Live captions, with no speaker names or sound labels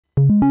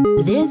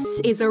This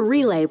is a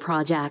relay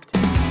project.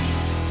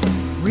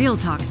 Real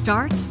Talk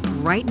starts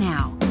right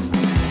now.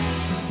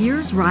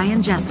 Here's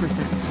Ryan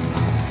Jesperson.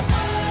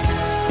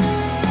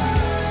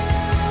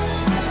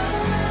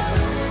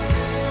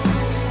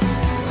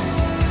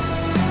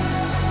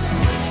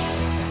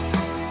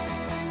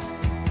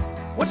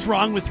 What's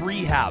wrong with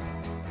rehab?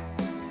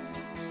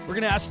 We're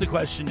going to ask the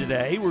question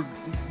today. We're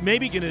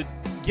maybe going to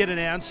get an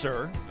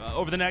answer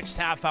over the next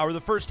half hour,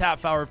 the first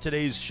half hour of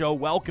today's show.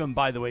 Welcome,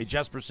 by the way,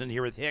 Jesperson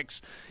here with Hicks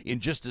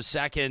in just a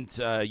second.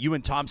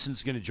 Euan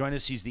Thomson's going to join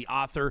us. He's the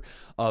author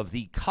of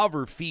the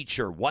cover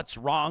feature, What's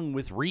Wrong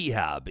with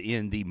Rehab,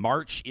 in the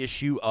March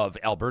issue of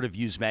Alberta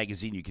Views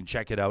magazine. You can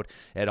check it out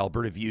at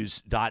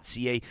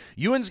albertaviews.ca.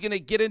 Euan's going to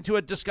get into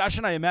a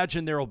discussion. I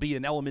imagine there will be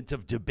an element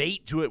of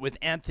debate to it with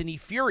Anthony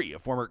Furey, a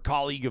former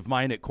colleague of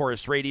mine at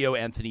Chorus Radio.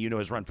 Anthony,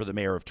 has run for the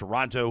mayor of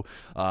Toronto.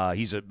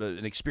 He's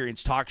an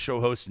experienced talk show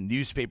host and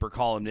newspaper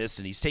columnist,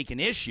 and he's taken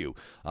issue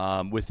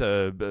with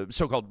a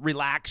so-called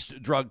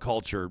relaxed drug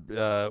culture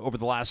over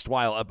the last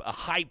while. A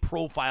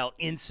high-profile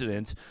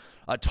incident,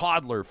 a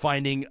toddler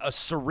finding a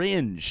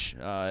syringe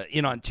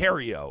in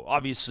Ontario,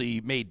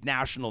 obviously made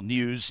national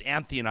news.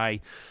 Anthony and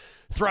I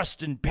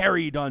thrust and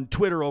parried on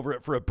Twitter over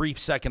it for a brief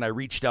second. I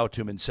reached out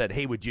to him and said,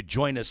 hey, would you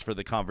join us for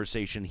the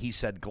conversation? He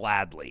said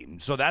gladly.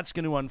 So that's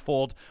going to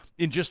unfold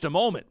in just a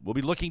moment. We'll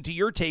be looking to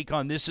your take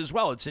on this as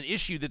well. It's an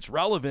issue that's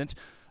relevant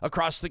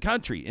across the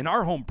country. In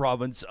our home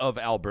province of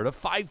Alberta,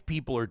 5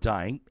 people are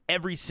dying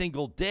every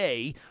single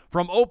day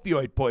from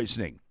opioid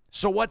poisoning.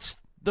 So what's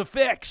the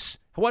fix?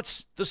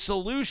 What's the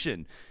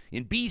solution?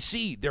 In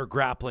BC, they're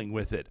grappling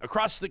with it.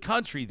 Across the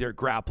country, they're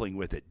grappling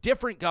with it.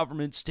 Different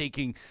governments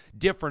taking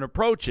different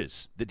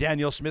approaches. The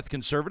Danielle Smith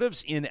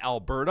Conservatives in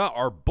Alberta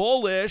are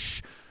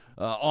bullish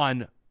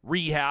on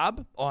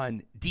rehab,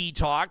 on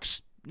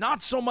detox,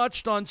 not so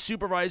much on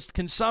supervised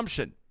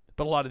consumption.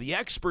 But a lot of the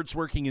experts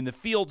working in the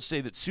field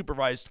say that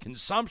supervised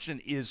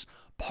consumption is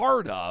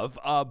part of,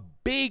 a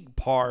big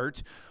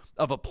part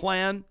of a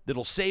plan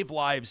that'll save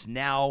lives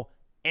now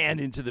and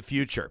into the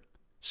future.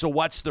 So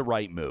what's the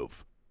right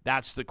move?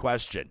 That's the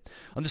question.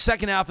 On the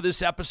second half of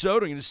this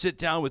episode, I'm going to sit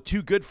down with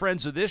 2 good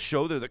friends of this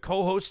show. They're the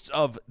co-hosts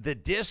of The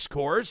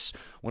Discourse,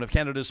 one of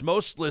Canada's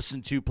most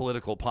listened to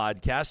political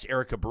podcasts.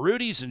 Erika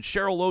Barootes and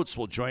Cheryl Oates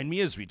will join me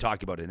as we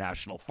talk about a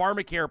national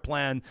Pharmacare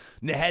plan,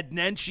 Naheed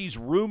Nenshi's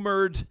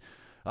rumored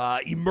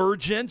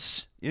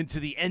emergence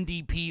into the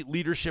NDP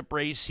leadership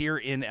race here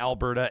in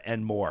Alberta,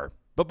 and more.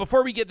 But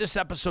before we get this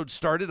episode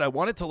started, I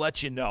wanted to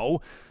let you know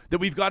that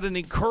we've got an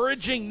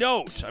encouraging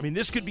note. I mean,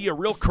 this could be a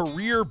real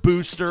career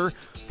booster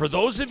for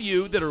those of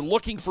you that are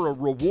looking for a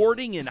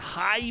rewarding and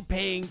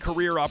high-paying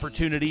career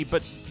opportunity.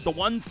 But the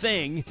one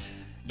thing,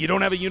 you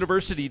don't have a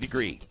university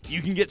degree.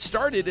 You can get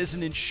started as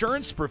an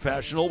insurance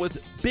professional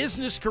with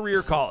Business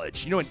Career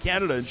College. In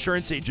Canada,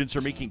 insurance agents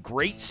are making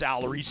great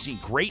salaries, seeing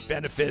great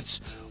benefits,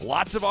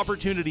 lots of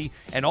opportunity,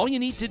 and all you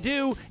need to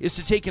do is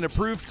to take an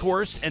approved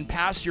course and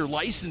pass your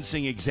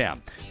licensing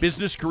exam.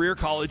 Business Career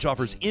College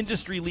offers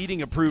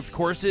industry-leading approved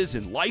courses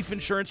in life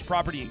insurance,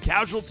 property and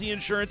casualty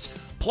insurance,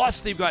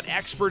 plus they've got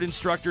expert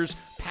instructors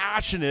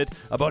passionate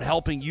about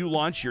helping you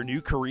launch your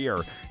new career.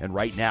 And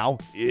right now,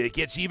 it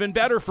gets even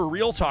better for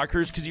Real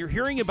Talkers because you're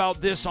hearing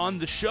about this on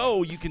the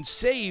show. You can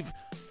save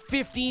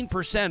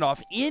 15%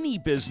 off any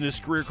Business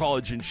Career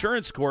College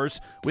insurance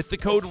course with the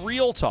code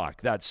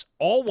REALTALK. That's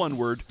all one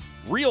word,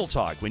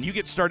 REALTALK, when you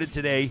get started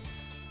today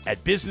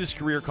at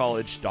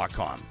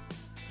businesscareercollege.com.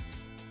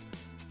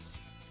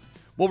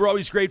 Well, we're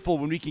always grateful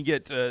when we can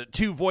get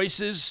 2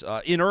 voices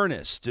in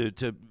earnest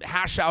to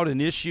hash out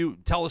an issue,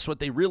 tell us what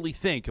they really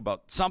think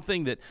about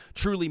something that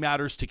truly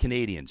matters to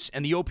Canadians.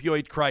 And the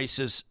opioid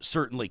crisis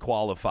certainly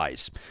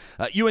qualifies.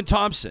 Euan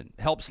Thomson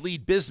helps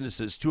lead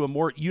businesses to a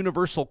more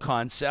universal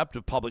concept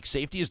of public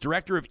safety as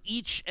director of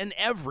Each and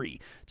Every.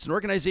 It's an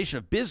organization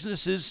of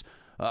businesses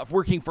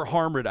working for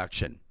harm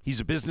reduction. He's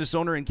a business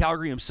owner in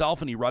Calgary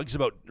himself, and he writes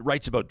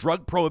about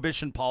drug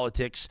prohibition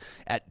politics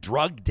at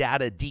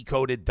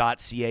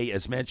drugdatadecoded.ca.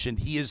 As mentioned,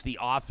 he is the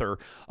author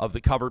of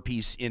the cover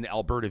piece in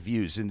Alberta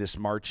Views in this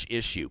March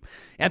issue.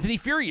 Anthony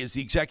Furey is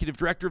the executive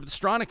director of the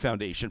Stronach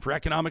Foundation for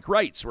Economic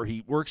Rights, where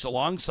he works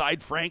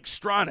alongside Frank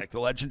Stronach, the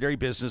legendary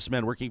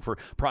businessman working for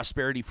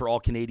Prosperity for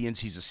All Canadians.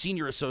 He's a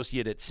senior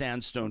associate at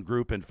Sandstone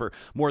Group, and for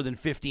more than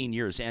 15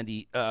 years,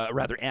 Anthony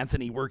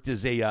worked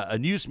as a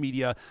news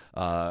media,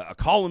 a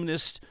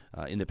columnist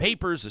in the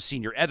papers, a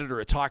senior editor,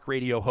 a talk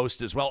radio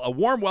host as well. A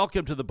warm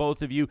welcome to the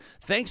both of you.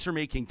 Thanks for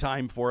making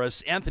time for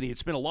us. Anthony,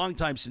 it's been a long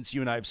time since you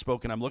and I have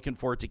spoken. I'm looking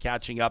forward to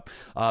catching up.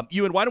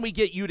 Euan, why don't we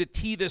get you to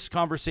tee this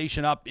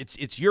conversation up?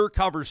 It's your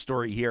cover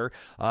story here.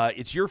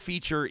 It's your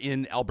feature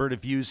in Alberta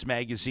Views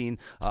magazine.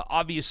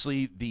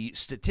 Obviously, the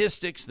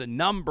statistics, the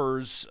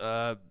numbers,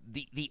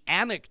 the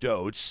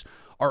anecdotes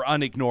are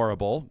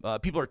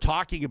unignorable. People are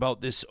talking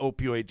about this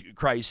opioid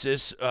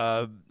crisis,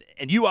 and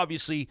you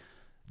obviously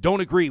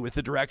don't agree with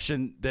the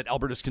direction that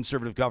Alberta's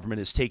Conservative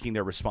government is taking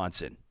their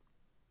response in.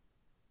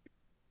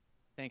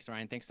 Thanks,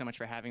 Ryan. Thanks so much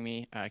for having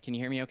me. Can you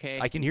hear me okay?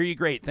 I can hear you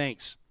great.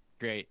 Thanks.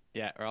 Great.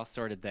 Yeah, we're all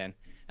sorted then.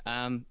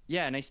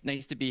 Yeah,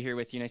 nice to be here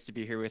with you. Nice to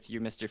be here with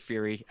you, Mr.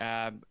 Furey.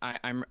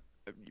 I'm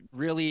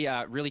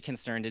really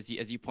concerned, as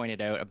you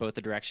pointed out, about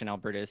the direction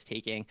Alberta is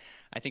taking.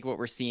 I think what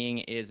we're seeing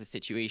is a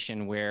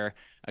situation where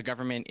a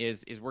government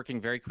is working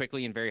very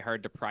quickly and very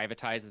hard to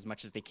privatize as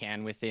much as they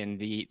can within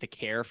the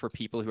care for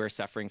people who are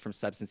suffering from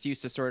substance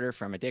use disorder,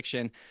 from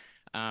addiction.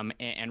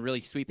 And really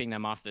sweeping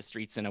them off the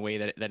streets in a way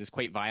that is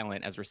quite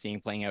violent, as we're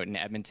seeing playing out in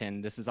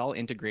Edmonton. This is all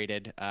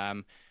integrated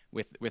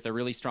with a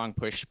really strong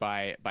push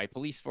by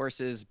police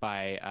forces,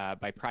 by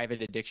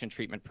private addiction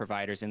treatment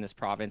providers in this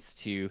province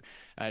to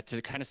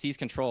kind of seize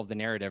control of the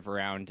narrative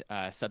around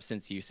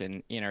substance use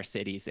in our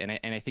cities. And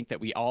I think that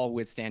we all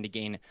would stand to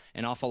gain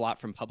an awful lot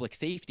from public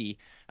safety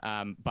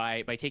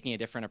by taking a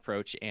different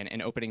approach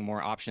and opening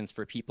more options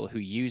for people who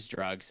use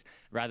drugs,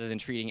 rather than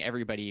treating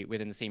everybody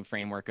within the same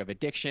framework of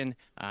addiction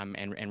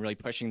and really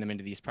pushing them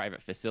into these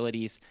private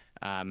facilities.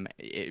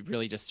 It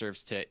really just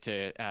serves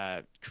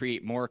to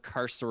create more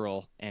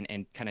carceral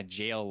and kind of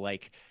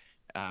jail-like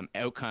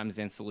outcomes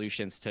and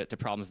solutions to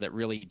problems that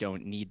really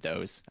don't need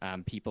those.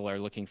 People are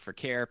looking for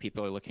care.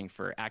 People are looking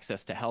for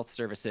access to health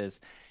services,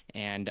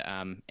 and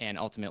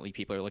ultimately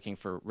people are looking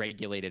for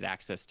regulated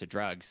access to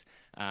drugs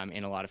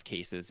in a lot of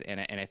cases. And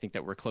I think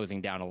that we're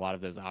closing down a lot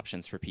of those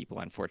options for people,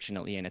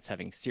 unfortunately, and it's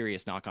having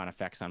serious knock-on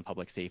effects on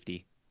public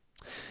safety.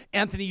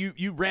 Anthony,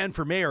 you ran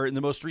for mayor in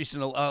the most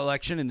recent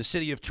election in the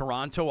city of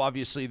Toronto.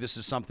 Obviously, this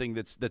is something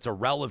that's a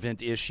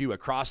relevant issue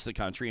across the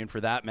country and,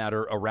 for that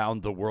matter,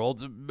 around the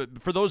world.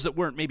 But for those that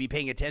weren't maybe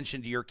paying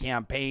attention to your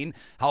campaign,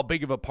 how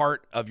big of a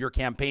part of your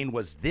campaign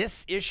was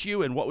this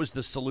issue, and what was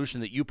the solution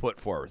that you put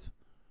forth?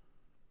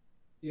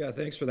 Yeah,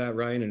 thanks for that,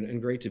 Ryan,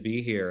 and great to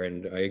be here.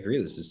 And I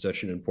agree, this is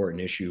such an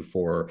important issue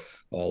for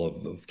all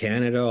of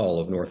Canada, all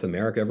of North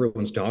America.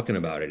 Everyone's talking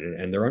about it,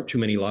 and there aren't too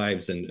many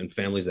lives and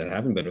families that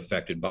haven't been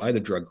affected by the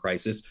drug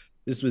crisis.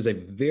 This was a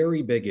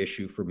very big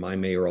issue for my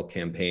mayoral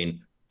campaign.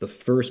 The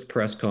first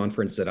press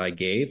conference that I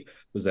gave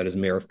was that as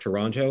mayor of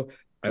Toronto,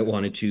 I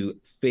wanted to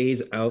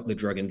phase out the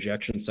drug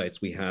injection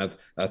sites we have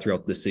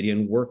throughout the city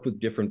and work with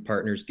different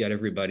partners, get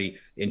everybody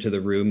into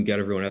the room, get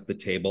everyone at the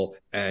table,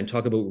 and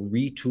talk about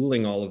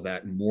retooling all of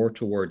that more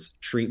towards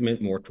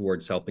treatment, more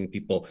towards helping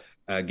people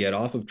get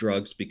off of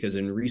drugs. Because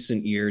in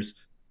recent years,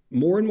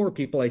 more and more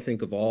people, I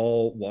think, of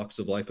all walks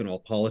of life and all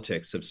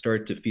politics have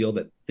started to feel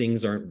that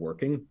things aren't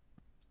working,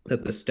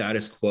 that the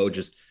status quo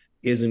just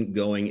isn't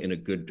going in a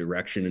good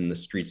direction in the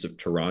streets of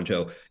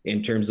Toronto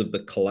in terms of the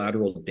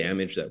collateral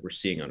damage that we're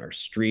seeing on our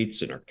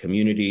streets and our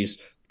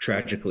communities,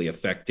 tragically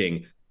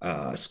affecting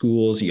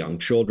schools, young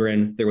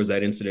children. There was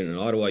that incident in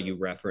Ottawa you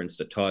referenced,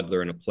 a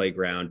toddler in a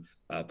playground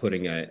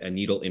putting a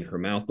needle in her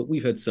mouth, but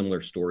we've had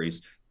similar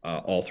stories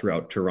all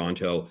throughout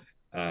Toronto.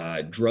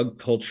 Drug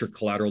culture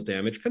collateral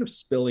damage kind of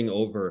spilling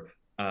over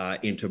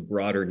into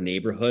broader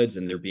neighborhoods,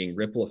 and there being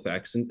ripple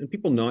effects and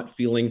people not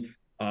feeling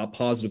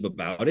positive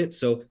about it.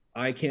 So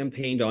I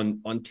campaigned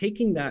on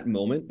taking that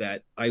moment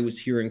that I was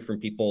hearing from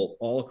people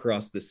all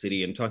across the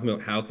city and talking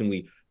about how can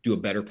we do a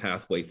better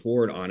pathway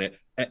forward on it.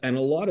 And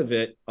a lot of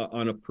it,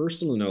 on a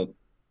personal note,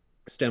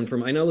 stemmed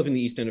from, I now live in the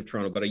East End of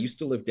Toronto, but I used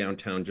to live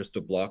downtown just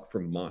a block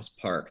from Moss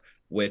Park,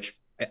 which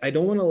I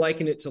don't want to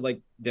liken it to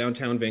like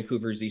downtown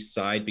Vancouver's East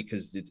Side,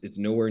 because it's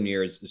nowhere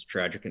near as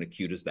tragic and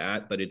acute as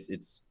that, but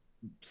it's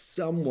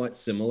somewhat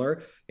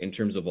similar in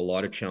terms of a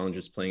lot of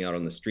challenges playing out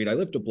on the street. I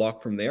lived a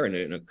block from there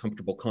in a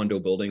comfortable condo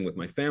building with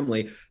my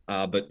family,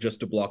 but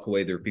just a block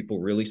away, there were people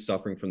really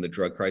suffering from the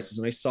drug crisis.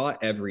 And I saw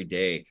every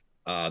day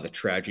the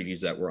tragedies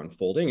that were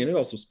unfolding. And it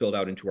also spilled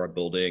out into our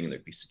building, and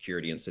there'd be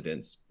security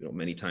incidents,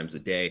 many times a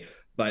day.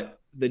 But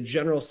the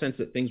general sense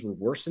that things were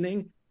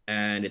worsening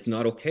and it's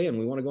not okay, and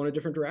we want to go in a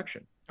different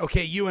direction.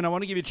 Okay, Euan, I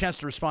want to give you a chance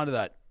to respond to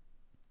that.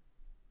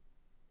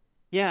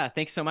 Yeah,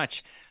 thanks so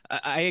much.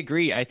 I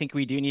agree. I think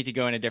we do need to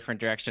go in a different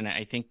direction.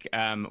 I think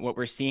what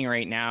we're seeing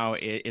right now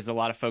is a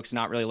lot of folks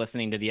not really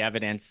listening to the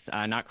evidence,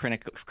 not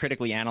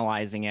critically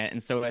analyzing it.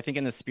 And so I think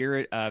in the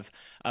spirit of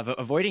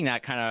avoiding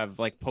that kind of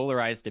like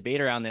polarized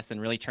debate around this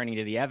and really turning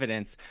to the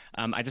evidence,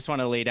 I just want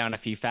to lay down a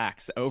few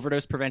facts.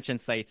 Overdose prevention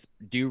sites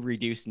do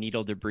reduce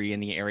needle debris in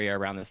the area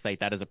around the site.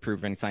 That is a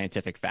proven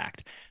scientific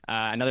fact.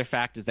 Another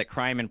fact is that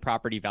crime and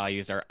property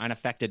values are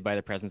unaffected by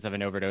the presence of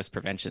an overdose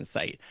prevention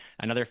site.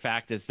 Another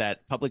fact is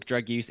that public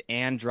drug use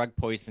and drug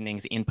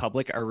poisonings in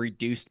public are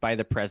reduced by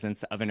the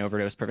presence of an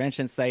overdose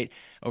prevention site.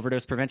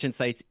 Overdose prevention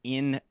sites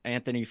in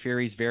Anthony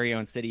Furey's very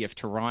own city of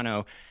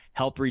Toronto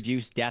help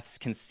reduce deaths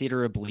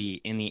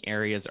considerably in the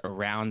areas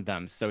around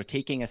them. So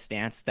taking a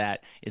stance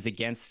that is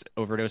against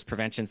overdose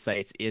prevention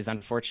sites is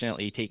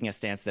unfortunately taking a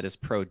stance that is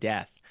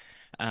pro-death.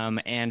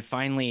 And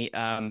finally,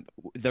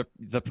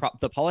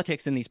 the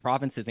politics in these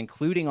provinces,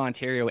 including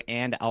Ontario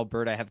and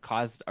Alberta, have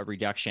caused a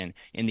reduction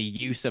in the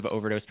use of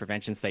overdose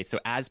prevention sites. So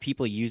as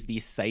people use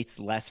these sites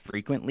less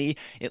frequently,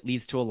 it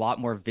leads to a lot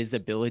more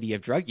visibility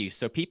of drug use.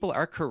 So people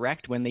are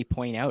correct when they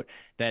point out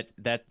that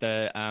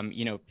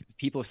the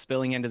people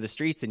spilling into the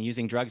streets and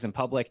using drugs in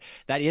public,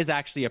 that is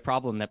actually a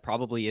problem that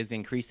probably is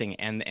increasing.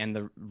 And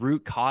the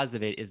root cause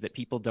of it is that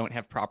people don't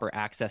have proper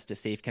access to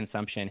safe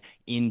consumption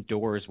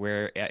indoors,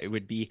 where it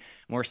would be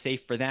more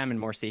safe for them and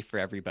more safe for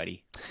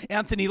everybody.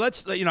 Anthony,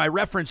 let's, I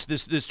referenced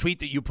this tweet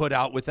that you put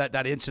out with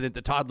that incident,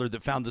 the toddler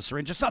that found the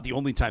syringe. It's not the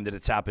only time that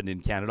it's happened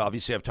in Canada.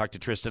 Obviously, I've talked to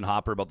Tristan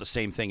Hopper about the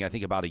same thing, I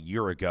think about a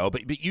year ago.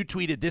 But you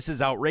tweeted, "This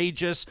is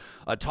outrageous.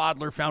 A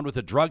toddler found with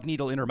a drug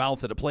needle in her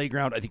mouth at a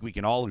playground." I think we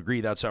can all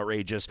agree that's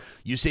outrageous.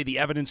 You say the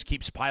evidence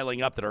keeps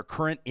piling up that our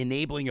current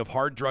enabling of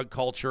hard drug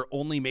culture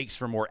only makes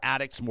for more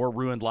addicts, more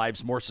ruined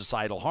lives, more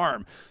societal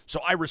harm.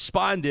 So I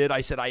responded, I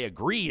said, "I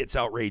agree it's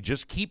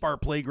outrageous. Keep our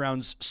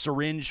playgrounds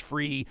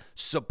syringe-free,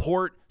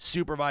 support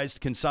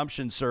supervised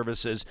consumption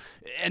services."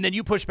 And then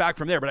you push back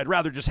from there, but I'd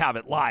rather just have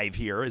it live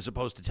here as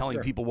opposed to telling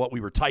people what we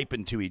were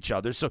typing to each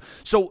other. So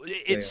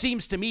it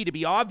seems to me to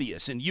be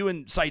obvious, and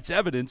Euan cites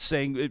evidence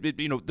saying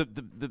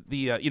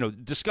the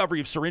discovery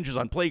of syringes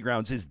on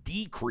playgrounds is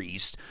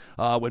decreased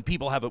when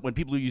people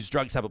who use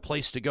drugs have a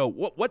place to go.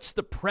 What's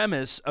the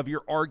premise of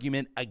your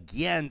argument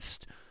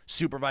against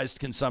supervised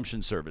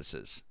consumption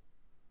services?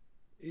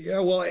 Yeah,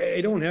 well,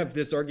 I don't have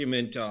this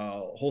argument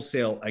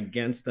wholesale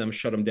against them,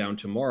 shut them down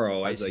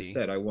tomorrow. As I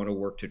said, I want to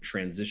work to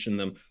transition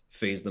them,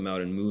 phase them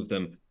out, and move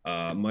them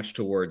much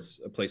towards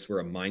a place where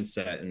a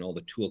mindset and all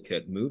the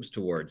toolkit moves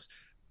towards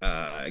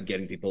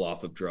getting people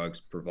off of drugs,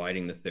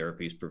 providing the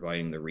therapies,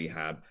 providing the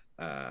rehab,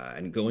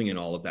 and going in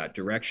all of that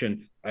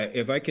direction.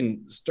 If I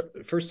can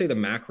first say the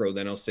macro,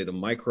 then I'll say the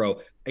micro.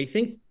 I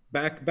think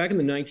Back in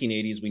the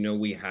 1980s, we know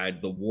we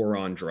had the war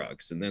on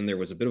drugs, and then there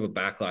was a bit of a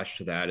backlash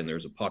to that, and there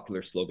was a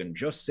popular slogan,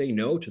 "Just say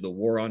no to the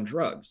war on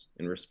drugs,"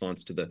 in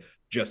response to the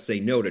 "just say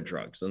no to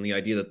drugs," and the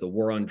idea that the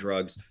war on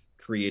drugs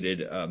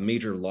created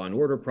major law and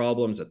order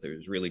problems, that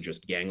there's really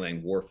just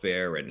gangland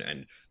warfare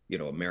and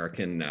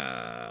American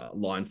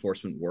law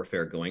enforcement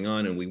warfare going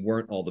on, and we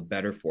weren't all the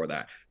better for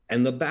that.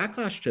 And the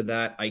backlash to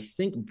that, I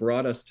think,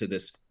 brought us to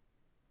this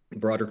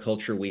broader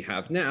culture we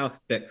have now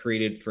that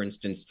created, for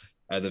instance,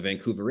 the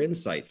Vancouver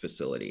Insight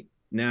facility.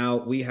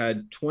 Now, we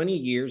had 20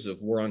 years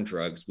of war on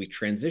drugs. We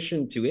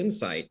transitioned to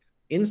Insight.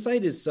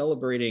 Insight is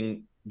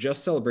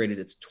just celebrated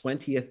its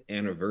 20th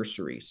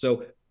anniversary.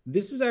 So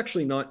this is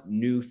actually not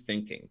new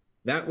thinking.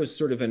 That was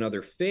sort of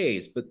another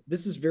phase, but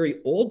this is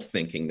very old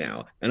thinking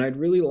now. And I'd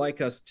really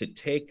like us to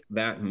take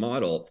that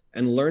model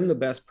and learn the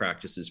best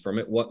practices from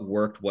it, what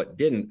worked, what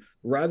didn't,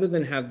 rather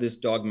than have this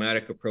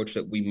dogmatic approach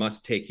that we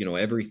must take,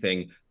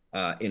 everything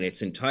in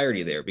its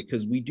entirety there,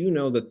 because we do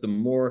know that the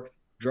more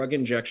drug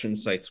injection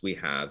sites we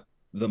have,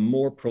 the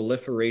more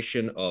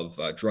proliferation of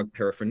drug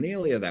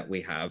paraphernalia that we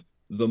have,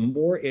 the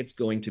more it's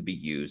going to be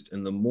used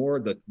and the more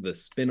the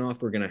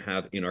spin-off we're going to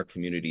have in our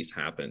communities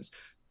happens.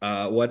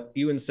 What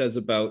Euan says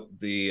about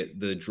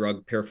the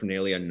drug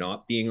paraphernalia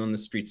not being on the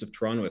streets of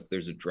Toronto, if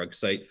there's a drug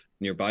site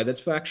nearby,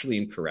 that's factually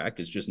incorrect.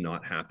 It's just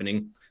not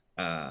happening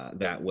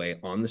that way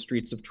on the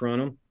streets of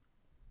Toronto.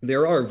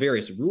 There are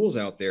various rules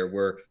out there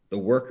where the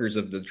workers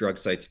of the drug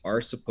sites are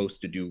supposed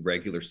to do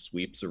regular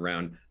sweeps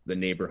around the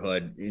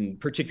neighborhood in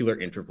particular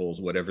intervals,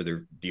 whatever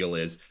their deal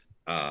is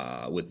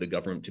with the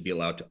government to be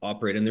allowed to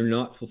operate, and they're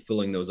not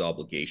fulfilling those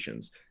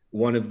obligations.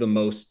 One of the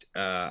most,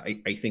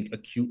 I think,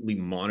 acutely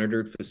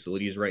monitored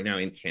facilities right now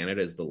in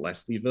Canada is the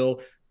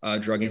Leslieville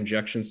drug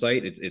injection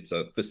site. It's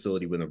a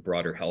facility with a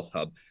broader health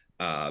hub.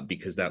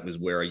 Because that was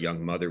where a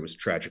young mother was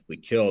tragically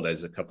killed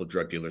as a couple of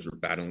drug dealers were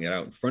battling it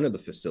out in front of the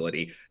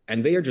facility.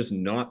 And they are just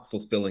not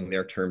fulfilling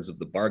their terms of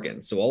the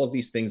bargain. So all of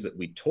these things that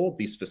we told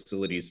these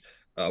facilities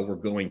were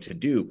going to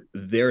do,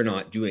 they're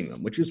not doing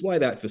them, which is why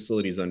that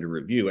facility is under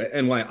review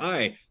and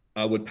why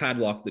I would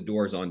padlock the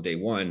doors on day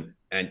one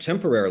and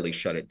temporarily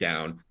shut it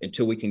down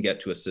until we can get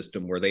to a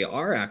system where they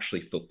are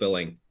actually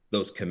fulfilling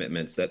those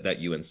commitments that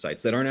Euan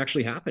cites that aren't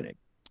actually happening.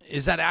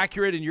 Is that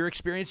accurate in your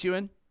experience,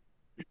 Euan?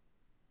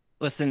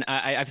 Listen,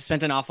 I've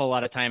spent an awful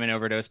lot of time in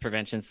overdose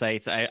prevention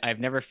sites.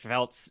 I've never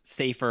felt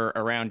safer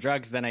around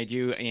drugs than I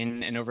do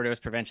in an overdose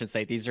prevention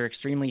site. These are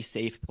extremely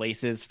safe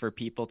places for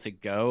people to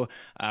go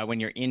when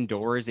you're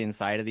indoors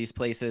inside of these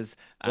places.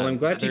 Well, I'm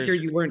glad to hear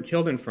you weren't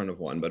killed in front of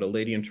one, but a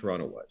lady in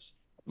Toronto was.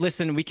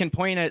 Listen, we can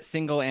point at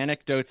single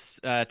anecdotes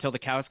till the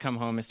cows come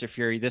home, Mr.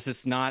 Furey. This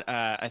is not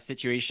a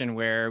situation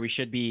where we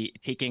should be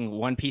taking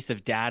one piece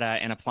of data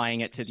and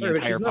applying it to the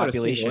entire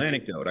population. Not a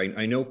single anecdote.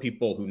 I know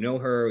people who know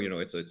her.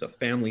 It's a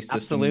family system.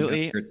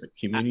 Absolutely, it's a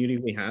community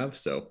we have.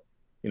 So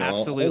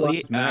absolutely, all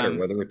lives matter,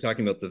 whether we're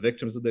talking about the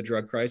victims of the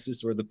drug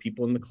crisis or the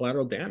people in the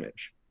collateral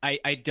damage.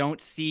 I don't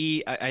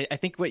see, I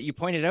think what you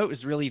pointed out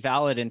is really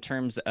valid in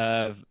terms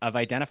of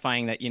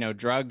identifying that,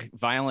 drug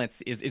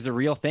violence is a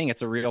real thing.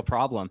 It's a real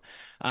problem.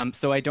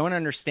 So I don't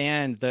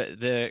understand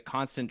the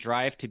constant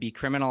drive to be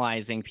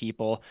criminalizing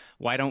people.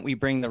 Why don't we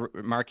bring the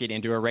market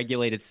into a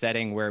regulated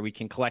setting where we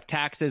can collect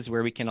taxes,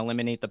 where we can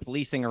eliminate the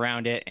policing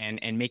around it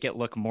and make it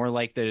look more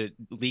like the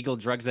legal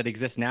drugs that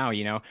exist now?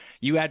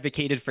 You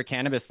advocated for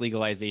cannabis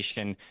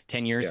legalization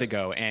 10 years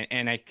ago,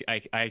 and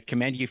I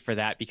commend you for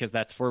that because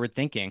that's forward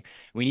thinking.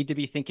 We need to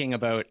be thinking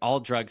about all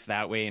drugs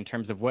that way in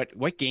terms of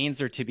what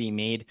gains are to be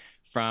made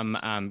from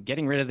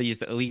getting rid of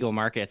these illegal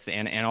markets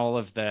and all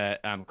of the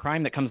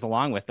crime that comes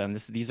along with them.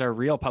 These are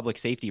real public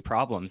safety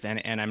problems,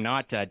 and I'm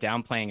not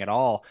downplaying at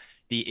all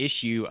the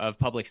issue of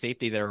public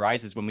safety that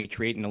arises when we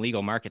create an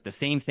illegal market. The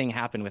same thing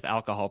happened with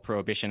alcohol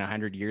prohibition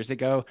 100 years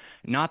ago.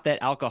 Not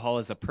that alcohol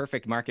is a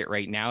perfect market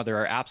right now. There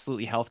are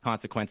absolutely health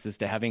consequences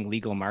to having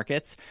legal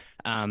markets.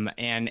 And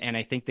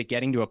I think that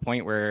getting to a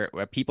point where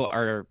people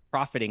are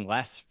profiting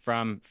less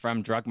from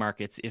drug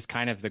markets is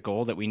kind of the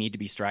goal that we need to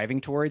be striving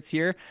towards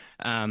here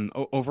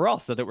overall,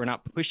 so that we're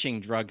not pushing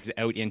drugs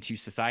out into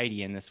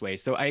society in this way.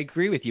 So I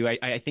agree with you.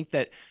 I think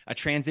that a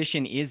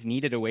transition is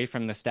needed away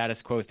from the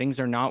status quo. Things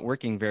are not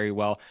working very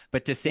well.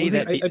 But to say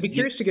that I'd be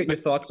curious to get your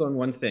thoughts on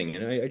one thing,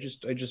 and I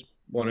just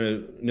want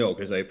to know,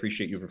 because I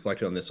appreciate you've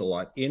reflected on this a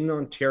lot. In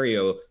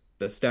Ontario,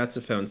 the stats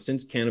have found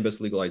since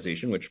cannabis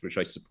legalization, which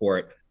I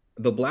support,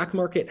 the black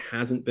market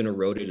hasn't been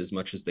eroded as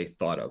much as they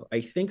thought of. I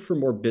think for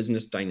more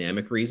business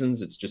dynamic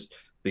reasons, it's just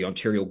the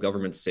Ontario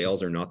government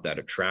sales are not that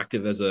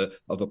attractive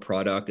of a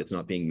product. It's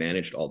not being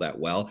managed all that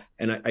well.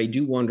 And I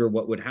do wonder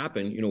what would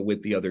happen,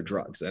 with the other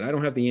drugs. And I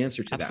don't have the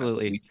answer to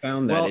Absolutely. that. We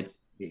found that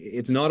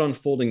it's not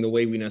unfolding the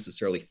way we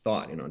necessarily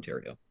thought in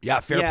Ontario. Yeah,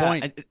 fair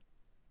point.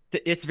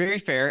 It's very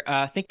fair.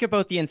 Think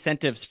about the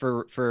incentives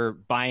for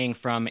buying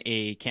from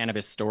a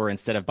cannabis store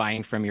instead of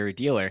buying from your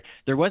dealer.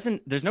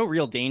 There's no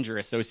real danger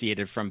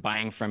associated from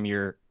buying from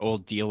your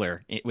old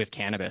dealer with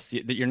cannabis.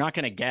 You're not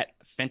going to get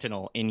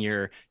fentanyl in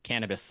your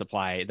cannabis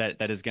supply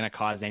that is going to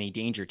cause any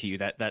danger to you.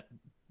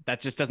 That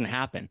just doesn't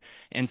happen.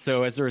 And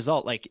so as a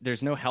result,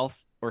 there's no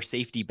health or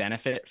safety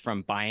benefit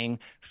from buying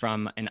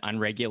from an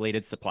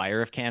unregulated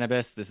supplier of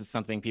cannabis. This is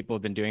something people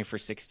have been doing for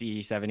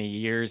 60, 70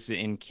 years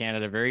in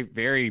Canada, very,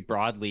 very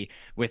broadly,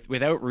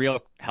 without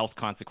real health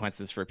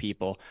consequences for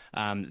people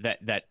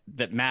that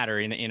matter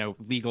in a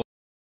legal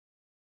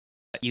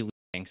illegal.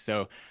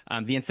 So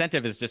the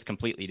incentive is just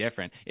completely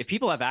different. If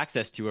people have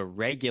access to a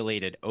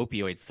regulated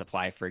opioid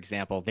supply, for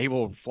example, they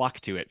will flock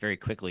to it very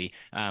quickly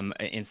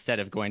instead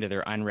of going to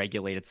their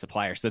unregulated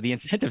supplier. So the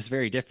incentive is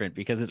very different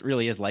because it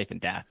really is life and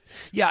death.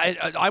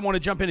 Yeah, I want to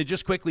jump in and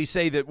just quickly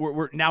say that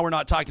we're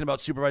not talking about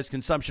supervised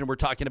consumption. We're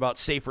talking about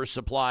safer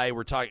supply.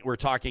 We're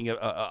talking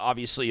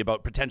obviously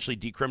about potentially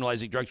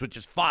decriminalizing drugs, which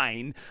is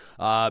fine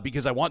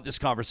because I want this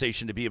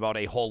conversation to be about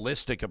a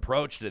holistic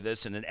approach to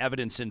this and an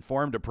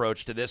evidence-informed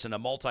approach to this and a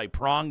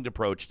multi-pronged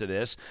approach to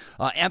this.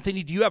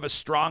 Anthony, do you have a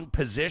strong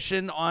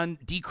position on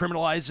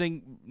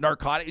decriminalizing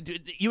narcotics?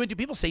 Do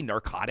people say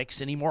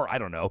narcotics anymore? I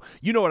don't know.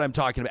 You know what I'm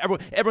talking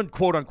about. Everyone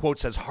quote unquote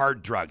says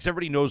hard drugs.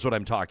 Everybody knows what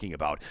I'm talking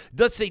about.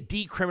 Let's say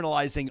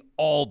decriminalizing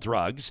all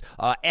drugs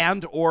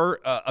and or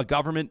a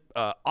government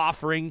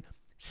offering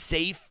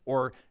safe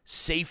or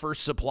safer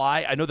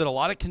supply. I know that a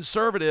lot of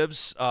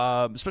conservatives,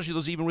 especially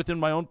those even within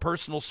my own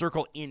personal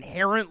circle,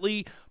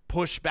 inherently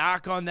push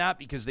back on that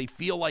because they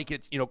feel like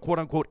it's, quote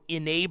unquote,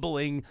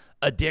 enabling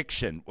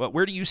addiction.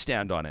 Where do you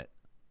stand on it?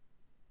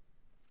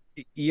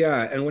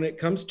 Yeah, and when it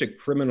comes to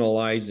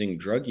criminalizing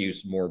drug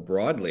use more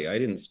broadly, I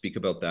didn't speak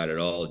about that at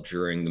all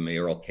during the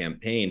mayoral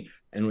campaign.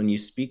 And when you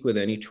speak with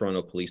any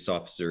Toronto police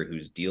officer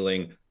who's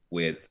dealing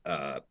with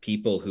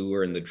people who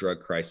are in the drug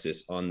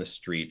crisis on the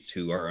streets,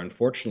 who are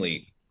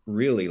unfortunately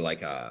really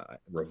like a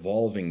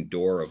revolving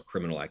door of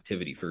criminal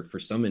activity for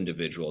some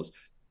individuals,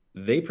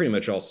 they pretty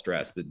much all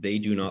stress that they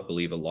do not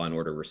believe a law and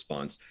order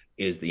response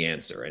is the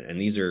answer. And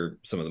these are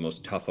some of the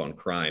most tough on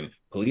crime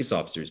police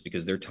officers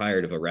because they're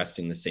tired of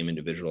arresting the same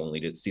individual only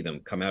to see them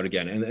come out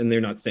again. And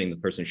they're not saying the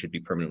person should be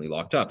permanently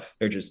locked up.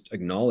 They're just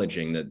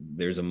acknowledging that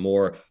there's a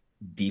more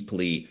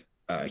deeply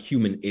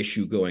human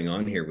issue going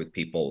on here with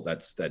people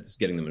that's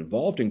getting them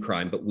involved in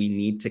crime, but we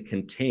need to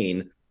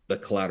contain the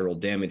collateral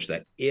damage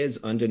that is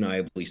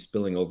undeniably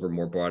spilling over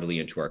more broadly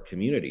into our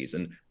communities.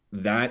 And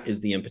that is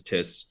the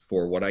impetus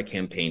for what I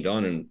campaigned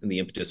on and the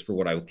impetus for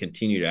what I will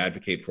continue to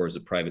advocate for as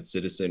a private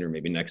citizen, or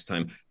maybe next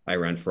time I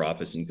run for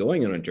office and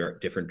going in a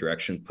different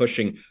direction,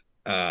 pushing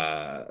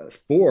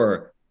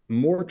for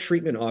more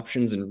treatment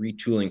options and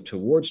retooling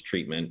towards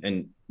treatment.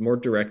 And more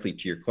directly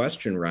to your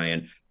question,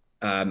 Ryan,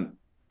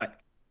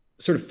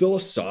 sort of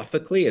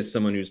philosophically, as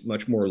someone who's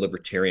much more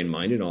libertarian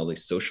minded on all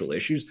these social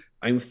issues,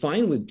 I'm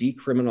fine with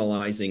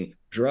decriminalizing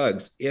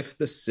drugs if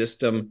the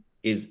system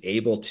is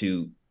able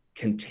to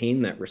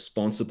contain that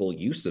responsible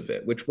use of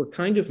it, which we're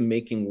kind of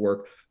making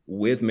work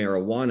with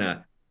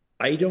marijuana.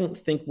 I don't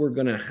think we're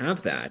going to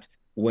have that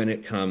when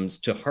it comes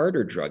to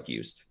harder drug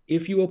use.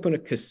 If you open a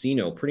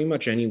casino pretty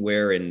much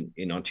anywhere in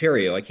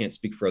Ontario, I can't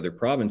speak for other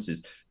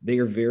provinces, they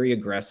are very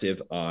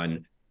aggressive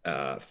on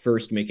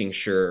first making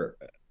sure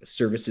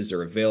services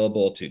are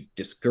available to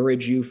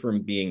discourage you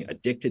from being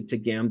addicted to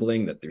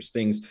gambling, that there's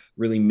things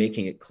really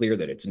making it clear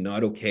that it's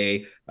not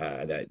okay,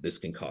 that this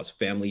can cause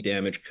family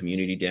damage,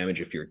 community damage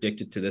if you're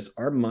addicted to this.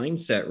 Our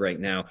mindset right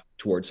now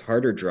towards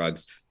harder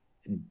drugs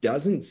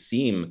doesn't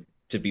seem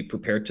to be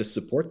prepared to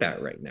support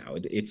that right now.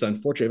 It's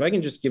unfortunate. If I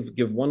can just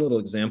give one little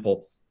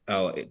example,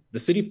 the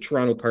City of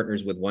Toronto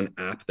partners with one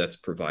app that's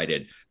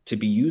provided to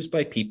be used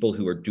by people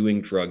who are doing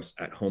drugs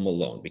at home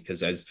alone,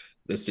 because as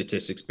the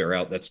statistics bear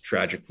out, that's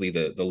tragically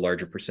the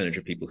larger percentage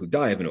of people who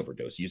die of an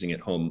overdose using it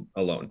home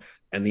alone.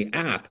 And the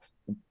app,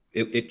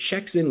 it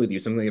checks in with you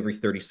something like every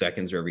 30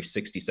 seconds or every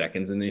 60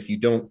 seconds. And if you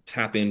don't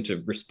tap in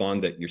to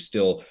respond that you're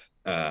still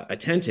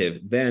attentive,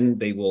 then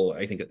they will,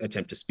 I think,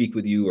 attempt to speak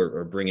with you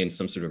or bring in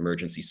some sort of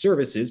emergency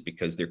services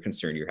because they're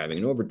concerned you're having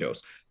an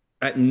overdose.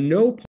 At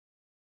no point,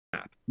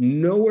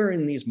 nowhere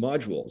in these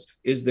modules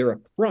is there a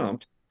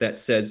prompt that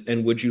says,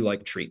 and would you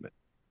like treatment?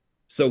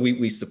 So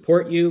we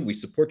support you. We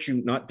support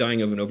you not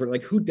dying of an overdose.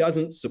 Like, who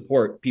doesn't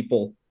support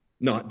people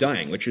not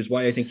dying? Which is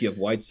why I think you have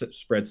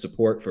widespread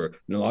support for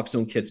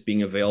naloxone kits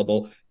being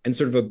available and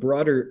sort of a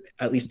broader,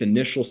 at least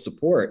initial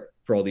support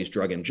for all these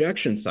drug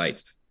injection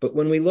sites. But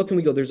when we look and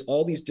we go, there's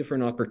all these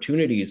different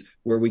opportunities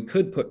where we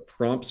could put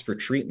prompts for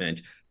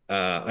treatment,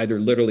 either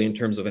literally in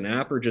terms of an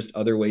app or just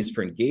other ways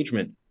for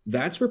engagement.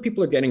 That's where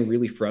people are getting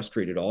really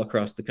frustrated all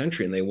across the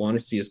country, and they want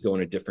to see us go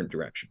in a different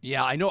direction.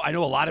 Yeah, I know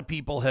a lot of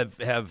people have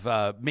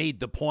made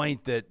the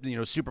point that,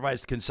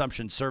 supervised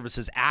consumption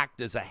services act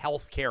as a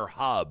healthcare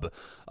hub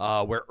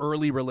where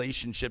early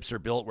relationships are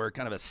built, where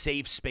kind of a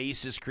safe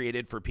space is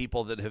created for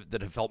people that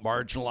have felt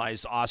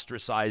marginalized,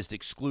 ostracized,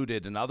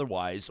 excluded, and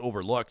otherwise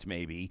overlooked,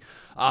 maybe.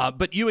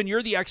 But Euan,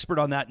 you're the expert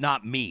on that,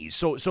 not me.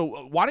 So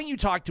why don't you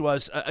talk to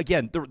us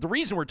again? The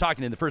reason we're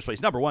talking in the first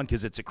place, number one,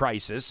 because it's a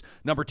crisis.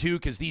 Number two,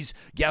 because these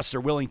guests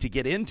are willing to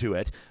get into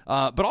it,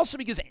 but also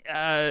because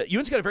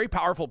Euan's got a very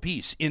powerful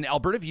piece in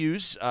Alberta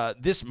Views,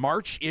 this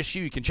March issue.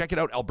 You can check it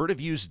out,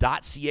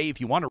 albertaviews.ca,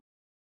 if you want to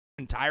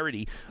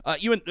entirety.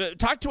 Euan,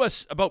 talk to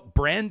us about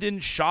Brandon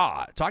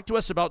Shaw. Talk to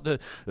us about the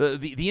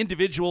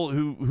individual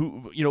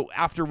who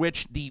after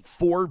which the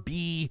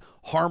 4B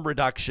harm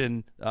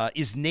reduction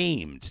is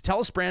named. Tell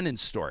us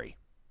Brandon's story.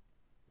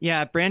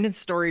 Yeah, Brandon's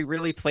story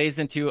really plays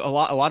into a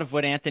lot of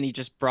what Anthony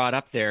just brought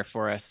up there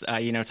for us,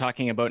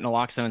 talking about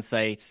naloxone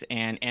sites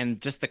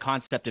and just the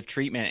concept of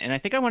treatment. And I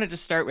think I wanted to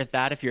start with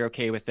that, if you're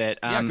okay with it.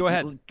 Yeah, go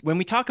ahead. When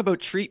we talk about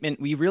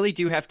treatment, we really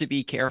do have to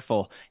be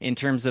careful in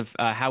terms of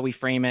how we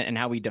frame it and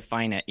how we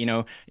define it.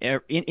 In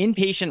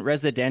inpatient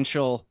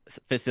residential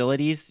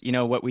facilities,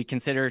 what we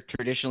consider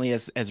traditionally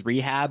as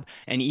rehab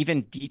and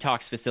even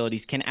detox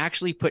facilities can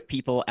actually put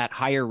people at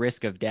higher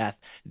risk of death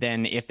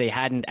than if they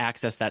hadn't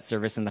accessed that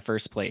service in the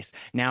first place.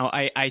 Now,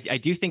 I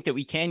do think that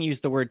we can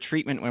use the word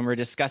treatment when we're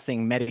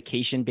discussing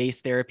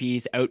medication-based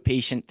therapies,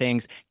 outpatient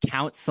things.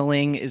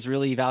 Counseling is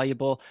really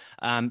valuable.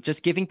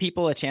 Just giving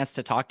people a chance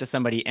to talk to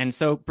somebody. And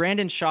so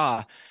Brandon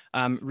Shaw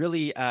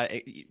really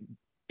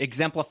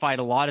exemplified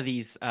a lot of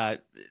these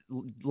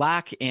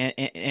lack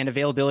and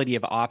availability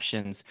of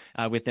options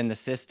within the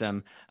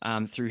system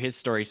through his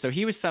story. So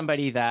he was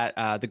somebody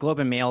that the Globe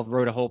and Mail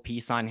wrote a whole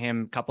piece on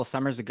him a couple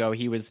summers ago.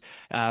 He was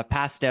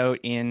passed out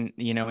in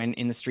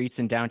the streets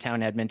in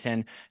downtown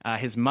Edmonton.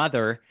 His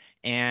mother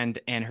and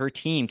her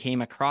team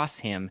came across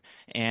him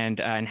and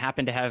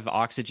happened to have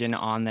oxygen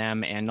on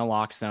them and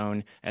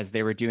naloxone as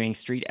they were doing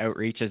street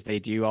outreach, as they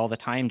do all the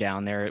time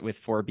down there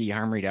with 4B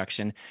harm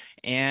reduction.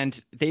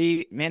 And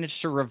they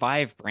managed to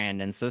revive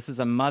Brandon. So this is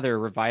a mother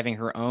reviving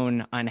her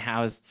own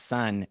unhoused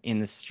son in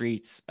the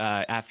streets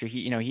after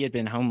he had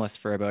been homeless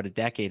for about a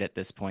decade at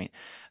this point.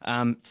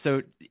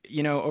 So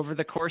over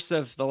the course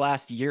of the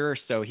last year or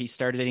so, he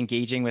started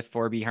engaging with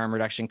 4B harm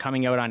reduction,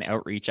 coming out on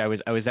outreach. I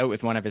was out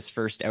with one of his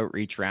first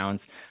outreach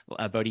rounds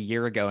about a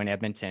year ago in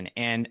Edmonton,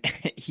 and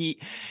he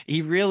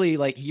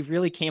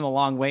really came a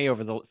long way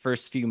over the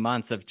first few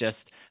months of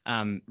just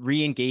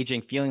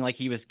re-engaging, feeling like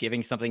he was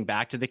giving something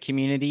back to the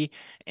community,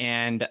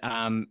 and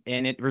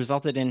it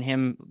resulted in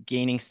him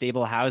gaining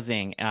stable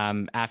housing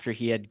after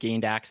he had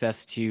gained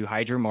access to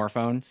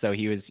hydromorphone. So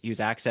he was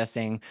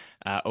accessing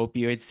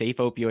safe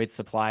opioid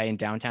supply in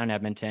downtown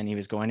Edmonton. He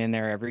was going in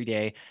there every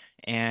day,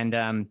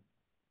 and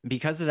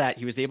because of that,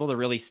 he was able to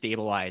really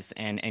stabilize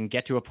and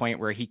get to a point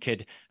where he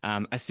could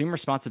assume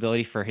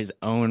responsibility for his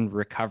own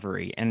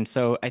recovery. And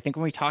so I think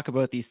when we talk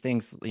about these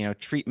things,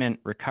 treatment,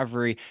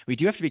 recovery, we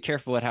do have to be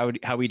careful at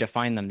how we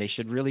define them. They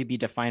should really be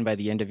defined by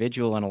the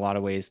individual in a lot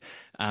of ways.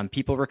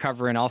 People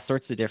recover in all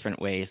sorts of different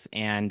ways,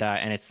 and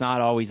it's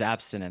not always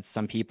abstinence.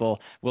 Some people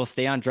will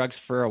stay on drugs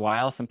for a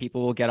while. Some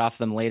people will get off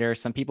them later.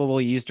 Some people will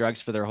use drugs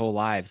for their whole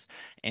lives.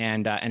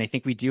 And I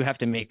think we do have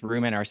to make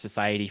room in our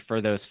society for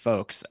those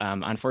folks.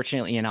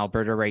 Unfortunately, in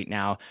Alberta right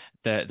now,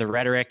 the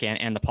rhetoric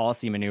and the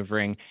policy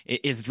maneuvering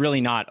is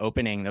really not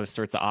opening those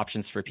sorts of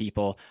options for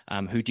people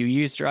who do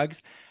use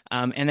drugs.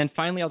 And then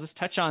finally, I'll just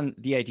touch on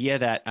the idea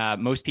that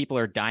most people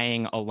are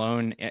dying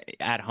alone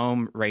at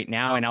home right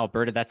now in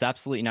Alberta. That's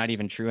absolutely not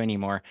even true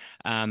anymore.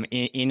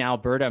 In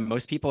Alberta,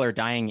 most people are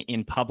dying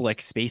in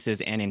public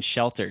spaces and in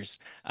shelters.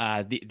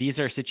 These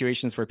are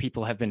situations where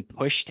people have been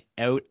pushed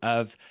out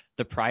of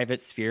the private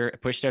sphere,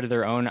 pushed out of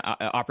their own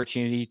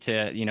opportunity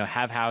to,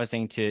 have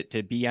housing,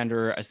 to be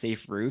under a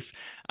safe roof,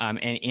 and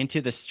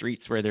into the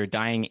streets where they're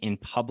dying in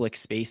public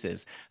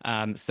spaces.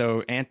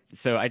 So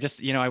I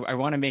just, I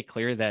want to make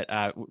clear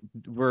that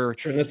we're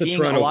sure, that's a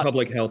Toronto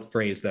public health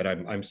phrase that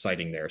I'm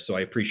citing there. So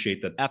I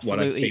appreciate that.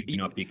 Absolutely. What I'm saying may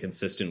not be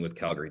consistent with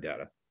Calgary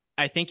data.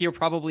 I think you're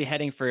probably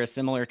heading for a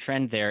similar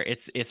trend there.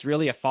 It's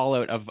really a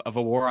fallout of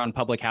a war on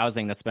public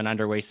housing that's been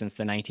underway since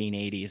the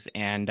 1980s,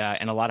 and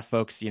a lot of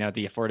folks, the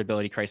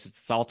affordability crisis,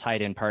 it's all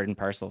tied in part and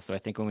parcel. So I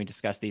think when we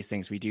discuss these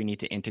things, we do need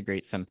to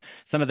integrate some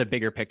of the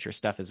bigger picture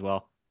stuff as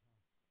well.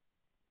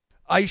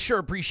 I sure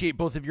appreciate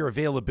both of your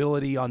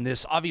availability on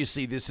this.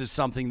 Obviously, this is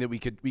something that we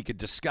could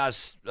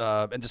discuss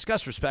and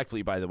discuss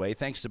respectfully. By the way,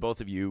 thanks to both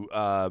of you.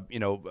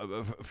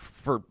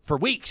 For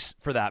weeks,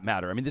 for that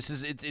matter. I mean, this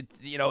is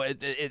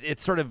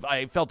it's sort of,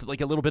 I felt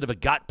like a little bit of a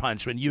gut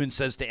punch when Euan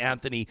says to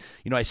Anthony,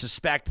 I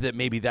suspect that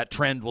maybe that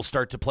trend will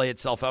start to play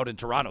itself out in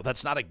Toronto.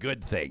 That's not a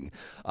good thing,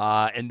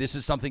 and this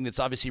is something that's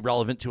obviously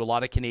relevant to a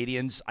lot of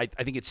Canadians. I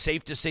think it's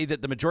safe to say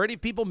that the majority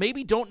of people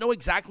maybe don't know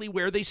exactly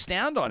where they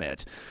stand on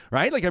it,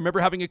 right? Like I remember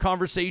having a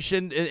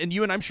conversation, and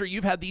you and I'm sure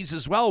you've had these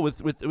as well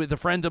with a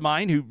friend of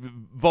mine who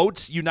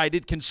votes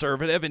United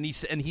Conservative, and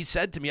he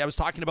said to me, I was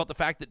talking about the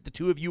fact that the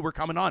two of you were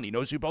coming on. He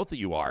knows who both of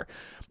you are,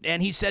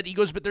 and I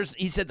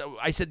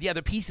said, yeah,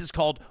 the piece is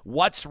called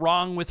 "What's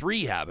Wrong with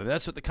Rehab?" I mean,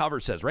 that's what the cover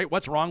says, right?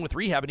 What's wrong with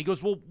rehab? And he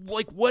goes, well,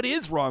 like, what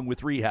is wrong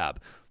with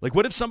rehab? Like,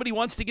 what if somebody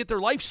wants to get their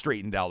life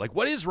straightened out? Like,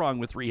 what is wrong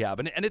with rehab?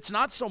 And it's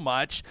not so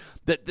much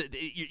that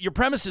your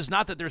premise is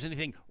not that there's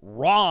anything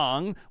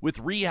wrong with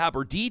rehab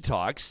or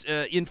detox.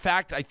 In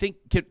fact, I think,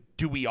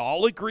 do we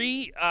all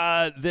agree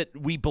that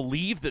we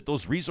believe that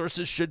those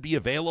resources should be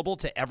available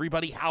to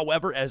everybody,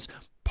 however, as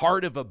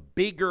part of a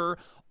bigger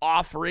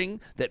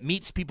offering that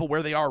meets people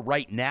where they are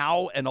right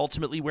now and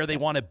ultimately where they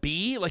want to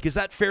be? Like, is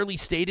that fairly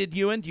stated,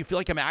 Euan? Do you feel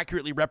like I'm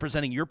accurately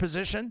representing your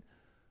position?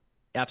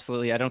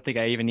 Absolutely. I don't think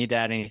I even need to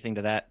add anything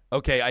to that.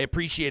 Okay, I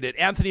appreciate it.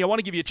 Anthony, I want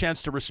to give you a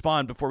chance to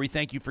respond before we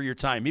thank you for your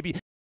time. Maybe a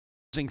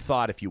closing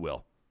thought, if you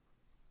will.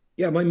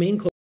 Yeah, my main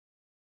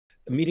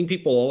meeting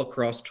people all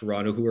across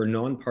Toronto who are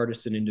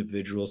nonpartisan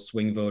individuals,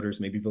 swing voters,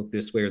 maybe vote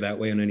this way or that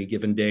way on any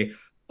given day.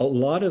 A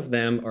lot of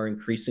them are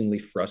increasingly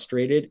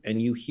frustrated, and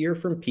you hear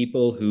from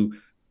people who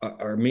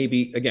are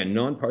maybe, again,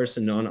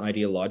 nonpartisan,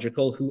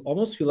 non-ideological, who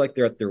almost feel like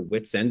they're at their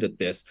wits' end at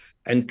this.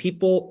 And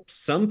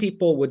some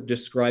people would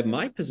describe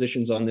my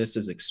positions on this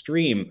as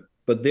extreme,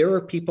 but there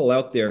are people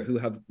out there who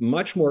have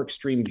much more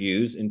extreme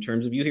views in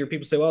terms of, you hear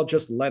people say, well,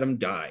 just let them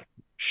die.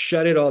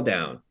 Shut it all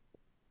down.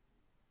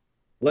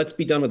 Let's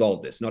be done with all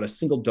of this. Not a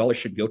single dollar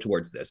should go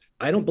towards this.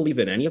 I don't believe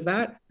in any of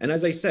that. And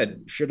as I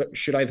said,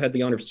 should I have had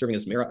the honor of serving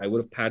as mayor, I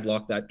would have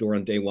padlocked that door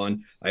on day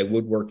one. I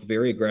would work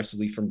very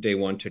aggressively from day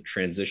one to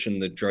transition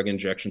the drug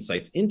injection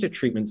sites into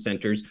treatment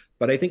centers.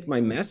 But I think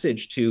my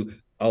message to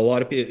a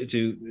lot of people,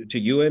 to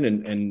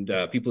Euan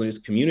and people in his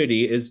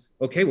community is,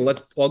 okay, well,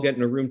 let's all get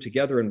in a room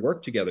together and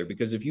work together.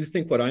 Because if you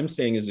think what I'm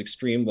saying is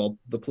extreme, well,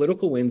 the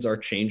political winds are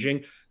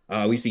changing.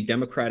 We see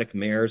Democratic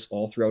mayors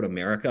all throughout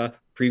America,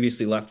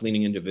 previously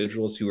left-leaning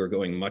individuals who are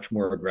going much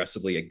more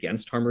aggressively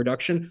against harm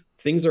reduction.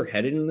 Things are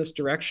headed in this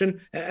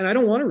direction. And I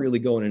don't want to really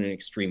go in an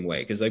extreme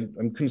way because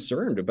I'm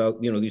concerned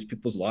about, these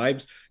people's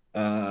lives,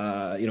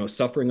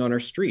 suffering on our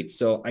streets.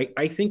 So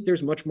I think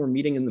there's much more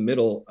meeting in the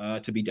middle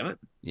to be done.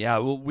 Yeah,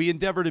 well, we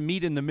endeavor to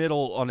meet in the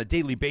middle on a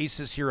daily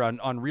basis here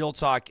on Real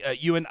Talk.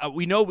 Euan,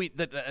 we know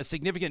that a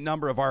significant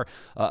number of our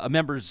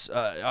members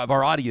of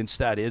our audience,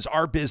 that is,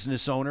 are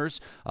business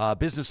owners,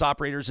 business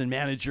operators and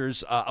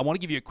managers. I want to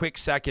give you a quick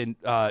second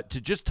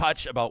to just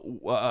touch on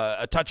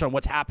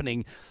what's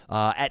happening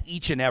at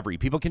Each and Every.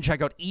 People can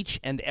check out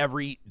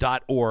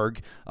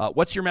eachandevery.org.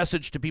 What's your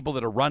message to people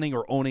that are running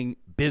or owning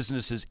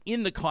businesses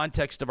in the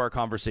context of our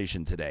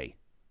conversation today?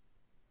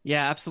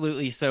 Yeah,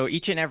 absolutely. So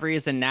Each and Every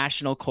is a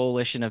national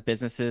coalition of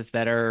businesses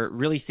that are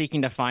really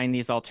seeking to find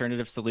these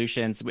alternative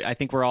solutions. I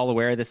think we're all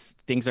aware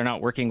things are not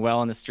working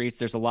well in the streets.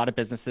 There's a lot of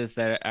businesses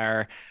that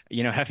are,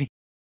 having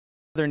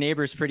their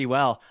neighbors pretty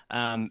well,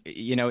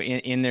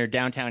 in their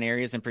downtown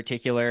areas in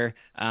particular,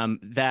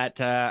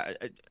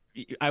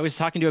 I was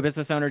talking to a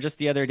business owner just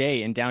the other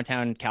day in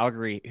downtown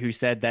Calgary who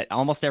said that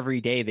almost every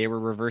day they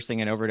were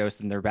reversing an overdose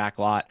in their back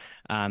lot.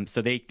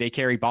 So they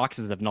carry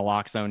boxes of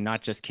naloxone,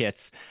 not just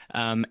kits.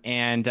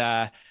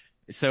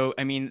 So,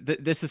 I mean,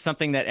 this is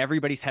something that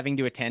everybody's having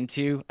to attend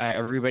to.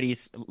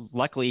 Everybody's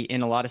luckily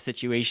in a lot of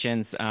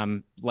situations,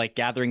 like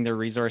gathering their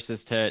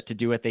resources to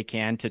do what they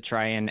can to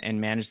try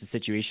and manage the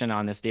situation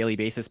on this daily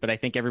basis. But I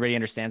think everybody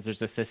understands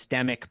there's a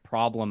systemic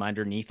problem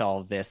underneath all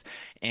of this.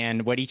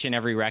 And what Each and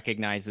Every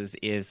recognizes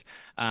is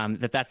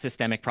that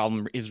systemic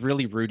problem is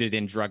really rooted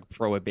in drug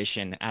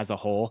prohibition as a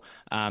whole,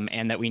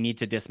 and that we need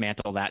to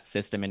dismantle that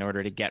system in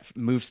order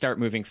to start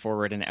moving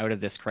forward and out of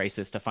this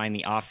crisis, to find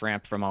the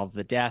off-ramp from all of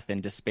the death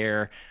and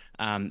despair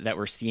that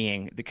we're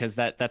seeing, because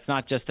that's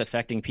not just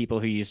affecting people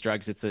who use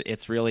drugs.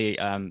 It's really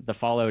the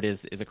fallout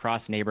is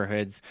across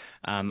neighborhoods,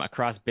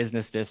 across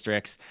business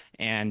districts,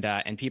 and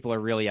people are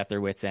really at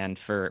their wits' end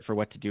for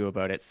what to do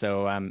about it.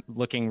 So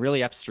looking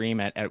really upstream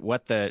at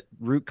what the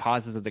root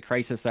causes of the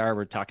crisis are.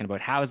 We're talking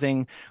about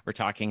housing. We're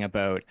talking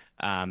about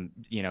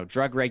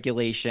drug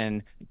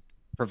regulation.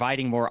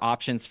 Providing more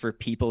options for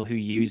people who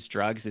use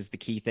drugs is the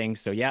key thing.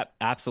 So yeah,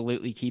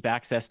 absolutely keep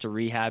access to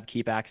rehab,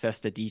 keep access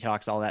to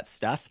detox, all that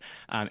stuff,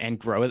 and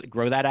grow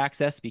that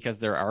access, because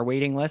there are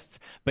waiting lists,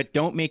 but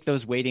don't make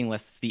those waiting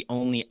lists the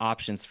only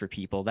options for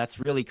people. That's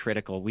really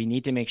critical. We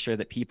need to make sure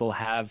that people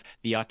have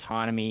the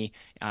autonomy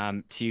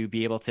to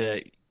be able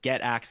to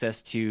get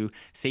access to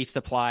safe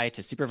supply,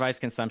 to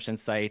supervised consumption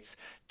sites,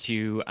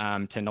 to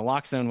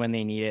naloxone when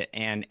they need it,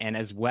 and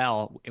as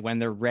well, when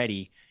they're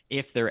ready,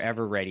 if they're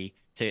ever ready,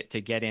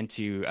 to get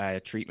into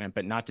treatment,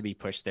 but not to be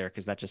pushed there,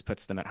 because that just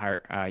puts them at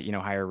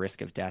higher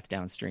risk of death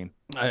downstream.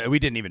 We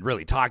didn't even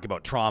really talk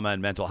about trauma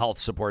and mental health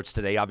supports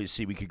today.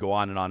 Obviously, we could go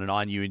on and on and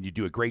on. You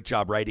do a great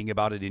job writing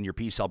about it in your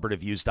piece,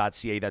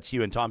 albertaviews.ca. That's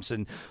you and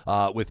Thomson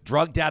with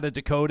Drug Data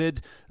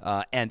Decoded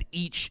and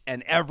Each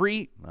and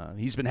Every.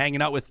 He's been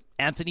hanging out with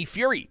Anthony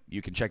Furey.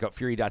 You can check out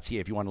Furey.ca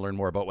if you want to learn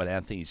more about what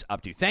Anthony's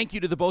up to. Thank you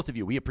to the both of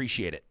you. We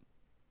appreciate it.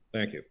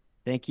 Thank you.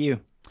 Thank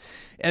you.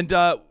 And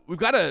we've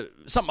got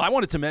something I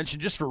wanted to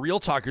mention just for Real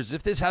Talkers.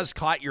 If this has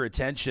caught your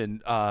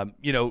attention,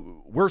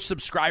 we're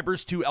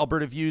subscribers to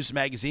Alberta Views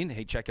magazine.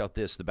 Hey, check out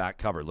the back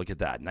cover. Look at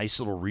that. Nice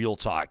little Real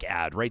Talk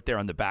ad right there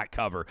on the back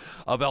cover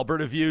of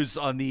Alberta Views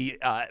on the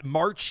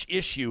March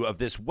issue of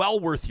this. Well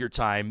worth your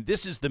time.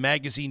 This is the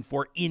magazine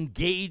for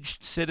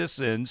engaged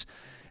citizens,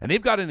 and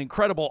they've got an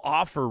incredible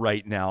offer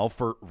right now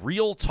for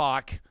Real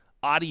Talk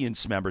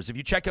audience members. If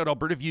you check out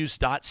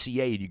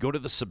albertaviews.ca and you go to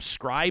the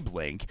subscribe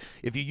link,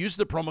 if you use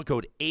the promo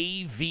code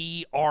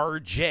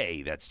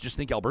AVRJ, that's just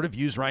think Alberta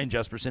Views, Ryan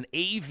Jesperson,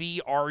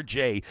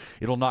 AVRJ,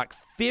 it'll knock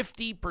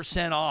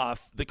 50%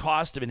 off the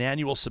cost of an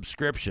annual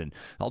subscription.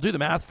 I'll do the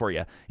math for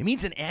you. It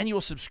means an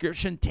annual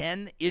subscription,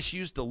 10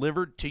 issues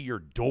delivered to your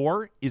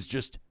door, is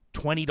just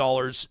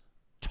 $20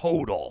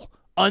 total.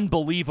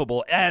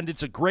 Unbelievable. And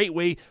it's a great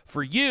way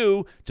for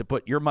you to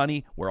put your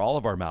money where all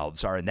of our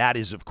mouths are. And that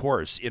is, of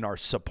course, in our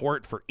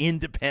support for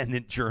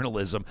independent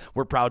journalism.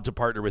 We're proud to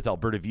partner with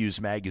Alberta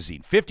Views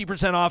magazine.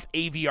 50% off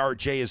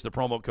AVRJ is the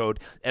promo code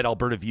at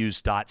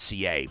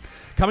albertaviews.ca.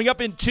 Coming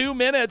up in 2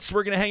 minutes,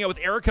 we're going to hang out with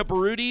Erika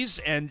Barootes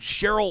and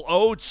Cheryl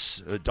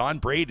Oates. Don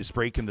Braid is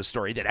breaking the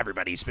story that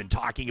everybody's been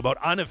talking about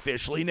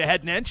unofficially.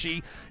 Naheed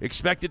Nenshi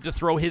expected to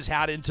throw his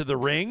hat into the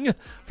ring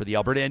for the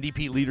Alberta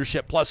NDP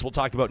leadership. Plus, we'll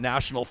talk about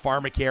National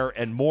Pharmacare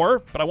and more.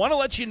 But I want to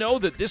let you know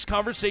that this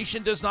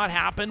conversation does not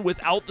happen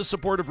without the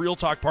support of Real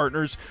Talk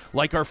partners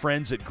like our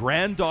friends at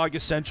Grand Dog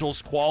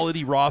Essentials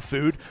Quality Raw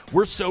Food.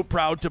 We're so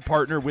proud to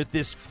partner with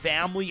this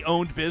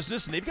family-owned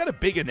business, and they've got a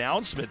big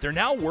announcement. They're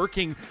now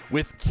working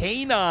with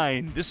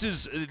Canine. This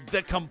is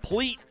the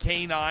complete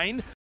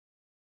Canine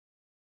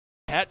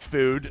pet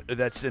food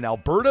that's an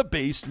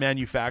Alberta-based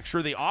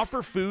manufacturer. They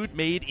offer food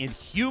made in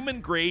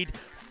human-grade,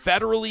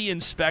 federally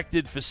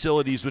inspected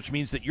facilities, which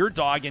means that your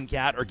dog and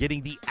cat are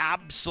getting the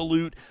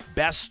absolute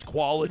best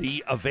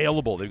quality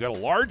available. They've got a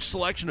large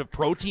selection of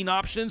protein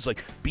options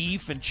like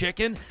beef and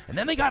chicken, and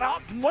then they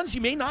got ones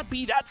you may not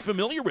be that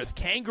familiar with: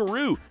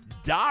 kangaroo,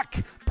 duck,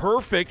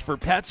 perfect for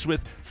pets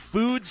with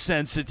food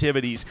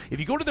sensitivities. If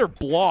you go to their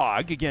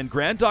blog, again,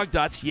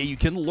 granddog.ca, you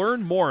can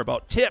learn more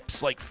about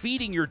tips like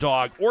feeding your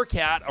dog or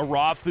cat a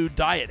raw food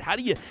diet. How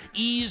do you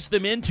ease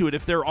them into it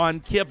if they're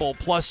on kibble?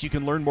 Plus, you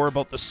can learn more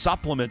about the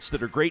supplements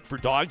that are great for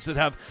dogs that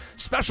have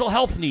special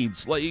health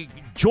needs like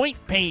joint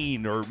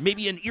pain or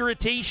maybe an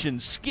irritation,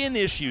 skin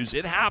issues.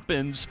 It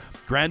happens.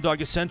 Grand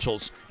Dog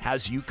Essentials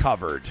has you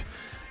covered.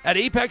 At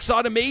Apex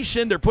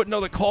Automation, they're putting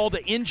out a call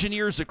to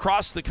engineers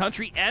across the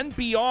country and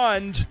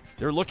beyond.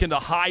 They're looking to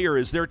hire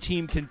as their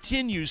team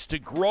continues to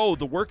grow.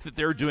 The work that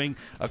they're doing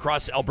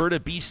across Alberta,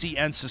 BC,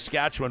 and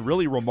Saskatchewan,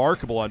 really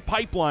remarkable on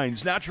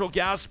pipelines, natural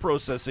gas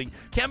processing,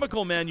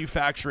 chemical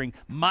manufacturing,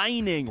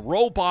 mining,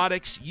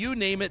 robotics, you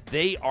name it,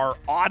 they are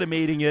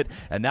automating it.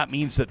 And that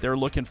means that they're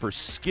looking for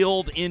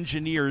skilled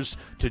engineers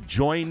to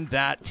join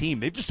that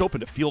team. They've just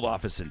opened a field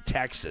office in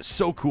Texas.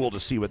 So cool to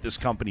see what this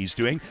company's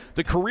doing.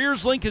 The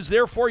careers link is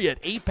there for you at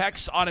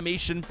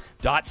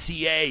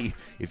apexautomation.ca.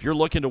 If you're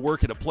looking to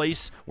work at a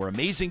place where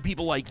amazing people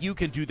like you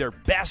can do their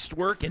best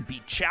work and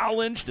be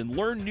challenged and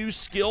learn new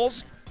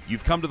skills,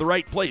 you've come to the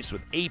right place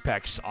with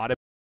Apex Automation.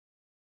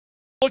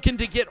 Looking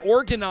to get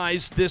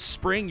organized this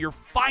spring, you're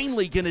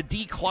finally going to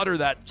declutter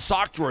that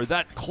sock drawer,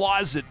 that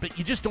closet, but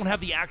you just don't have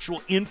the actual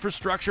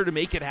infrastructure to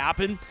make it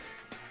happen.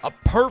 A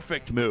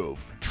perfect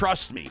move,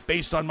 trust me,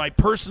 based on my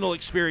personal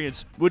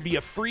experience, would be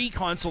a free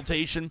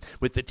consultation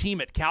with the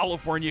team at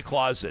California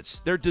Closets.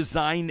 Their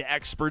design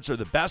experts are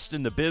the best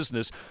in the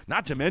business,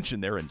 not to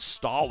mention their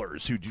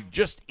installers who do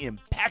just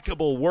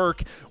impeccable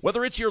work.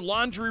 Whether it's your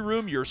laundry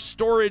room, your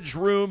storage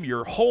room,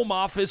 your home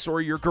office,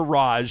 or your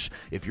garage,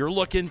 if you're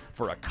looking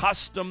for a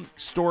custom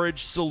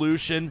storage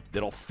solution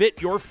that'll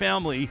fit your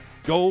family,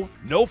 go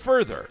no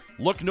further.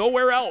 Look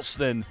nowhere else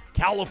than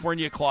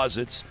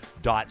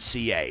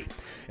californiaclosets.ca.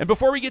 And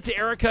before we get to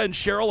Erika and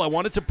Cheryl, I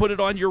wanted to put it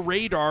on your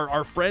radar.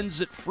 Our friends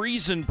at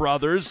Friesen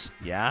Brothers.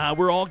 Yeah,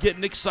 we're all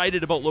getting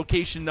excited about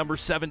location number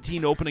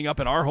 17 opening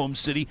up in our home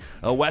city,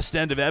 west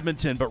end of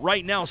Edmonton. But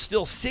right now,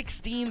 still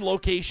 16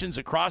 locations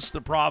across the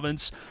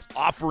province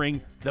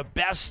offering the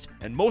best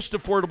and most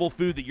affordable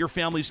food that your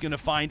family's going to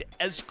find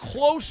as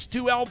close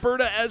to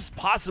Alberta as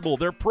possible.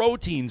 Their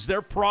proteins,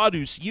 their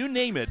produce, you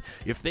name it.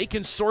 If they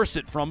can source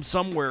it from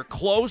somewhere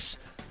close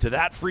to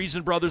that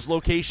Friesen Brothers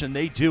location,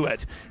 they do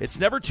it. It's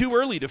never too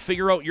early to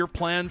figure out your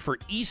plan for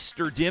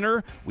Easter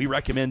dinner. We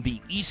recommend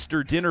the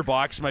Easter Dinner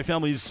Box. My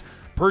family's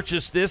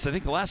purchased this, I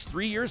think the last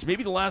 3 years,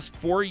 maybe the last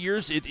 4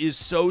 years. It is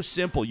so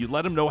simple. You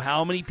let them know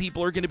how many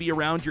people are going to be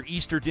around your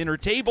Easter dinner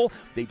table.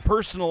 They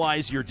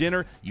personalize your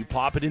dinner. You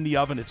pop it in the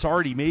oven. It's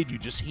already made. You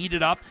just heat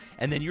it up,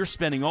 and then you're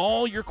spending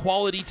all your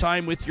quality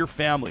time with your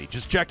family.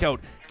 Just check out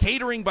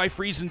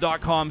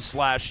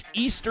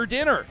cateringbyfriesen.com/Easter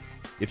dinner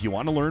if you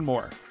want to learn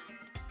more.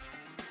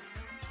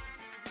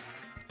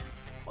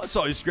 Well, it's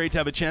always great to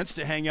have a chance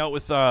to hang out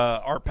with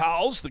our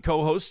pals, the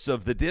co-hosts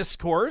of The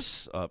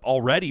Discourse,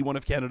 already one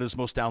of Canada's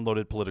most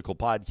downloaded political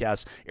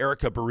podcasts,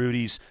 Erika,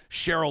 Barootes,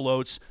 Cheryl,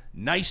 Oates.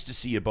 Nice to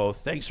see you both.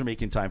 Thanks for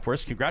making time for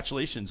us.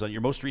 Congratulations on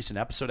your most recent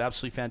episode.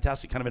 Absolutely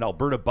fantastic. Kind of an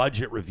Alberta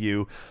budget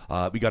review.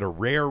 We got a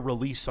rare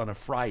release on a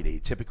Friday.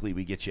 Typically,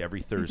 we get you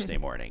every Thursday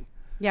morning.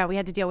 Yeah, we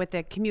had to deal with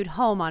the commute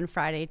home on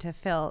Friday to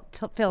fill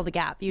the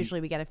gap.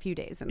 Usually we get a few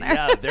days in there.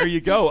 Yeah, there you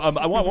go.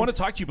 I want to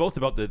talk to you both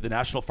about the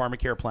National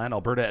Pharmacare plan.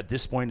 Alberta at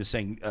this point is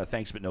saying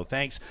thanks but no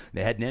thanks.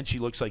 The head Nenshi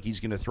looks like he's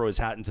going to throw his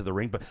hat into the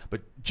ring, but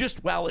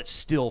just while it's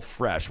still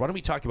fresh, why don't we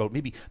talk about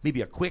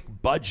maybe a quick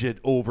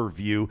budget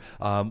overview?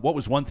 What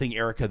was one thing,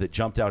 Erika, that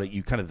jumped out at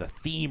you, kind of the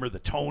theme or the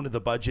tone of the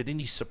budget?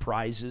 Any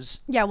surprises?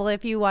 Yeah, well,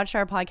 if you watched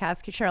our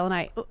podcast, Cheryl and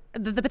I,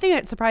 the thing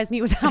that surprised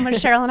me was how much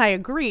Cheryl and I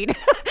agreed.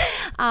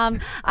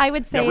 I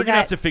would say we're going to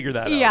have to figure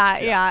that out.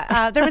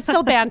 Yeah. There was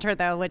still banter,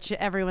 though, which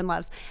everyone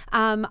loves.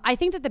 I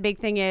think that the big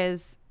thing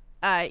is,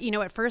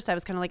 at first I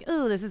was kind of like,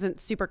 oh, this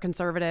isn't super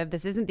conservative.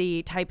 This isn't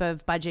the type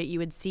of budget you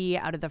would see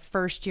out of the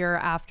first year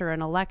after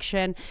an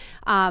election.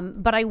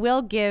 But I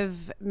will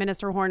give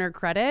Minister Horner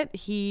credit.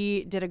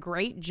 He did a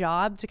great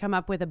job to come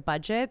up with a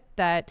budget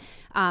that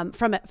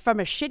from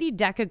a shitty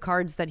deck of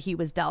cards that he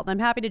was dealt. And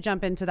I'm happy to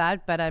jump into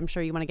that, but I'm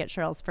sure you want to get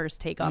Cheryl's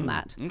first take on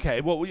that. Okay.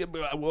 Well,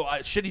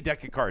 shitty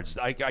deck of cards.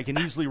 I can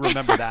easily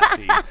remember that.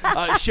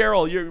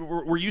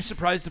 Cheryl, were you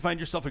surprised to find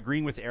yourself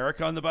agreeing with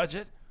Erika on the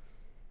budget?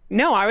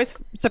 No, I was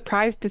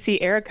surprised to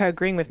see Erika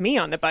agreeing with me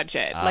on the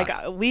budget.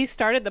 We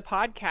started the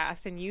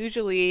podcast, and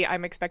usually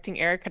I'm expecting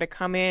Erika to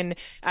come in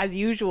as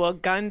usual,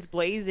 guns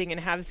blazing,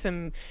 and have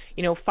some,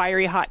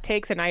 fiery hot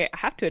takes. And I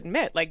have to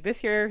admit,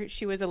 this year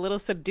she was a little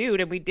subdued,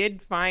 and we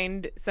did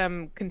find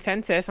some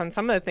consensus on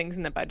some of the things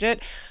in the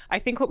budget. I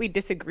think what we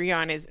disagree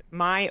on is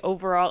my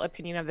overall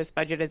opinion of this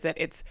budget is that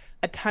it's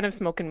a ton of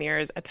smoke and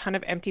mirrors, a ton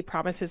of empty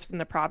promises from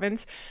the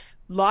province.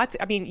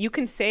 You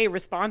can say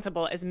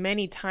responsible as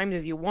many times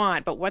as you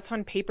want, but what's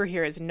on paper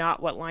here is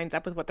not what lines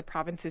up with what the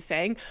province is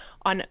saying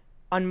on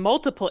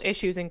multiple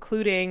issues,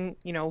 including,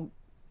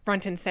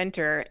 front and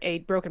center, a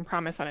broken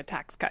promise on a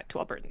tax cut to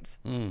Albertans.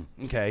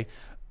 Okay.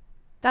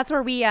 That's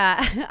where we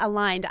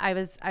aligned. I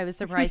was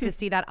surprised to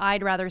see that.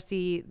 I'd rather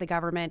see the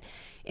government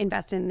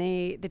invest in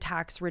the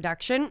tax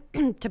reduction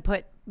to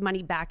put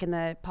money back in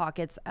the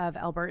pockets of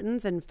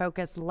Albertans and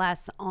focus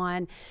less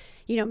on,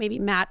 maybe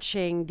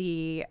matching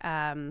the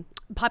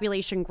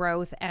population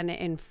growth and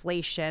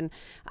inflation.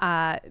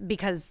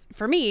 Because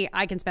for me,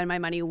 I can spend my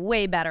money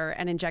way better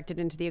and inject it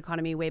into the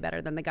economy way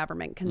better than the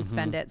government can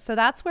spend it. So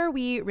that's where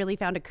we really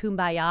found a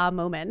kumbaya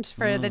moment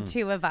for the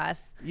two of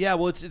us. Yeah,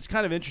 well, it's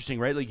kind of interesting,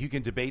 right? You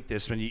can debate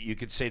this when you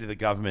could say to the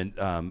government,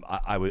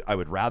 I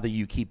would rather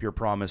you keep your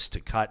promise to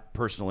cut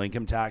personal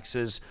income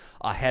taxes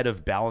ahead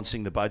of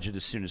balancing the budget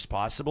as soon as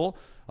possible.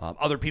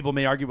 Other people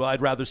may argue, well,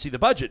 I'd rather see the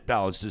budget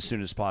balanced as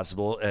soon as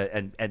possible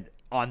and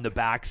on the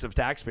backs of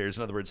taxpayers.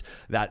 In other words,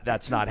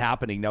 that's not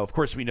happening. Now, of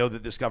course, we know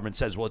that this government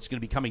says, well, it's going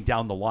to be coming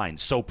down the line.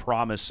 So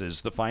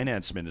promises the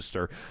finance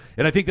minister.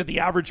 And I think that the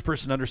average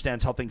person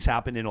understands how things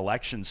happen in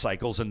election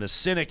cycles. And the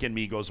cynic in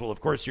me goes, well, of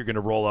course, you're going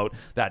to roll out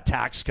that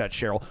tax cut,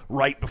 Cheryl,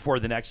 right before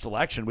the next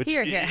election, which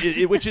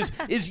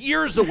is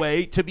years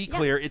away. To be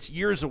clear, it's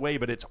years away,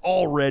 but it's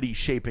already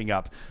shaping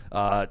up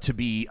to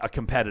be a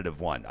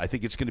competitive one. I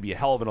think it's going to be a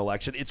hell of an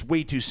election. It's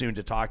way too soon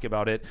to talk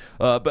about it.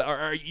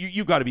 But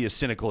you got to be as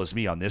cynical as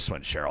me on this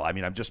one, Cheryl.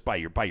 I'm just by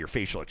your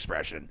facial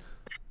expression.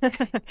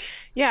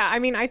 Yeah,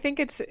 I think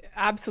it's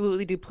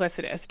absolutely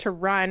duplicitous to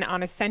run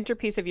on a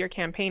centerpiece of your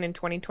campaign in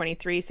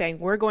 2023 saying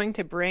we're going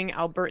to bring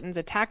Albertans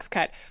a tax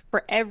cut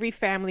for every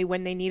family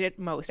when they need it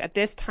most at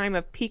this time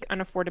of peak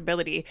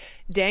unaffordability.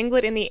 Dangle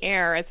it in the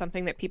air as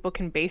something that people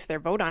can base their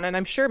vote on. And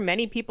I'm sure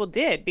many people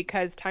did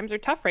because times are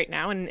tough right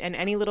now. And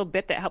any little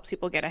bit that helps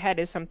people get ahead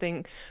is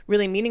something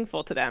really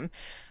meaningful to them.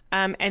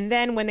 And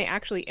then when they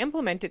actually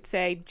implement it,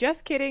 say,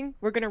 just kidding,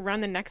 we're going to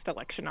run the next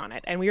election on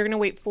it. And we're going to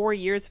wait 4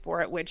 years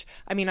for it, which,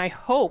 I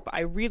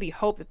really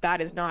hope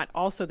that is not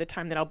also the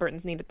time that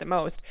Albertans need it the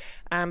most.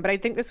 But I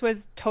think this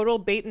was total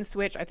bait and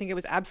switch. I think it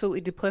was absolutely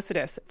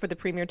duplicitous for the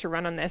Premier to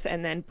run on this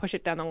and then push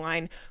it down the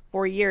line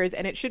 4 years.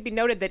 And it should be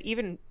noted that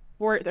even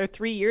 4 or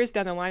 3 years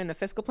down the line in the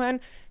fiscal plan,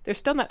 there's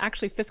still not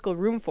actually fiscal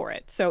room for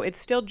it. So it's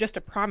still just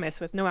a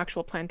promise with no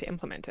actual plan to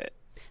implement it.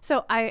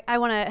 So I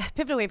want to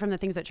pivot away from the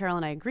things that Cheryl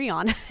and I agree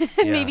on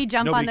and maybe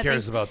jump on the Nobody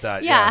cares about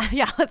that.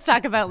 Yeah. Let's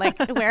talk about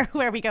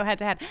where we go head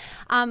to head.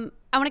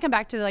 I want to come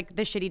back to like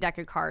the shitty deck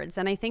of cards.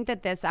 And I think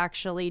that this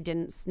actually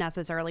didn't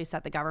necessarily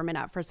set the government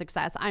up for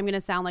success. I'm going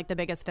to sound like the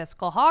biggest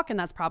fiscal hawk, and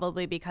that's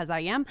probably because I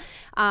am.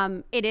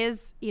 It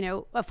is,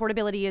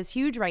 affordability is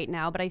huge right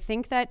now, but I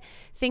think that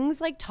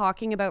things like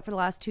talking about for the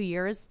last 2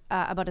 years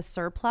about a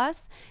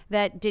surplus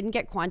that didn't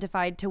get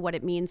quantified to what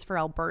it means for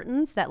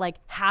Albertans, that like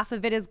half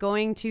of it is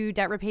going to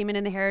debt repayment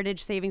in the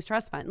Heritage Savings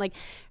Trust Fund. Like,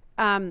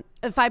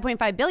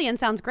 5.5 billion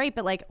sounds great,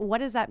 but like, what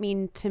does that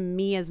mean to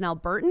me as an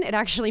Albertan? It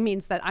actually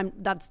means that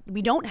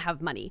we don't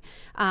have money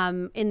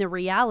in the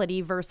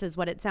reality versus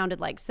what it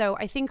sounded like. So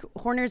I think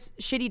Horner's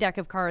shitty deck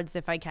of cards,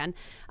 if I can,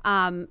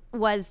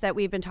 was that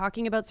we've been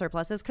talking about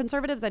surpluses.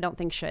 Conservatives, I don't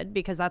think should,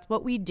 because that's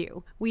what we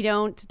do. We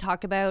don't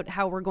talk about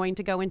how we're going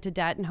to go into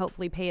debt and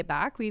hopefully pay it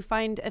back. We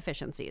find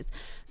efficiencies.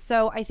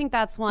 So I think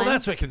that's one. Well,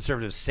 that's what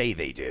conservatives say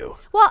they do.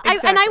 Well,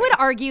 exactly. I would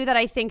argue that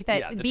I think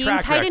that being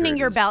tightening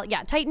your belt,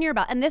 tighten your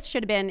belt, and this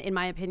should have been, in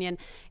my opinion,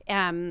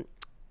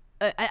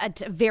 a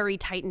very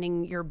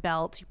tightening your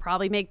belt. You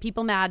probably make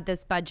people mad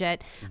this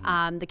budget.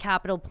 The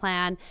capital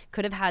plan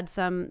could have had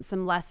some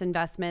less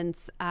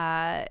investments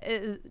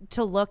to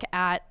look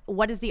at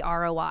what is the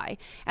ROI.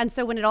 And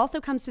so when it also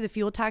comes to the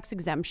fuel tax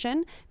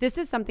exemption, this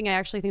is something I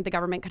actually think the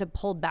government could have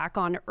pulled back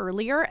on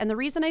earlier. And the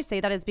reason I say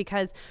that is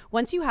because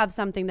once you have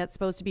something that's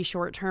supposed to be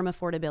short-term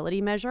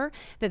affordability measure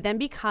that then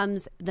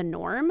becomes the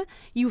norm,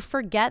 you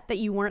forget that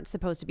you weren't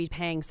supposed to be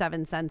paying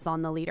 7 cents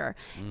on the liter.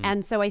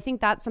 And so I think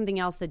that's something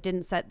else that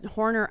didn't set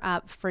Horner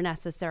up for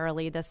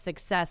necessarily the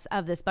success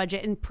of this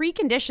budget and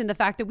precondition the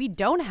fact that we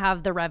don't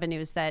have the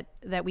revenues that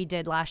we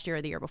did last year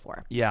or the year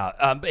before. Yeah.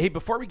 Hey,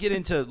 before we get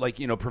into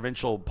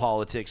provincial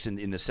politics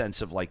in the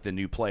sense of like the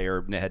new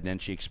player, Naheed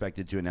Nenshi,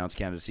 expected to announce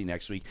candidacy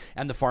next week,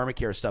 and the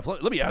Pharmacare stuff,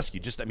 let me ask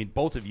you,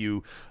 both of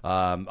you,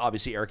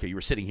 obviously, Erika, you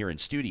were sitting here in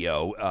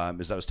studio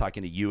as I was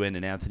talking to Euan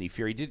and Anthony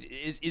Furey.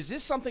 Is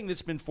this something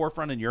that's been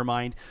forefront in your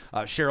mind?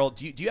 Cheryl,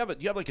 do you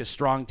have like a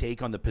strong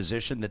take on the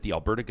position that the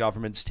Alberta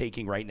government's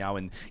taking right now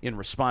in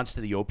response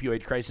to the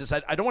opioid crisis?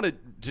 I don't want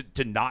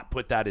to not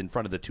put that in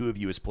front of the two of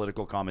you as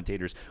political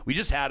commentators. We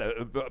just had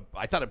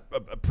I thought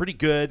a pretty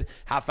good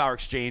half-hour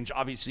exchange.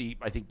 Obviously,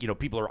 I think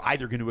people are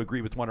either going to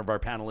agree with one of our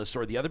panelists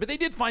or the other, but they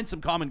did find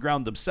some common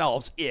ground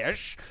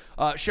themselves-ish.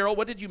 Cheryl,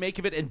 what did you make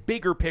of it? And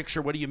bigger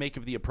picture, what do you make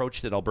of the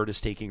approach that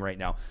Alberta's taking right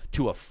now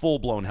to a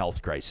full-blown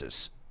health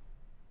crisis?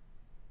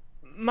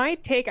 My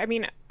take,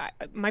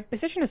 my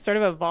position has sort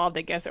of evolved,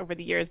 I guess, over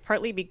the years,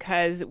 partly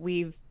because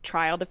we've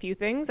trialed a few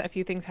things. A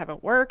few things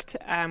haven't worked.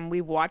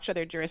 We've watched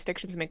other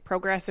jurisdictions make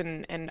progress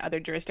and other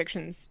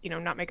jurisdictions,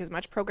 not make as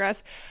much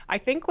progress. I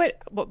think what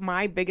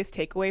my biggest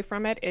takeaway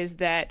from it is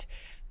that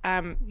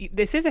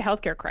this is a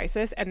healthcare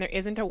crisis and there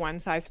isn't a one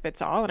size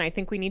fits all. And I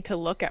think we need to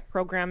look at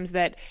programs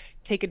that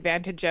take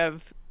advantage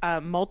of a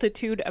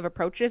multitude of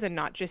approaches and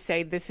not just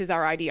say this is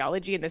our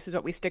ideology and this is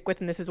what we stick with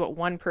and this is what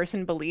one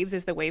person believes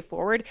is the way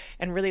forward,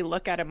 and really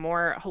look at a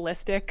more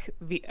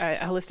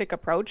holistic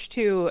approach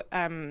to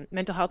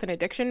mental health and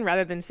addiction,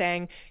 rather than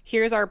saying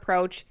here's our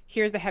approach,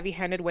 here's the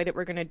heavy-handed way that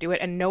we're going to do it,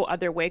 and no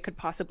other way could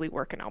possibly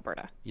work in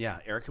Alberta. Yeah,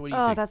 Erika, what do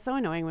you think? Oh, that's so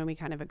annoying when we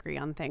kind of agree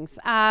on things.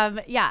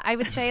 Yeah, I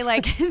would say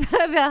like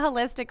the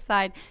holistic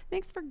side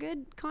makes for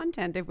good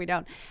content if we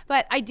don't.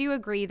 But I do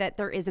agree that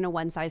there isn't a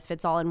one size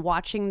fits all, and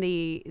watching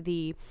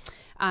the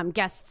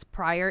guests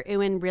prior,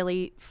 Euan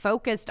really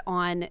focused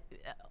on,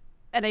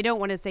 and I don't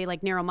want to say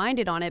like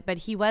narrow-minded on it, but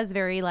he was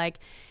very like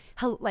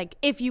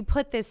if you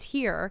put this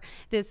here,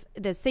 this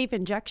safe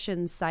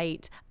injection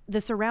site,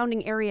 the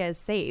surrounding area is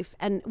safe.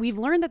 And we've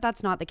learned that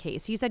that's not the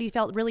case. He said he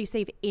felt really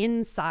safe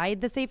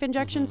inside the safe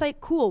injection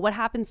site. Cool. What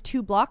happens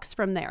 2 blocks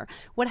from there?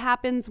 What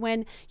happens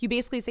when you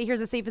basically say,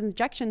 here's a safe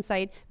injection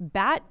site,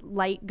 bat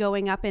light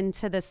going up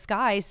into the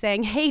sky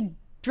saying, hey,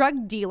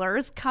 drug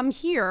dealers, come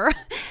here,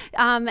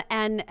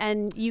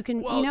 and you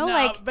can,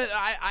 But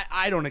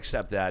I don't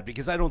accept that,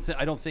 because I don't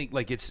think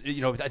like it's,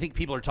 I think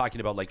people are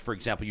talking about, like, for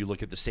example, you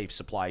look at the safe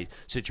supply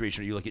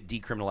situation, or you look at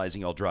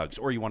decriminalizing all drugs,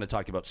 or you want to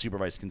talk about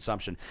supervised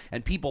consumption,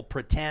 and people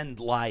pretend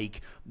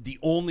like the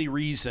only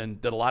reason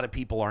that a lot of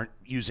people aren't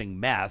using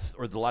meth,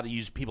 or that a lot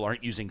of people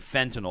aren't using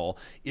fentanyl,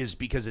 is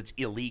because it's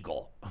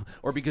illegal,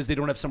 or because they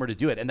don't have somewhere to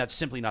do it, and that's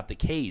simply not the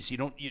case.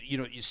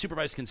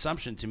 Supervised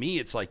consumption, to me,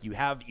 it's like you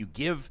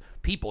give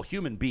people,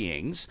 human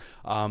beings,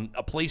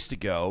 a place to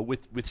go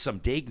with some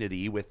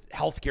dignity, with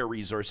healthcare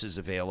resources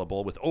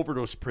available, with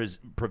overdose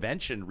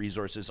prevention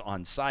resources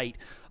on site.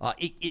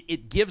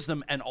 It gives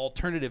them an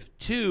alternative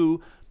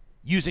to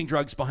using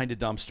drugs behind a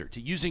dumpster,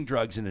 to using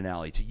drugs in an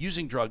alley, to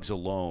using drugs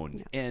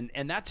alone. Yeah.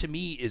 And that, to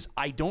me, is,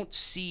 I don't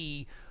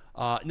see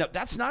No,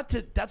 that's not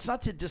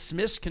to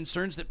dismiss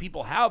concerns that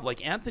people have.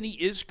 Like, Anthony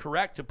is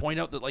correct to point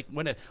out that, like,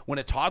 when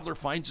a toddler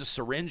finds a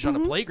syringe on a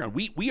playground,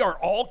 we are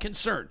all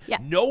concerned. Yeah.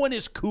 No one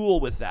is cool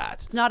with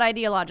that. It's not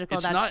ideological.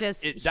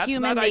 That's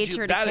human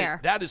nature to care.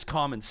 That is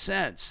common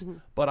sense. Mm-hmm.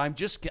 But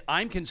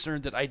I'm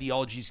concerned that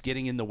ideology is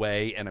getting in the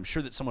way, and I'm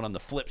sure that someone on the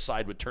flip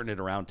side would turn it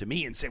around to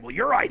me and say, well,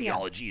 your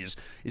ideology is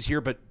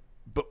here. But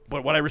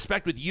what I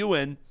respect with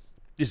Euan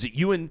is that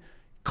Euan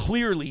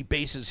clearly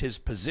bases his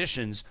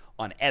positions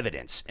on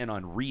evidence and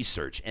on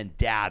research and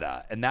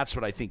data. And that's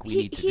what I think we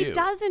need to do. He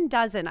does and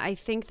doesn't. I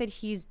think that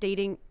he's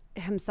dating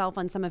himself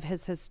on some of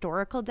his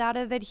historical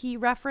data that he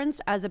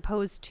referenced, as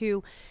opposed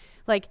to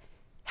like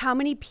how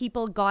many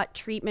people got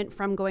treatment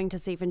from going to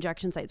safe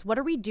injection sites. What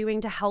are we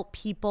doing to help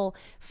people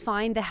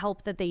find the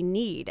help that they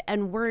need?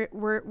 And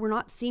we're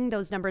not seeing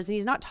those numbers. And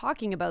he's not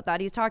talking about that.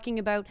 He's talking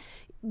about,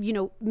 you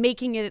know,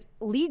 making it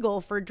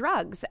legal for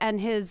drugs. And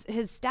his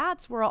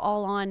stats were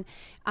all on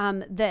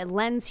the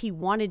lens he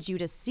wanted you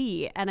to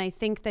see. And I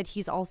think that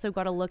he's also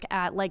got to look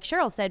at, like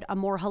Cheryl said, a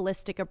more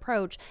holistic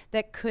approach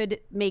that could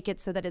make it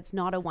so that it's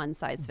not a one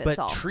size fits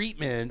all. But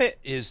treatment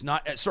is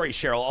not. Sorry,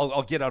 Cheryl,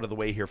 I'll get out of the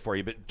way here for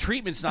you. But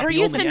treatment's not We're the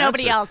used only to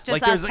nobody answer. else,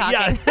 just us talking.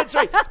 Yeah, that's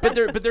right.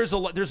 But there's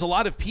a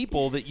lot of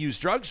people that use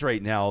drugs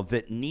right now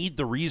that need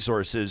the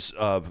resources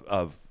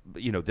of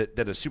you know,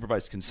 that a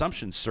supervised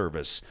consumption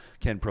service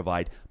can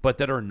provide, but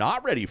that are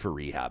not ready for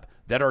rehab,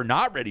 that are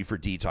not ready for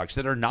detox,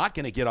 that are not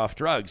going to get off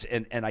drugs.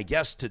 And I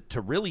guess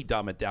to really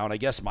dumb it down, I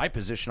guess my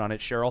position on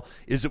it, Cheryl,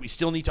 is that we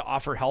still need to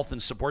offer health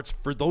and supports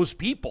for those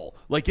people.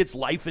 Like, it's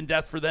life and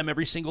death for them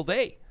every single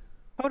day.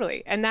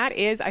 Totally. And that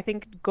is, I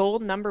think, goal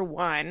number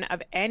one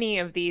of any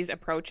of these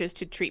approaches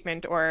to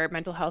treatment or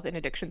mental health and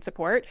addiction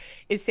support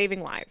is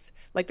saving lives.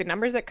 Like, the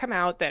numbers that come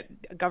out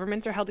that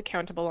governments are held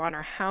accountable on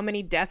are how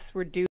many deaths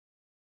were due.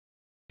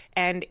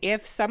 And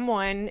if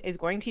someone is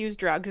going to use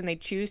drugs and they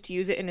choose to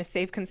use it in a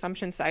safe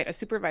consumption site, a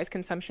supervised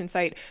consumption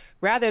site,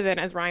 rather than,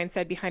 as Ryan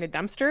said, behind a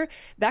dumpster,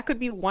 that could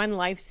be one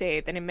life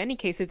saved. And in many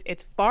cases,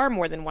 it's far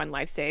more than one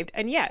life saved.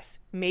 And yes,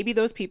 maybe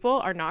those people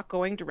are not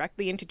going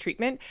directly into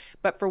treatment,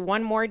 but for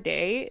one more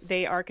day,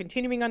 they are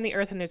continuing on the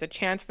earth, and there's a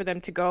chance for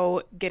them to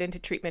go get into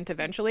treatment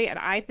eventually. And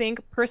I think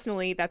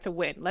personally, that's a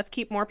win. Let's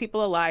keep more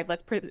people alive.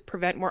 Let's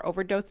prevent more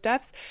overdose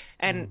deaths.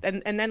 And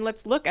then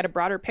let's look at a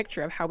broader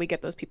picture of how we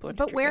get those people into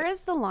treatment. But where is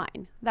the line?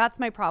 That's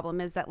my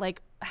problem, is that,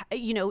 like,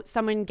 you know,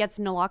 someone gets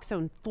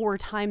naloxone 4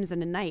 times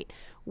in a night.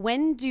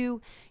 When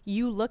do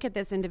you look at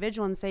this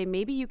individual and say,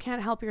 maybe you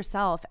can't help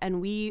yourself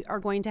and we are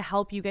going to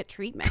help you get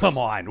treatment? Come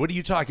on. What are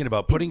you talking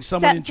about? Putting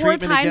someone in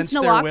treatment against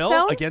their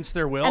will? Against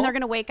their will? And they're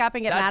going to wake up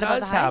and get mad about the high? That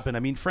does happen. I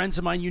mean, friends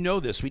of mine, you know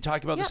this. We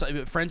talk about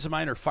this. Friends of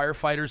mine are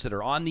firefighters that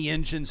are on the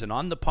engines and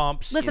on the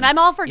pumps. Listen, I'm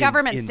all for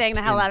government staying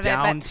the hell out of it.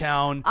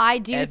 Downtown I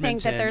do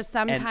think that there's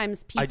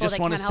sometimes people that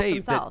can't help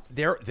themselves.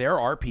 There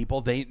are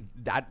people,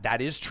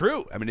 that is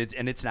true. I mean,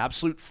 it's an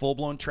absolute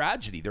full-blown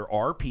tragedy. There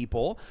are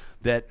people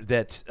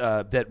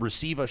that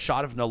receive a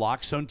shot of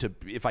naloxone to,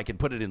 if I can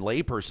put it in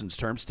layperson's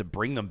terms, to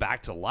bring them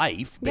back to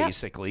life,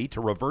 basically,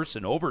 to reverse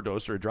an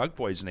overdose or a drug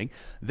poisoning,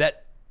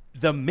 that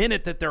the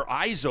minute that their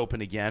eyes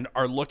open again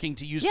are looking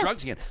to use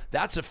drugs again.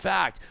 That's a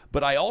fact.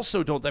 But I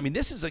also don't, I mean,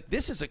 this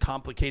is a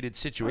complicated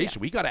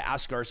situation. We got to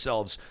ask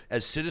ourselves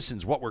as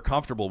citizens what we're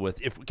comfortable with,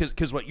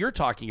 because what you're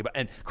talking about,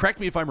 and correct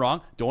me if I'm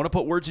wrong, don't want to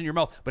put words in your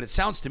mouth, but it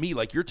sounds to me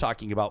like you're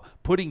talking about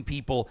putting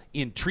people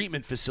in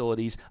treatment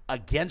facilities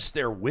against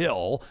their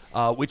will,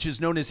 which is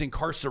known as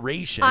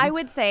incarceration. I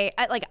would say,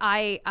 like,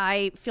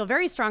 I feel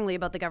very strongly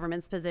about the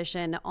government's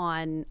position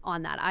on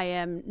that. I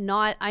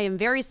am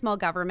very small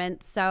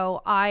government,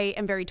 so I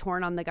am very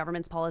torn on the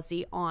government's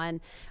policy on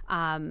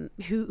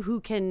who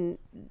can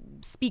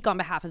speak on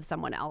behalf of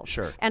someone else.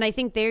 Sure. And I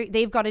think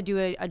they've got to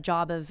do a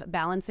job of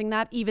balancing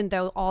that, even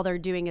though all they're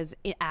doing is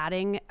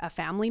adding a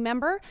family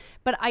member.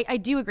 But I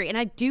do agree. And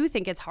I do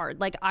think it's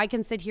hard. Like, I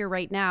can sit here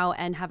right now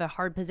and have a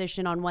hard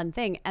position on one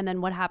thing. And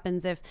then what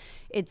happens if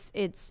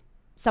it's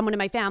someone in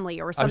my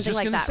family or something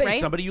like that, right? I was just going to say,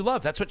 somebody you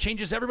love. That's what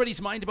changes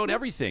everybody's mind about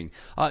everything.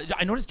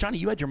 I noticed, Johnny,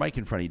 you had your mic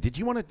in front of you. Did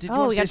you want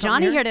to? We got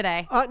Johnny here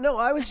today. No,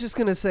 I was just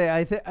going to say,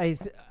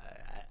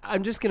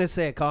 I'm just going to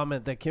say a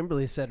comment that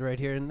Kimberly said right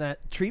here, in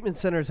that treatment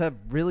centers have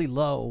really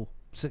low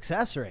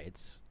success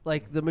rates.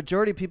 Like, the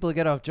majority of people who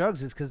get off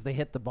drugs is because they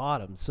hit the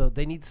bottom. So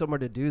they need somewhere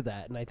to do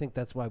that. And I think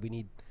that's why we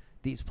need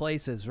these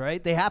places,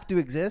 right? They have to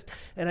exist.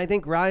 And I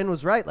think Ryan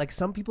was right. Like,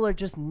 some people are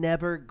just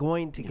never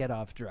going to get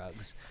off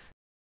drugs.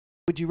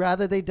 Would you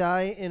rather they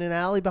die in an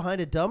alley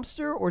behind a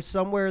dumpster or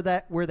somewhere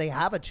where they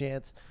have a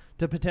chance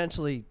to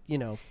potentially,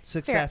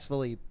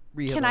 successfully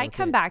rehabilitate? Can I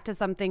come back to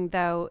something,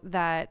 though,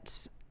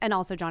 that, and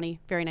also, Johnny,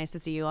 very nice to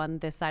see you on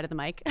this side of the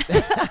mic.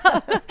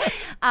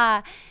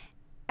 I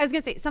was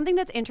going to say, something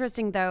that's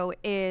interesting, though,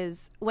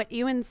 is what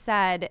Euan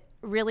said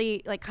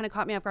really, like, kind of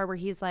caught me off guard, where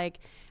he's like,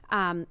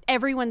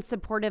 everyone's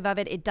supportive of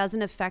it. It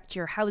doesn't affect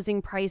your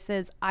housing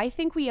prices. I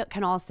think we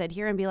can all sit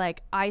here and be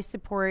like, I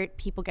support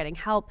people getting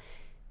help.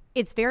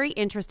 It's very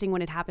interesting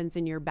when it happens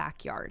in your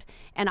backyard.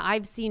 And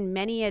I've seen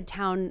many a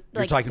town...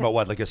 You're talking about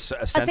what? Like a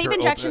center a safe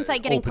injection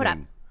site getting put up.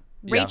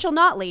 Rachel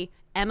Notley,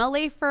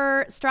 MLA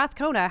for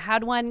Strathcona,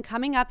 had one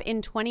coming up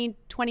in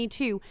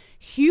 2022.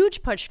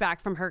 Huge pushback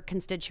from her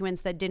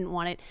constituents that didn't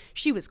want it.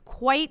 She was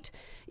quite,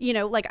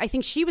 I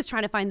think she was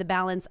trying to find the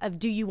balance of,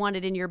 do you want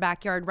it in your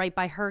backyard, right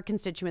by her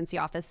constituency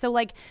office? So,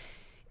 like,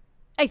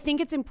 I think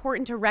it's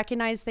important to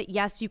recognize that,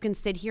 yes, you can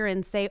sit here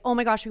and say, oh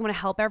my gosh, we want to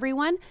help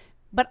everyone.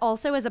 but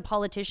also as a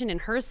politician in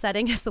her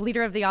setting as the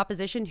leader of the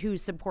opposition who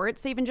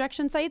supports safe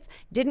injection sites,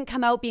 didn't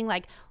come out being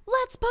like,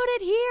 let's put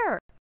it here.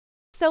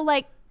 So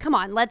like, come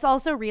on, let's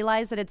also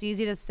realize that it's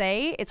easy to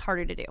say, it's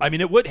harder to do. I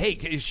mean, it would, hey,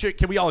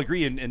 can we all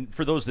agree, and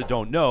for those that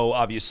don't know,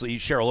 obviously,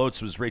 Cheryl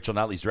Oates was Rachel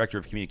Notley's director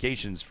of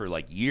communications for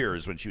like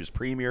years when she was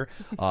premier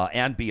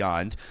and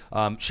beyond.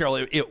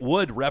 Cheryl, it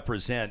would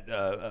represent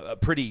a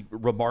pretty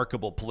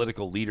remarkable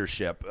political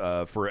leadership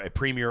for a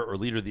premier or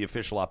leader of the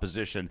official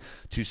opposition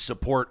to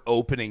support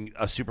opening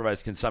a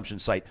supervised consumption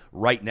site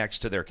right next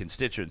to their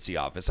constituency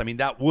office. I mean,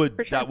 that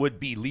would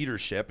be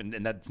leadership,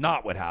 and that's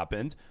not what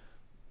happened.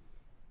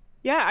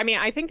 Yeah, I mean,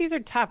 I think these are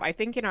tough. I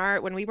think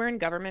when we were in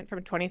government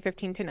from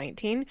 2015 to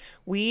 19,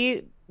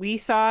 we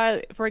saw,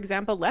 for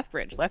example,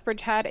 Lethbridge.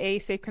 Lethbridge had a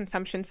safe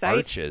consumption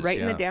site in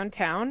the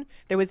downtown.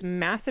 There was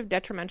massive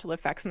detrimental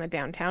effects in the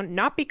downtown,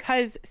 not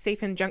because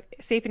safe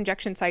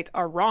injection sites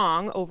are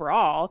wrong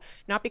overall,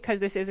 not because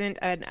this isn't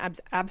an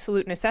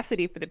absolute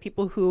necessity for the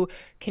people who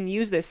can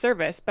use this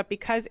service, but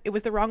because it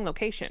was the wrong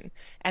location.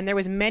 And there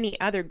was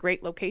many other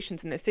great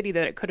locations in the city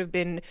that it could have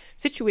been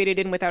situated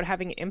in without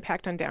having an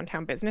impact on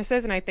downtown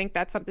businesses. And I think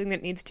that's something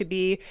that needs to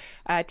be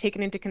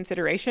taken into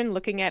consideration,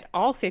 looking at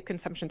all safe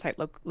consumption site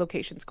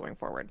locations going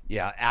forward.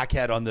 Yeah,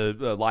 ACAD on the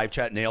live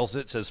chat nails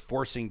it, says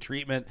forcing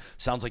treatment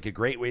sounds like a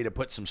great way to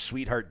put some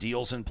sweetheart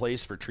deals in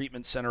place for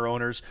treatment center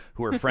owners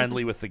who are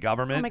friendly with the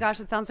government. Oh my gosh,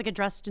 it sounds like a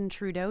Justin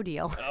Trudeau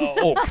deal.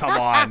 Oh come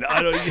on.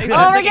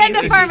 We're getting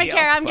to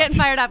Pharmacare. I'm getting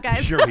fired up,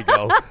 guys. Here we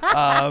go.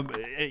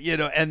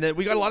 And then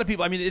we got a lot of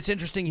people. I mean, it's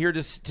interesting here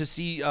to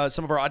see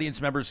some of our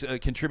audience members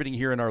contributing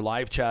here in our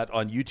live chat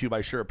on YouTube. I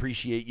sure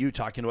appreciate you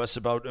talking to us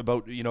about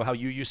how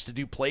you used to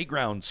do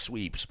playground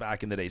sweeps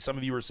back in the day. Some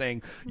of you were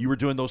saying you were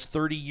doing those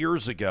 30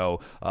 years ago.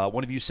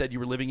 One of you said you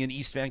were living in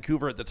East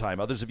Vancouver at the time.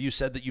 Others of you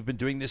said that you've been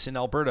doing this in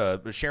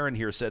Alberta. Sharon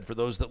here said for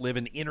those that live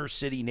in inner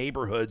city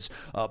neighborhoods,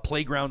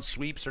 playground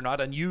sweeps are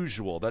not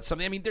unusual. That's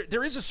something, I mean,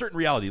 there is a certain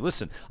reality.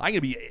 Listen, I'm going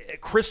to be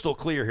crystal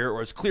clear here,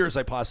 or as clear as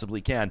I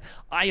possibly can.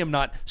 I am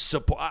not,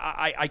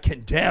 I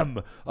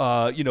condemn,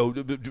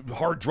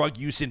 hard drug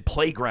use in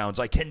playgrounds.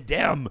 I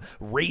condemn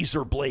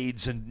razor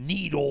blades and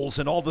needles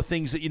and all the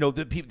things that,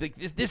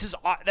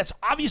 that's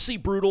obviously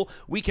brutal.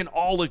 We can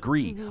all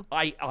agree.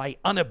 I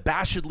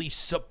unabashedly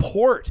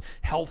support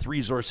health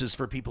resources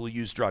for people who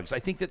use drugs. I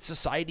think that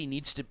society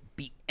needs to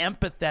be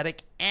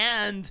empathetic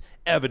and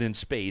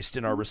evidence-based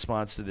in our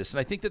response to this. And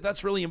I think that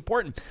that's really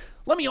important.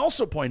 Let me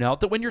also point out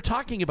that when you're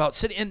talking about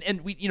city,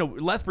 and we,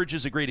 Lethbridge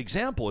is a great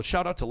example. A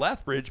shout out to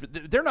Lethbridge,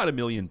 but they're not a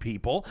million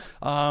people.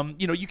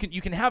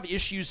 You can have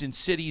issues in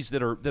cities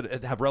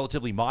that have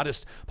relatively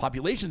modest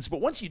populations,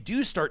 but once you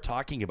do start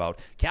talking about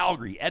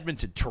Calgary,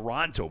 Edmonton,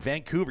 Toronto,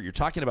 Vancouver, you're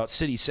talking about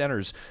city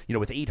centers,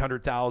 with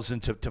 800,000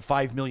 to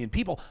 5 million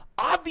people.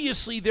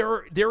 Obviously,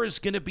 there is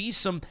going to be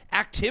some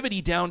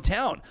activity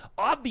downtown.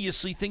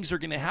 Obviously, things are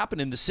going to happen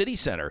in the city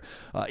center.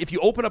 If you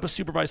open up a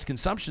supervised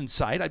consumption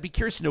site, I'd be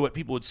curious to know what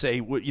people would say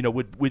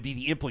would be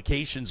the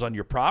implications on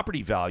your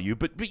property value.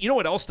 But you know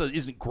what else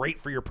isn't great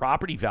for your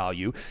property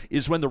value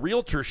is when the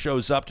realtor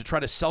shows up to try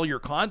to sell your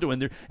condo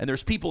and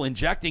there's people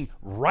injecting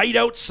right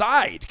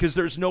outside because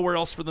there's nowhere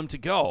else for them to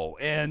go.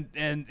 And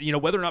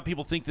whether or not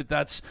people think that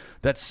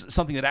that's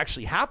something that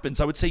actually happens,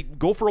 I would say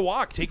go for a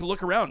walk, take a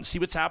look around, and see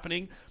what's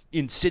happening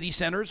in city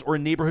centers or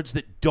in neighborhoods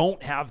that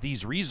don't have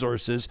these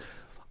resources.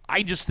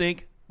 I just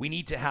think we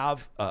need to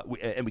have,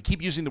 and we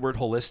keep using the word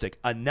holistic,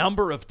 a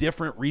number of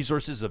different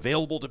resources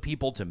available to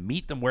people to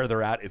meet them where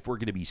they're at if we're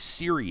going to be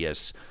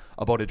serious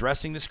about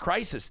addressing this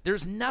crisis.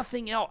 There's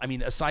nothing else. I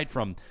mean, aside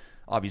from,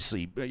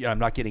 obviously, I'm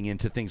not getting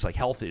into things like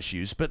health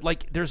issues, but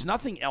there's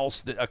nothing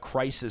else that a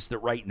crisis that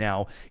right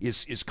now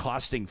is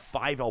costing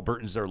 5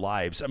 Albertans their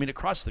lives. I mean,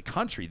 across the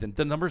country,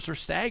 the numbers are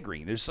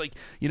staggering. There's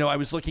I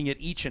was looking at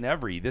Each and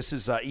Every. This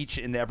is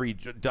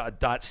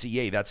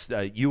eachandevery.ca. That's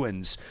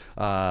Euan's,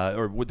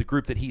 or with the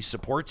group that he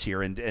supports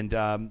here. And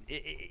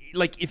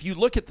if you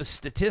look at the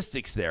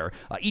statistics there,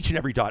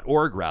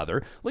 eachandevery.org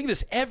rather, look at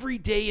this. Every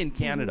day in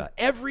Canada,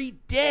 every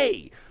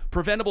day,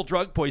 preventable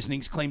drug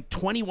poisonings claim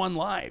 21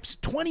 lives.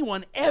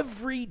 21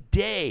 every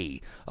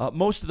day,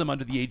 most of them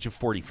under the age of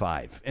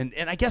 45. And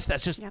I guess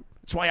that's just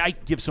that's why I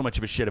give so much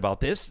of a shit about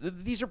this.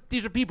 These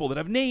are people that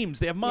have names,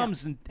 they have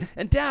moms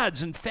and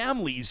dads and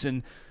families,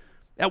 and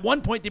at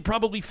one point they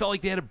probably felt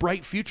like they had a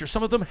bright future.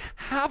 Some of them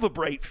have a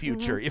bright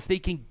future if they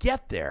can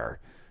get there.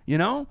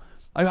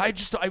 I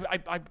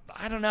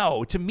don't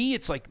know. To me,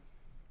 it's like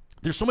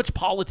there's so much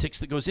politics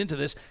that goes into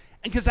this,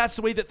 and because that's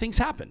the way that things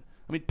happen.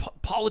 I mean,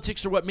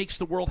 politics are what makes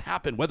the world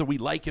happen, whether we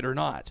like it or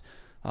not.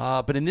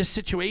 But in this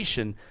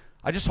situation,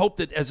 I just hope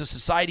that as a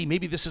society,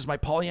 maybe this is my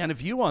Pollyanna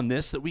view on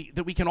this, that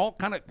we can all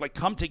kind of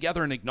come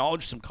together and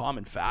acknowledge some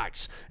common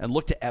facts and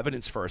look to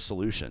evidence for our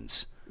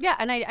solutions. Yeah,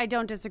 and I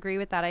don't disagree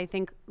with that. I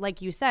think,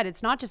 like you said,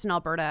 it's not just an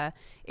Alberta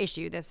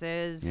issue. This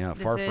is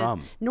far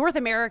from North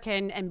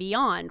American and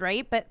beyond,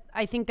 right? But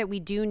I think that we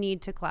do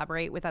need to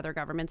collaborate with other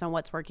governments on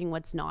what's working,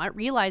 what's not.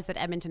 Realize that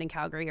Edmonton and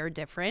Calgary are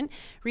different.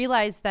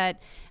 Realize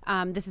that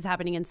this is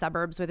happening in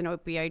suburbs with an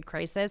opioid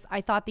crisis.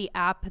 I thought the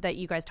app that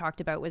you guys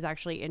talked about was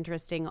actually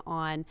interesting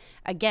on,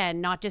 again,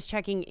 not just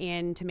checking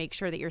in to make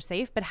sure that you're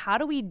safe, but how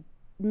do we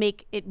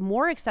make it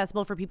more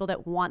accessible for people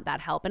that want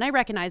that help? And I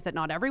recognize that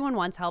not everyone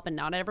wants help and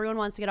not everyone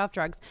wants to get off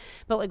drugs,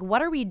 but like,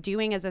 what are we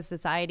doing as a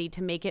society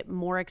to make it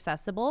more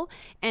accessible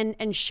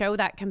and show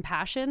that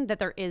compassion, that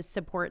there is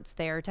supports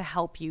there to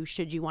help you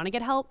should you want to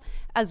get help,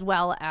 as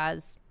well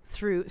as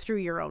through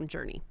your own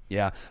journey.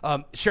 Yeah.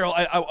 Cheryl,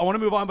 I want to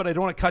move on, but I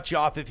don't want to cut you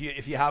off if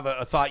you have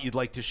a thought you'd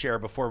like to share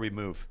before we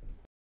move.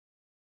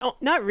 Oh,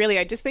 not really.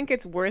 I just think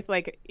it's worth,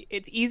 like,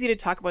 it's easy to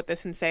talk about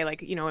this and say,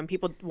 like, you know, when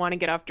people want to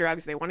get off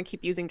drugs, they want to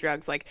keep using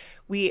drugs. Like,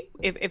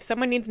 if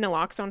someone needs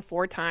naloxone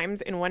 4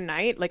 times in one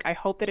night, like, I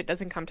hope that it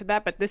doesn't come to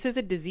that. But this is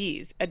a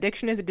disease.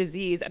 Addiction is a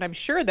disease. And I'm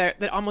sure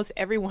that almost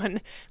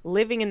everyone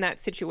living in that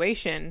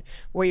situation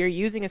where you're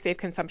using a safe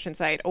consumption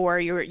site or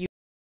you're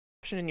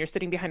and you're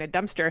sitting behind a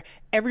dumpster,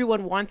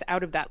 everyone wants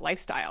out of that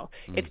lifestyle.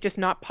 It's just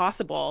not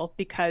possible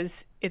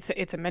because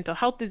it's a mental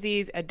health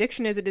disease.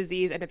 Addiction is a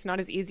disease, and it's not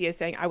as easy as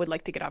saying, I would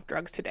like to get off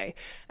drugs today.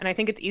 And I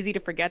think it's easy to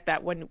forget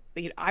that when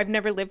I've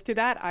never lived through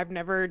that. I've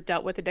never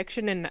dealt with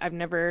addiction, and I've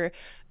never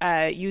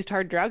used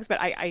hard drugs,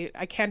 but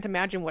I can't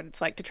imagine what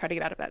it's like to try to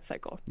get out of that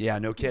cycle. Yeah,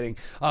 no kidding.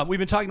 We've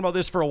been talking about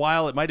this for a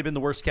while. It might have been the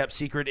worst kept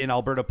secret in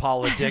Alberta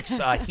politics.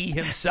 He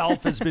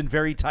himself has been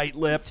very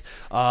tight-lipped,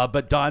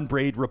 but Don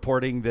Braid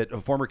reporting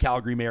that former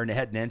Calgary Mayor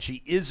Naheed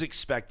Nenshi is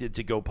expected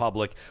to go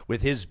public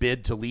with his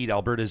bid to lead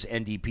Alberta's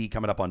NDP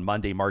coming up on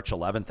Monday, March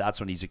 11th. That's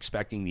when he's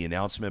expecting the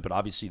announcement, but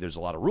obviously there's a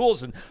lot of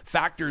rules and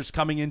factors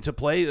coming into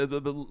play.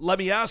 Let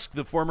me ask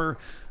the former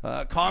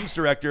comms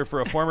director for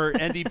a former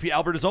NDP,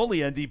 Alberta's only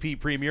NDP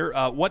premier,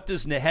 what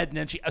does Naheed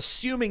Nenshi,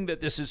 assuming that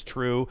this is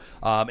true,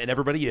 and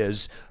everybody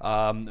is,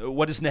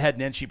 what does Naheed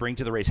Nenshi bring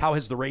to the race? How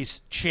has the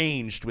race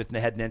changed with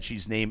Naheed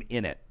Nenshi's name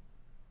in it?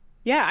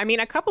 Yeah, I mean,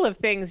 a couple of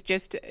things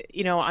just,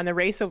 you know, on the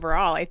race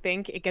overall. I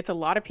think it gets a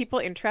lot of people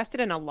interested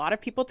and a lot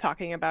of people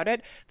talking about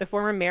it. The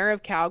former mayor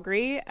of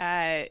Calgary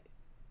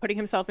putting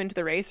himself into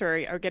the race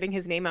or getting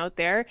his name out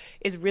there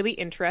is really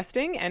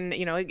interesting. And,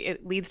 you know,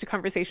 it leads to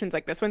conversations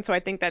like this one. So I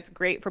think that's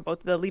great for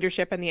both the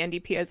leadership and the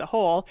NDP as a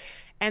whole.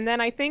 And then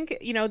I think,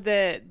 you know,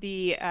 the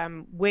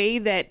way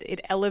that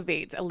it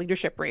elevates a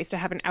leadership race to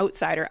have an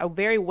outsider, a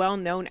very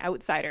well-known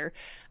outsider,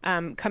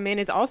 come in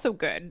is also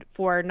good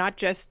for not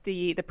just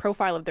the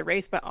profile of the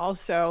race, but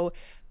also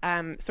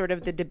sort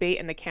of the debate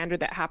and the candor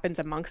that happens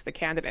amongst the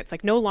candidates.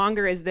 Like, no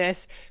longer is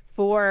this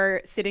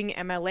 4 sitting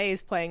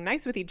MLAs playing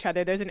nice with each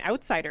other. There's an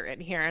outsider in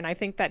here, and I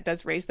think that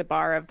does raise the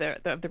bar of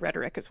the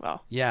rhetoric as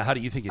well. Yeah, how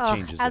do you think it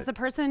changes as the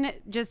person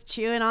just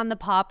chewing on the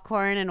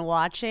popcorn and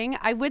watching,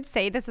 I would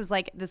say this is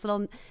like this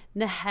little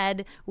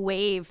Naheed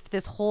wave,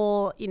 this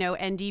whole, you know,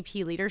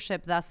 NDP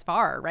leadership thus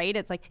far, right?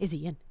 It's like, is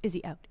he in? Is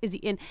he out? Is he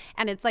in?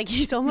 And it's like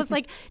he's almost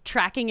like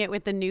tracking it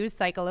with the news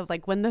cycle of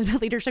like when the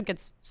leadership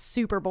gets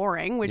super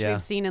boring, which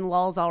we've seen in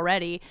lulls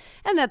already,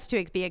 and that's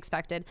to be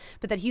expected,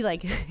 but that he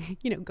like,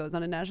 you know, goes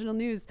on a national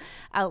news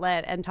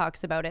outlet and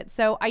talks about it.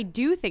 So I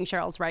do think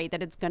Cheryl's right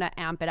that it's going to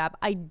amp it up.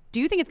 I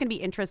do think it's going to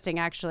be interesting,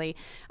 actually,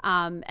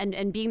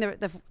 and being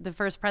the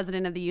first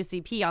president of the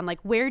UCP on like,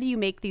 where do you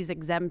make these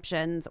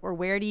exemptions, or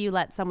where do you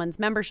let someone's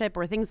membership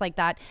or things like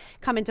that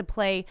come into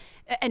play,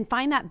 and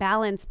find that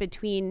balance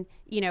between,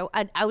 you know,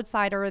 an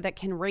outsider that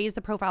can raise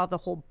the profile of the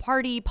whole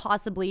party,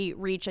 possibly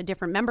reach a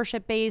different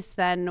membership base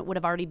than would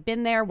have already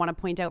been there. Want to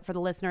point out for the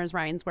listeners,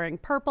 Ryan's wearing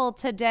purple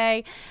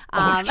today.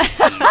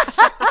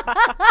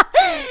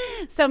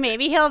 So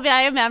maybe he'll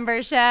buy a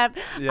membership.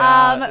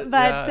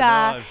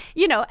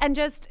 You know, and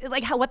just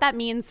like what that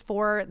means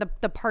for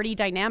the party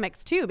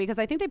dynamics too, because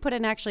I think they put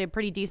in actually a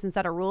pretty decent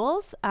set of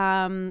rules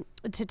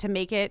to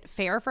make it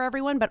fair for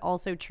everyone, but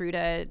also true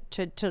to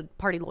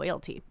party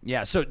loyalty.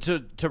 Yeah. So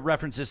to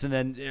reference this, and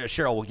then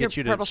Cheryl, we'll get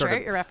you to purple sort shirt.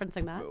 of. You're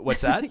referencing that.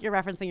 What's that? You're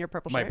referencing your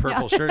purple My shirt.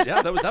 purple shirt.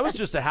 Yeah, that was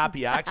just a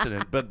happy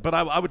accident. But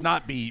I would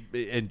not be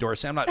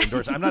endorsing. I'm not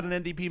endorsing. I'm not an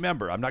NDP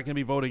member. I'm not going to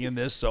be voting in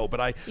this. So,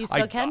 but you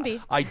still can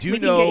be. I do we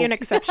know. can get you an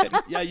exception.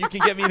 Yeah, you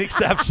can get me an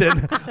exception.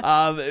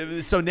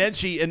 So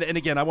Nenshi, and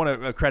again, I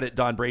want to credit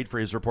Don Braid for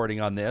his reporting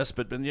on this.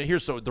 But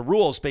here's the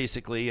rules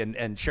basically, and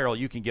Cheryl,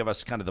 you can give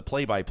us kind of the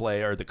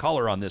play-by-play or the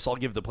color on this. I'll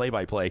give the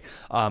play-by-play.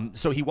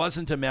 So he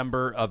wasn't a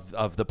member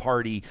of the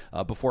party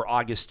before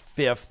August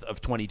 5th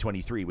of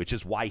 2023, which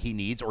is why he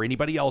needs, or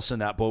anybody else in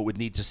that boat would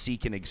need to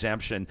seek an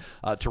exemption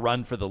to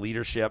run for the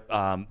leadership.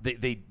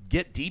 They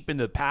get deep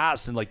into the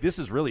past and like, this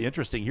is really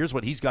interesting. Here's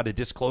what he's got to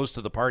disclose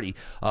to the party.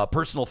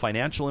 Personal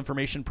financial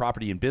information,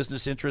 property and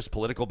business interests,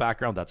 political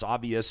background, that's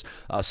obvious.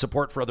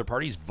 Support for other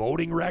parties,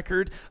 voting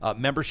record,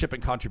 membership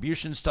and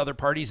contributions to other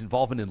parties,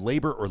 involvement in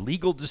labor or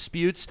legal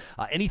disputes,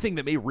 anything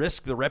that may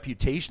risk the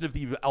reputation of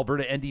the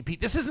Alberta NDP.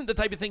 This isn't the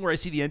type of thing where I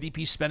see the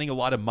NDP spending a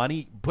lot of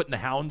money putting the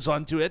hounds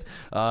onto it.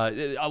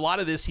 A lot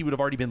of this he would have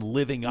already been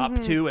living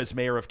up to as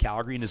mayor of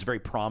Calgary and is a very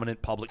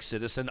prominent public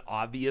citizen,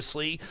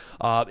 obviously.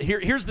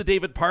 Here's the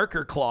David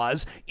Parker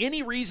clause.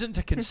 Any reason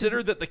to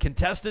consider that the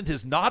contestant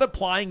is not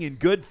applying in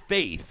good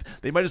faith?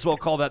 They might as well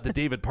call that the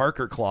David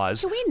Parker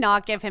clause. Can we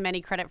not give him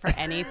any credit for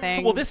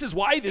anything? Well, this is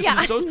why this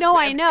is so... No,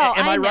 I know.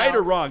 Am I right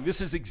or wrong? This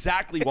is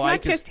exactly why.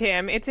 It's not just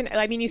him.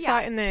 You saw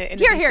it in the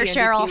Here,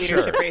 Cheryl.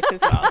 leadership race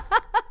as well.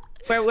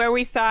 Where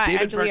we saw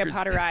Angelia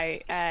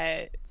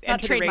Potterai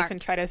enter the race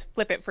and try to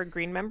flip it for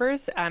Green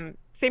members.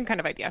 Same kind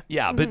of idea.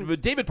 Yeah,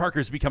 but David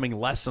Parker is becoming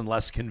less and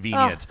less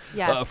convenient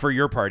for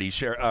your party,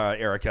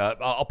 Erika.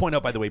 I'll point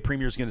out, by the way,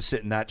 Premier's going to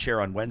sit in that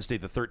chair on Wednesday,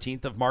 the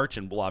 13th of March,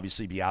 and we'll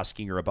obviously be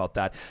asking her about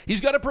that. He's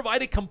got to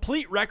provide a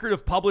complete record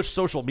of published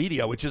social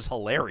media, which is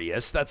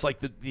hilarious. That's like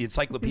the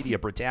Encyclopedia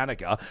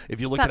Britannica. If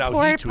you look at how he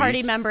tweets. That poor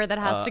party member that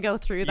has to go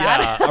through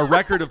that. Yeah, a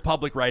record of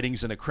public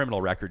writings and a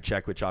criminal record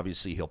check, which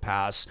obviously he'll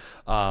pass.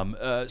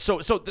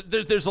 So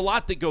there's a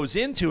lot that goes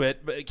into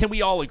it. But can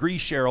we all agree,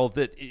 Cheryl,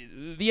 that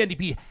the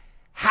NDP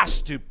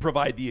has to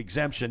provide the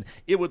exemption?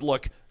 It would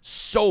look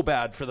so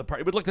bad for the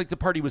party. It would look like the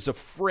party was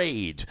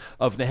afraid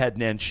of Naheed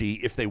Nenshi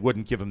if they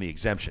wouldn't give him the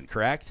exemption,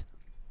 correct?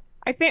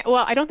 I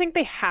don't think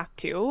they have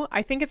to.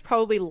 I think it's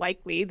probably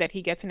likely that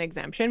he gets an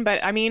exemption,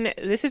 but I mean,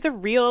 this is a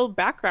real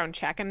background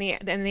check, and the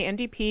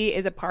NDP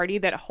is a party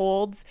that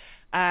holds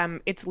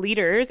its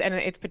leaders and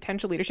its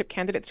potential leadership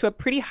candidates to a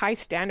pretty high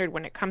standard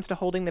when it comes to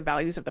holding the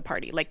values of the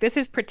party. Like, this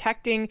is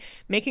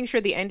making sure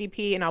the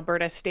NDP in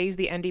Alberta stays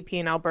the NDP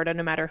in Alberta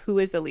no matter who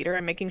is the leader,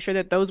 and making sure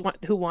that those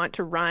who want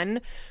to run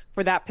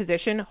for that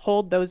position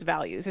hold those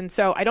values. And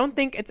so I don't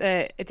think it's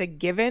a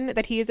given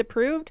that he is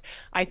approved.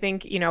 I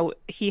think,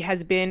 he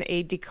has been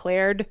a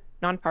declared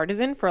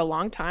nonpartisan for a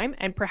long time,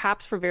 and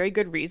perhaps for very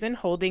good reason,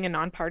 holding a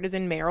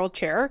nonpartisan mayoral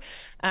chair.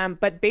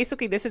 But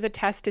basically, this is a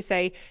test to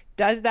say,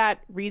 does that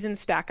reason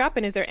stack up?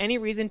 And is there any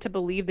reason to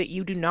believe that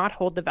you do not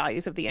hold the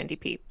values of the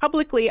NDP?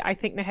 Publicly, I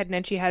think Naheed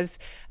Nenshi has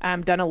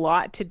done a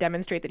lot to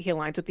demonstrate that he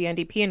aligns with the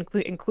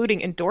NDP,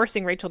 including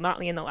endorsing Rachel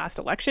Notley in the last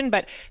election.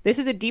 But this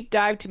is a deep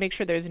dive to make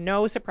sure there's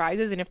no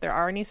surprises. And if there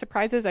are any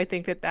surprises, I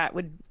think that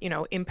would,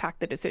 impact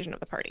the decision of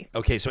the party.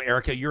 Okay, so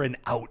Erika, you're an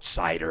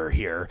outsider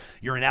here.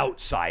 You're an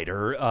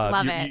outsider.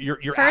 Love it. You're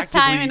First actively...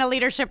 time in a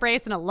leadership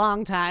race in a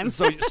long time.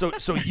 So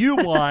you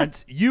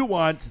want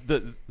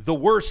the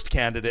worst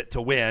candidate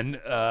to win,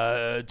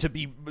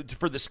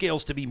 for the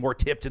scales to be more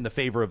tipped in the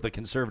favor of the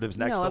Conservatives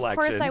next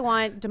election. Of course I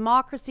want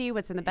democracy.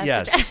 What's in the best?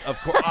 Yes, of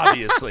course,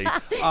 obviously.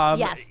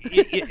 Yes.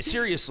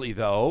 Seriously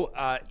though,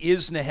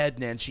 is Naheed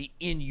Nenshi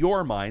in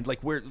your mind,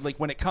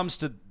 when it comes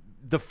to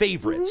the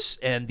favorites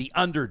and the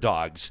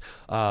underdogs?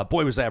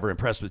 Boy, was I ever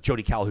impressed with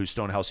Jody Calhoun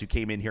Stonehouse, who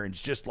came in here and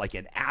just like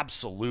an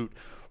absolute...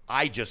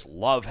 I just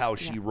love how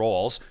she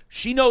rolls.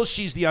 She knows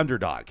she's the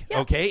underdog,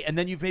 okay? And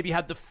then you've maybe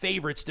had the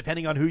favorites.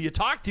 Depending on who you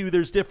talk to,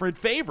 there's different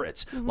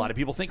favorites. A lot of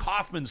people think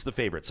Hoffman's the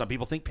favorite. Some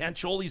people think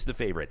Pancholi's the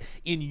favorite.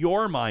 In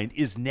your mind,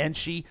 is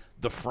Nenshi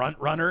the front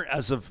runner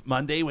as of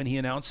Monday when he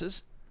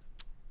announces?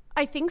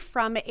 I think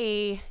from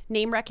a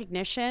name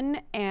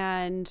recognition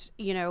and,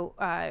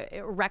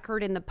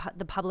 record in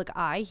the public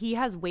eye, he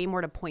has way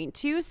more to point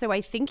to. So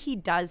I think he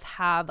does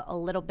have a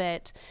little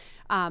bit...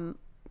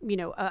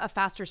 a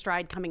faster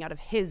stride coming out of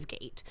his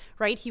gate,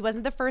 right? He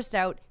wasn't the first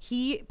out.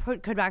 He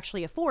could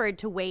actually afford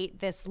to wait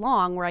this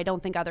long where I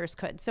don't think others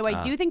could. So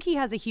I do think he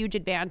has a huge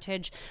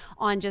advantage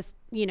on just,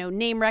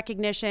 name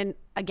recognition.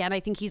 Again,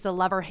 I think he's a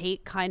love or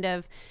hate kind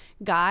of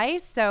guy.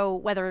 So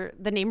whether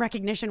the name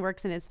recognition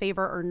works in his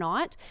favor or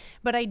not,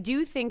 but I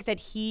do think that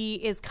he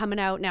is coming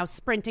out now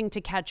sprinting to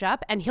catch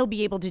up, and he'll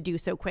be able to do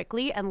so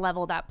quickly and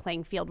level that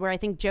playing field, where I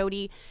think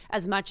Jody,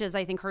 as much as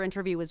I think her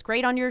interview was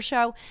great on your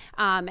show,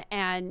 and,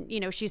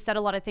 she said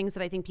a lot of things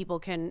that I think people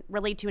can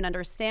relate to and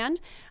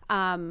understand.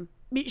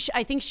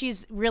 I think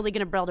she's really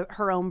going to build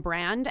her own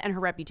brand and her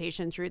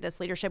reputation through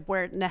this leadership,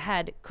 where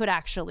Naheed could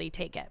actually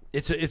take it.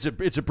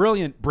 It's a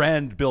brilliant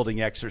brand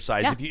building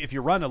exercise. Yeah. If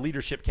you run a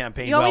leadership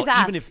campaign,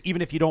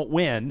 even if you don't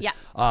win,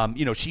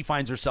 she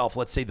finds herself.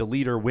 Let's say the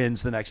leader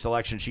wins the next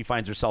election, she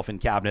finds herself in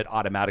cabinet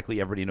automatically.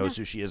 Everybody knows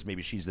who she is.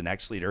 Maybe she's the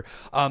next leader.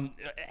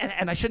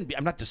 And I shouldn't be.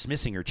 I'm not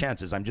dismissing her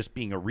chances. I'm just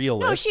being a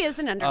realist. No, she is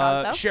an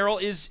underdog. Though.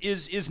 Cheryl,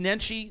 is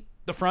Nenshi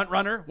the front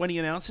runner when he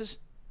announces?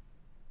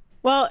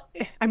 Well,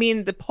 I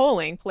mean, the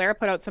polling, Pollara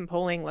put out some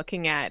polling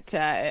looking at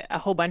a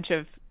whole bunch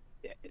of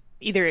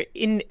either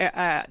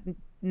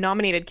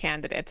nominated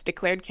candidates,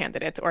 declared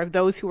candidates, or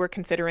those who were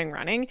considering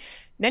running.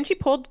 Nenshi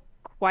polled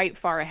quite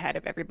far ahead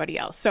of everybody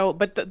else. So,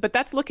 but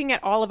that's looking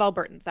at all of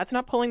Albertans. That's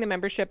not polling the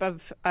membership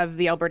of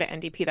the Alberta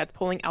NDP. That's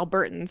polling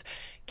Albertans,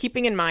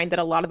 keeping in mind that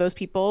a lot of those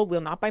people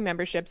will not buy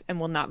memberships and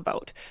will not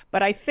vote.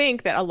 But I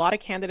think that a lot of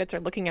candidates are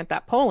looking at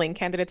that polling,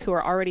 candidates who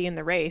are already in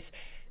the race,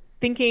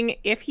 thinking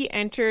if he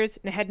enters,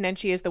 Naheed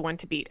Nenshi is the one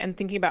to beat, and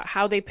thinking about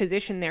how they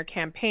position their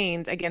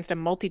campaigns against a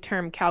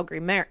multi-term Calgary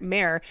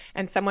mayor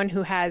and someone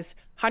who has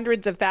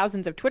hundreds of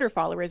thousands of Twitter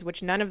followers,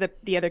 which none of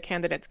the other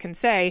candidates can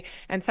say,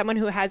 and someone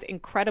who has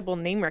incredible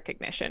name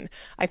recognition.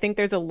 I think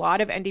there's a lot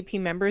of NDP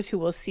members who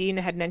will see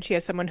Naheed Nenshi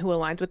as someone who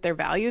aligns with their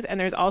values, and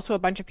there's also a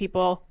bunch of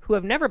people who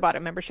have never bought a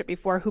membership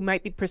before who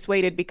might be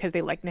persuaded because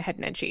they like Naheed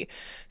Nenshi.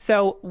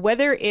 So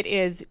whether it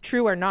is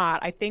true or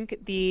not, I think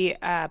the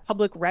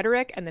public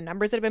rhetoric and the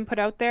numbers that have been put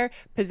out there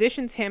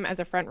positions him as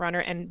a front runner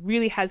and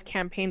really has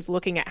campaigns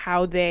looking at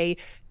how they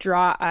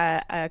draw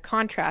a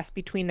contrast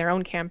between their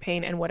own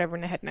campaign and whatever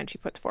Naheed Nenshi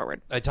puts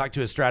forward. I talked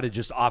to a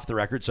strategist off the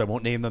record, so I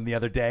won't name them, the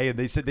other day, and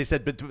they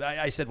said, but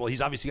I said, well, he's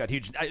obviously got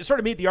huge. I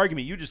sort of made the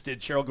argument you just did,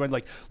 Cheryl, going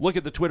like, look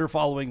at the Twitter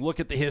following, look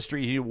at the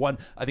history. He won,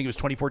 I think it was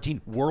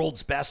 2014,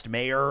 world's best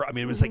mayor. I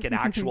mean, it was like an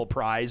actual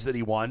prize that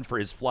he won for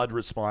his flood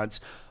response.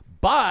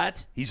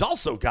 But he's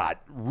also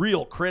got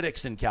real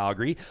critics in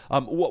Calgary.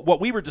 What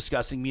we were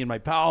discussing, me and my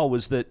pal,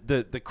 was that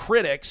the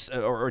critics,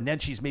 or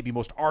Nenshi's maybe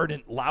most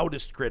ardent,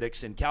 loudest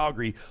critics in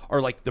Calgary, are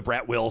like the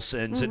Brett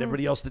Wilsons and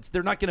everybody else.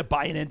 They're not going to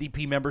buy an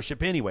NDP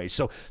membership anyway.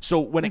 So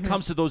when it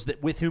comes to those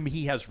that with whom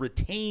he has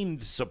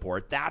retained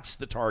support, that's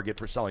the target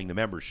for selling the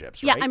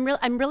memberships. Right? Yeah,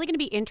 I'm really going to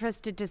be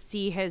interested to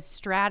see his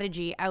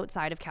strategy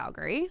outside of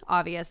Calgary.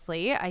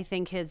 Obviously, I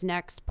think his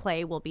next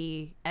play will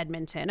be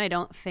Edmonton. I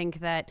don't think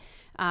that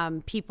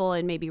people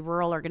in maybe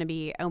rural are going to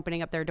be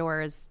opening up their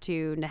doors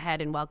to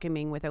Naheed and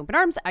welcoming with open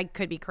arms. I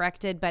could be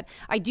corrected, but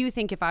I do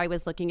think if I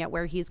was looking at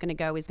where he's going to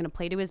go, he's going to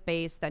play to his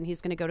base, then he's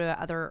going to go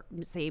to other,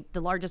 say, the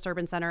largest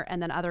urban center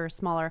and then other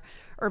smaller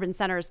urban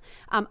centers.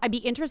 I'd be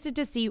interested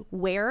to see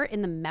where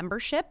in the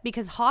membership,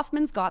 because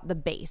Hoffman's got the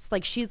base.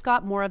 Like, she's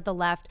got more of the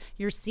left.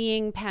 You're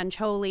seeing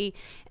Pancholi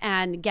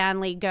and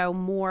Ganley go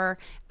more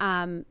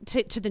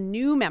to the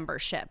new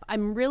membership.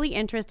 I'm really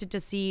interested to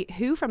see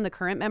who from the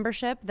current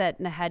membership that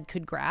Naheed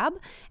could grab,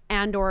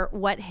 and or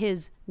what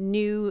his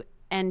new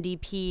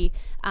NDP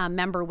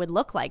member would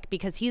look like,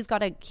 because he's got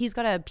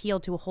to appeal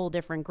to a whole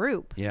different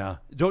group. Yeah,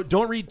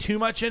 don't read too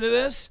much into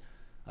this.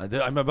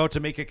 I'm about to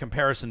make a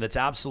comparison that's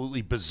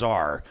absolutely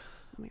bizarre,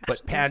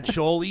 but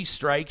Pancholi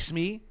strikes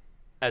me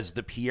as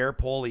the Pierre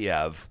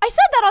Poilievre. I said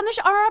that on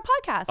our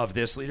podcast of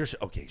this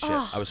leadership. Okay, shit.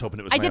 I was hoping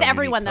it was. I did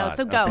everyone though,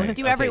 so go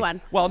do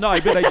everyone. Well, no,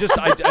 but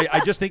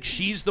I just think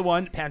she's the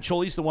one.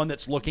 Pancholi's the one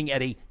that's looking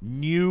at a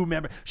new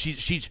member.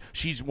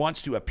 She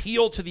wants to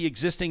appeal to the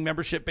existing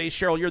membership base.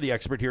 Cheryl, you're the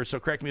expert here,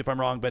 so correct me if I'm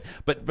wrong.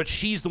 But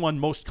she's the one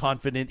most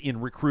confident in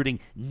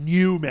recruiting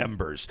new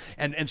members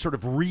and sort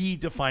of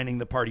redefining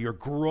the party or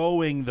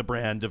growing the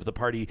brand of the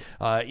party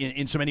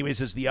in so many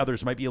ways as the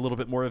others might be a little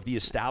bit more of the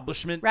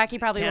establishment. Racky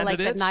probably will like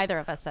that neither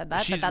of us said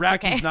that, but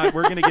that's okay. Not.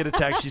 We're going to get a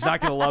text. She's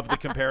not going to love the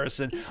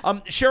comparison.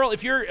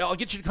 Cheryl, I'll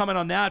get you to comment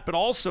on that, but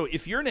also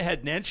if you're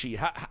Naheed Nenshi,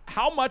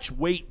 how much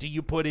weight do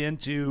you put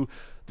into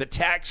the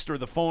text or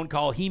the phone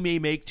call he may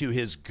make to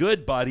his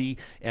good buddy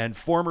and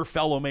former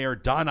fellow mayor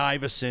Don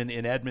Iveson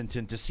in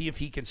Edmonton to see if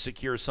he can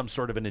secure some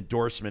sort of an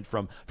endorsement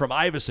from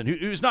Iveson,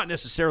 who's not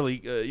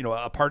necessarily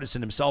a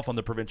partisan himself on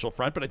the provincial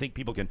front, but I think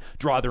people can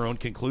draw their own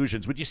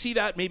conclusions. Would you see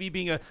that maybe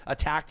being a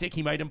tactic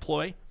he might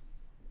employ?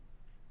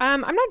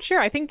 I'm not sure.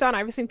 I think Don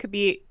Iveson could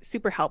be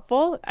super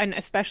helpful, and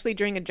especially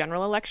during a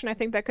general election, I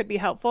think that could be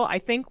helpful. I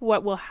think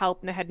what will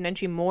help Naheed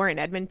Nenshi more in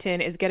Edmonton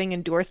is getting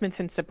endorsements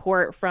and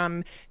support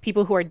from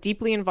people who are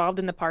deeply involved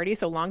in the party,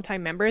 so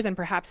longtime members and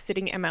perhaps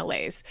sitting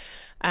MLAs.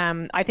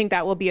 I think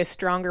that will be a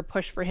stronger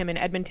push for him in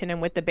Edmonton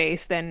and with the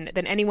base than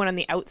anyone on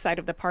the outside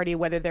of the party,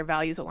 whether their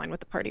values align with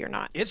the party or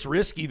not. It's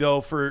risky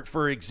though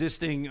for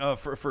existing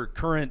for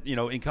current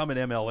incumbent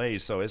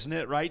MLAs, so isn't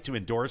it, right, to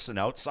endorse an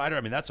outsider?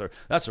 I mean, that's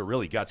a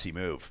really gutsy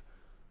move.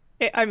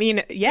 I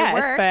mean,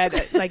 yes, but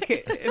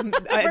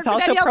it's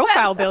also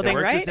profile building,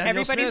 right?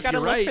 Everybody's got to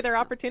look for their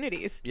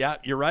opportunities. Yeah,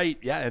 you're right.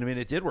 Yeah, and I mean,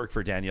 it did work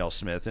for Danielle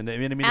Smith, and I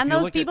mean, and if you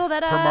those look people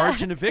at that her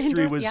margin of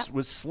victory endorsed,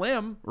 was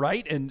slim,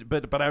 right? And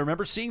but I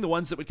remember seeing the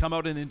ones that would come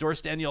out and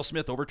endorse Danielle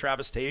Smith over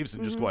Travis Taves,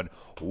 and just going,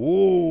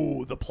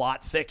 "Ooh, the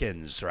plot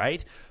thickens,"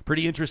 right?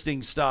 Pretty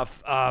interesting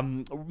stuff.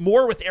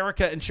 More with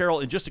Erika and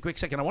Cheryl in just a quick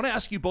second. I want to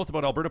ask you both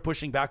about Alberta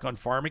pushing back on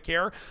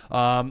Pharmacare.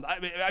 I'm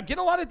getting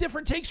a lot of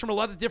different takes from a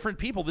lot of different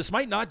people. This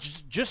might not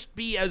just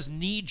be as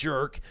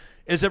knee-jerk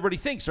as everybody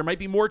thinks. There might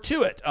be more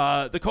to it.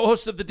 The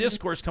co-hosts of the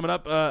Discourse coming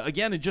up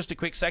again in just a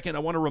quick second. I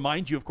want to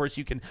remind you, of course,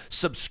 you can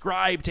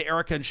subscribe to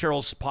Erika and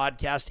Cheryl's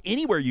podcast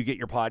anywhere you get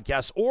your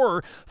podcasts,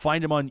 or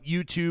find them on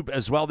YouTube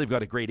as well. They've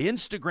got a great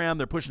Instagram.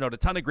 They're pushing out a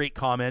ton of great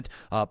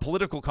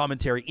political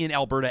commentary in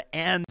Alberta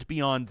and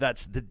beyond.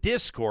 That's the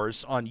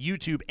Discourse on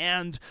YouTube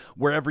and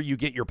wherever you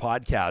get your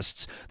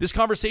podcasts. This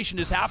conversation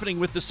is happening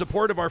with the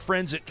support of our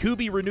friends at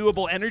Kubi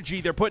Renewable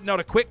Energy. They're putting out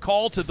a quick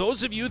call to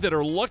those of you that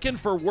are looking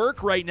for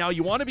work right now.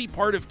 You want to be part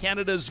part of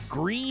Canada's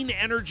green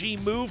energy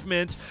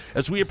movement.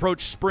 As we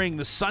approach spring,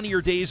 the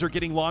sunnier days are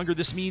getting longer.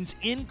 This means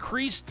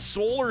increased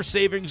solar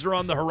savings are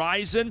on the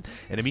horizon,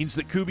 and it means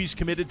that Kubi's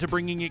committed to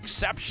bringing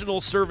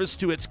exceptional service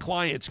to its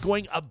clients,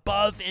 going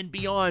above and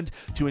beyond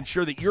to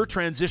ensure that your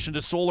transition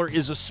to solar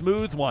is a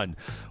smooth one.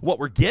 What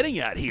we're getting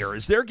at here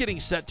is they're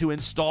getting set to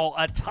install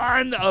a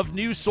ton of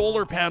new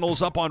solar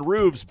panels up on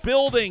roofs,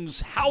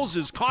 buildings,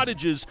 houses,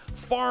 cottages,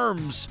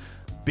 farms,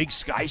 big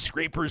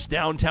skyscrapers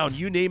downtown,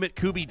 you name it,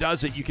 Kubi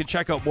does it. You can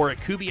check out more at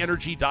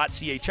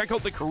kubienergy.ca. Check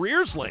out the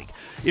careers link.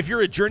 If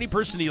you're a journey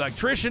person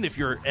electrician, if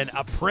you're an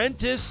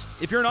apprentice,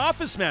 if you're an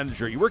office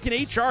manager, you work in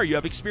HR, you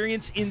have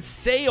experience in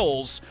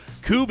sales,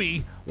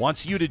 Kubi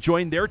wants you to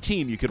join their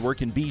team. You could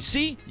work in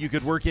BC, you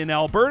could work in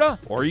Alberta,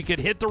 or you could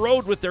hit the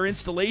road with their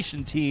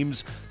installation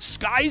teams.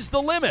 Sky's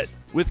the limit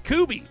with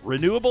Kubi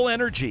Renewable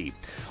Energy.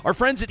 Our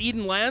friends at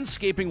Eden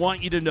Landscaping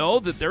want you to know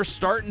that they're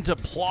starting to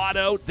plot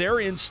out their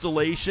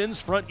installations,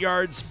 front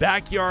yards,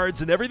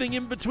 backyards, and everything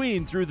in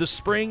between through the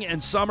spring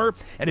and summer.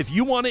 And if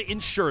you want to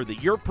ensure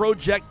that your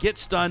project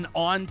gets done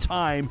on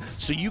time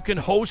so you can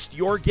host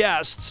your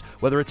guests,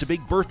 whether it's a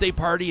big birthday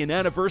party, an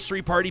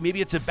anniversary party,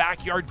 maybe it's a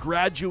backyard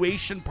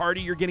graduation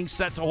party you're getting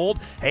set to hold.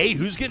 Hey,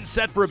 who's getting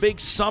set for a big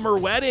summer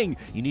wedding?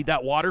 You need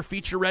that water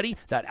feature ready,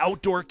 that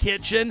outdoor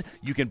kitchen.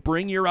 You can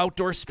bring your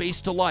outdoor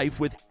space to life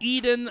with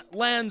Eden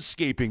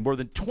Landscaping. More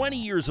than 20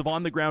 years of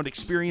on-the-ground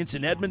experience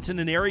in Edmonton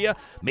and area.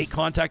 Make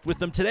contact with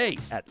them today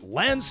at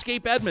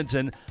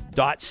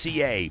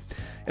landscapeedmonton.ca.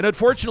 And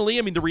unfortunately,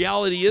 I mean, the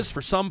reality is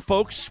for some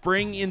folks,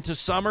 spring into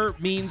summer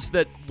means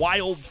that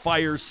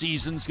wildfire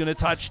season's going to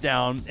touch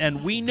down.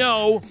 And we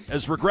know,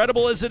 as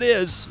regrettable as it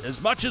is, as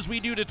much as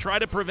we do to try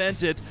to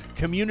prevent it,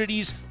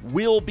 communities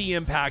will be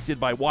impacted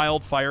by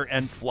wildfire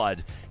and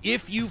flood.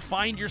 If you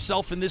find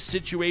yourself in this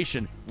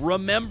situation,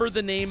 remember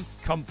the name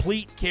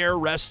Complete Care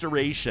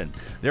Restoration.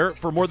 They're,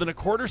 for more than a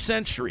quarter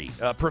century,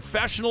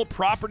 professional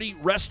property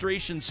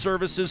restoration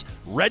services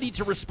ready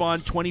to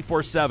respond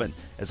 24/7.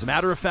 As a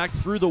matter of fact,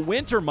 through the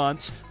winter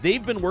months,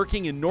 they've been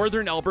working in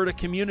northern Alberta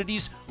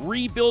communities,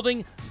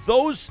 rebuilding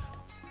those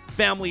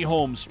family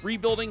homes,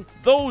 rebuilding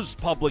those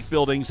public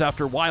buildings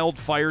after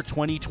wildfire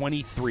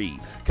 2023.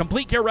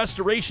 Complete Care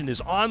Restoration is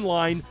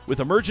online with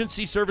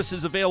emergency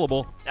services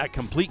available at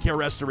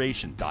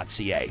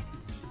completecarerestoration.ca.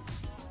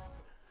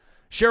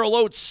 Cheryl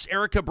Oates,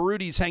 Erika,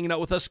 Barootes hanging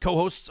out with us,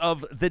 co-hosts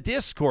of The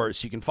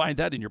Discourse. You can find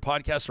that in your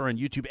podcast or on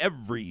YouTube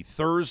every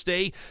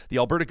Thursday. The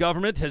Alberta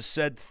government has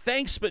said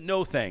thanks but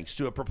no thanks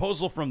to a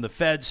proposal from the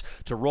feds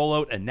to roll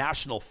out a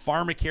national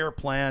Pharmacare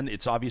plan.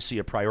 It's obviously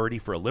a priority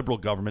for a Liberal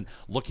government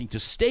looking to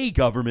stay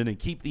government and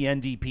keep the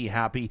NDP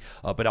happy.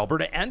 But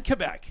Alberta and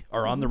Quebec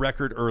are on the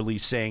record early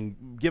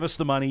saying, give us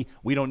the money.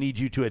 We don't need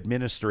you to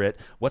administer it.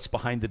 What's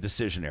behind the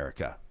decision,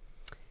 Erika?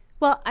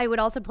 Well, I would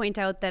also point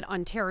out that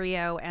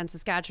Ontario and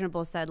Saskatchewan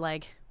both said,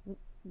 like,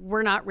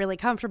 we're not really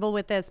comfortable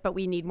with this, but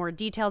we need more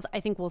details.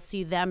 I think we'll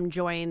see them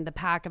join the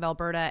pack of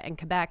Alberta and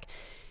Quebec.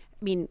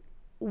 I mean,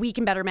 we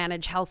can better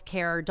manage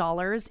healthcare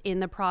dollars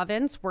in the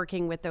province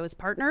working with those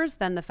partners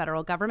than the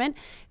federal government.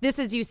 This,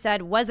 as you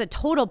said, was a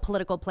total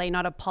political play,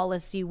 not a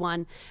policy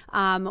one,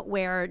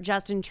 where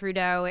Justin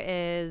Trudeau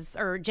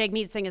or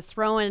Jagmeet Singh is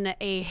throwing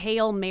a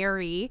Hail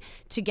Mary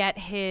to get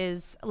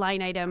his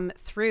line item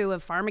through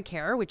of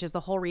Pharmacare, which is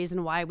the whole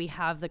reason why we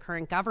have the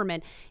current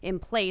government in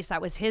place.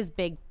 That was his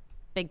big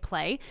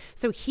play.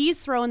 So he's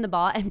throwing the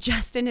ball and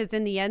Justin is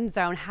in the end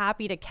zone,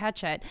 happy to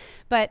catch it.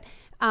 But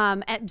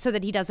so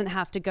that he doesn't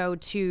have to go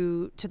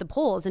to the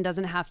polls and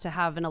doesn't have to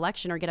have an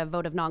election or get a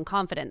vote of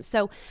non-confidence.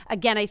 So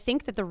again, I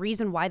think that the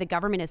reason why the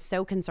government is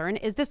so concerned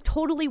is this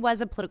totally was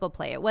a political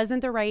play. It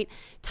wasn't the right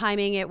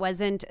timing. It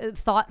wasn't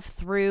thought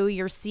through.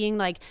 You're seeing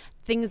like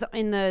things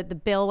in the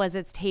bill as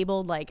it's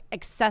tabled, like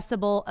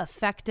accessible,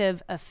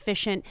 effective,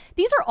 efficient.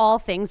 These are all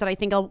things that I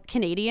think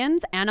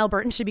Canadians and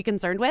Albertans should be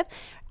concerned with.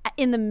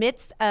 In the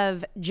midst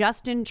of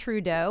Justin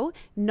Trudeau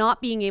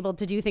not being able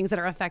to do things that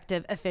are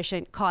effective,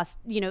 efficient, cost,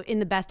 in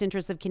the best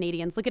interest of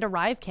Canadians. Look at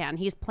ArriveCAN.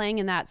 He's playing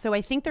in that. So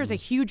I think there's a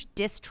huge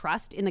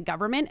distrust in the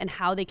government and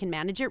how they can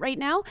manage it right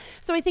now.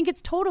 So I think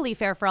it's totally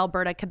fair for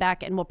Alberta,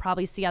 Quebec, and we'll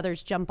probably see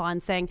others jump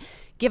on saying,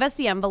 give us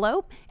the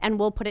envelope and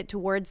we'll put it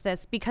towards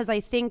this, because I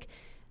think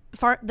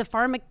the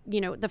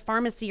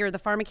pharmacy or the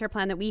Pharmacare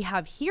plan that we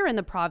have here in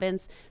the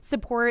province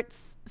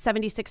supports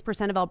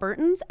 76% of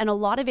Albertans, and a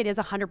lot of it is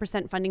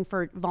 100% funding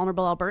for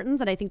vulnerable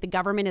Albertans. And I think the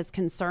government is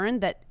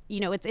concerned that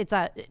it's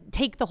a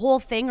take the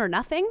whole thing or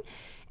nothing.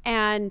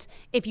 And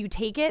if you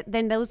take it,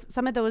 then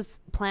some of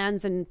those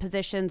plans and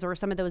positions or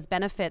some of those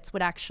benefits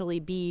would actually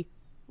be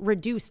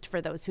reduced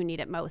for those who need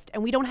it most.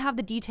 And we don't have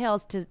the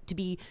details to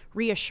be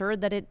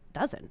reassured that it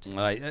doesn't.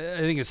 I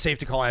think it's safe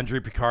to call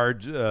Andrew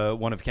Picard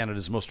one of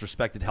Canada's most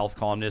respected health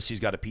columnists. He's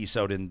got a piece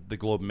out in the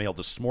Globe and Mail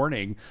this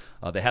morning.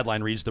 The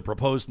headline reads, "The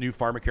proposed new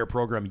Pharmacare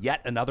program,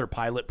 yet another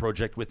pilot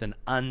project with an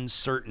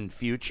uncertain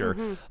future."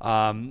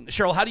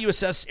 Cheryl, how do you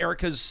assess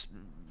Erika's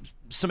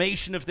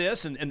summation of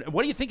this, and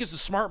what do you think is the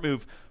smart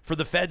move for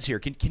the feds here?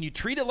 Can you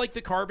treat it like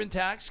the carbon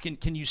tax?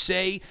 Can you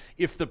say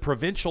if the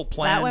provincial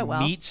plan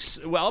meets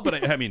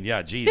but I mean,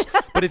 yeah, geez,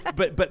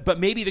 but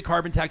maybe the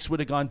carbon tax would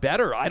have gone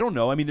better. I don't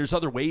know. I mean, there's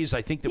other ways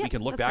I think that we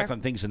can look back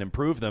on things and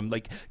improve them.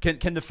 Like,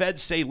 can the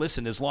feds say,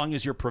 listen, as long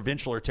as your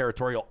provincial or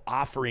territorial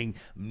offering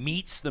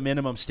meets the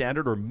minimum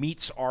standard or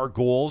meets our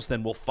goals,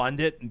 then we'll fund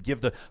it and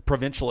give the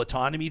provincial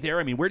autonomy there?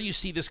 I mean, where do you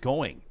see this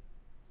going?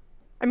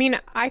 I mean,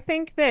 I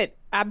think that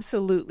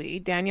absolutely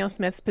Danielle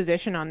Smith's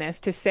position on this,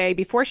 to say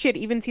before she had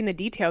even seen the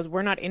details,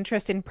 we're not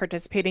interested in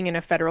participating in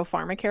a federal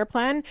Pharmacare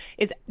plan,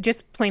 is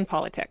just plain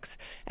politics.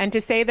 And to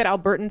say that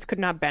Albertans could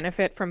not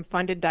benefit from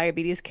funded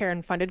diabetes care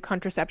and funded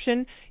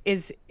contraception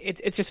it's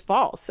just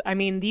false. I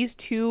mean, these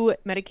two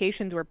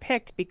medications were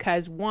picked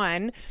because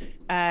one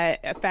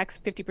affects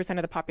 50%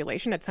 of the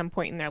population at some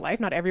point in their life.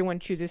 Not everyone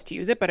chooses to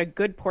use it, but a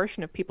good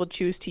portion of people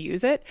choose to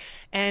use it.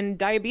 And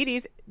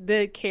diabetes,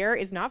 the care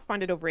is not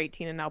funded over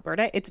 18 in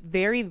Alberta. It's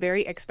very,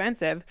 very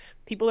expensive.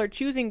 People are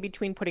choosing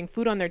between putting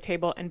food on their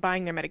table and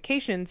buying their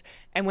medications.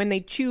 And when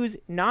they choose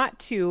not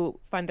to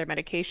fund their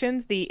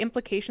medications, the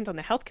implications on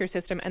the healthcare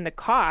system and the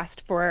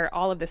cost for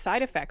all of the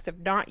side effects of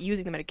not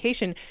using the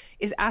medication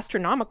is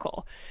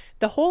astronomical.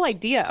 The whole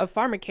idea of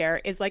Pharmacare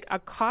is like a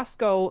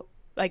Costco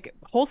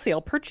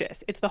wholesale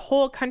purchase. It's the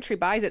whole country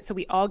buys it so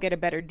we all get a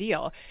better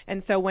deal.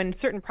 And so when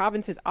certain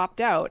provinces opt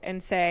out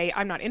and say,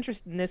 I'm not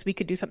interested in this, we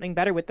could do something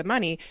better with the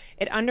money,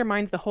 it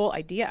undermines the whole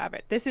idea of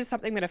it. This is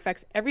something that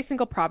affects every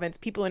single province,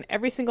 people in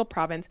every single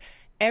province.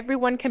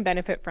 Everyone can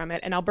benefit from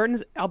it. And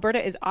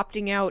Alberta is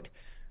opting out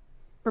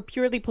for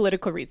purely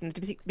political reasons,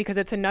 because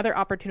it's another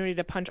opportunity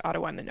to punch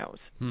Ottawa in the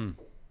nose.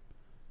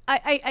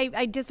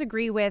 I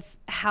disagree with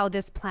how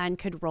this plan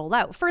could roll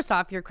out. First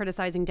off, you're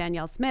criticizing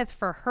Danielle Smith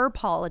for her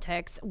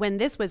politics when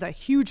this was a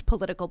huge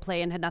political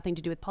play and had nothing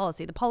to do with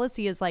policy. The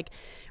policy is like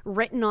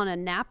written on a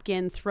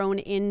napkin, thrown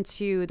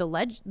into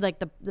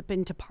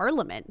into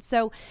Parliament.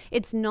 So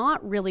it's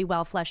not really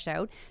well fleshed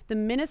out. The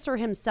minister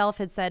himself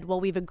had said,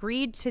 well, we've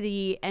agreed to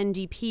the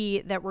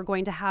NDP that we're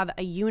going to have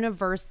a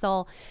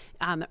universal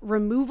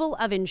removal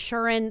of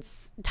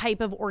insurance type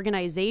of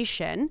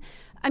organization.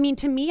 I mean,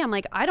 to me, I'm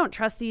like, I don't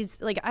trust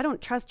I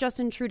don't trust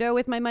Justin Trudeau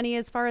with my money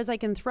as far as I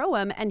can throw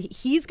him. And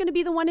he's going to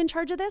be the one in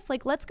charge of this.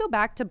 Like, let's go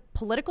back to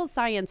political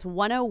science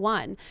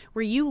 101,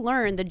 where you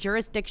learn the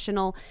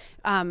jurisdictional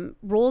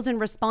roles and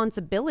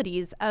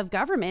responsibilities of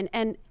government.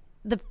 And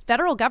the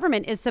federal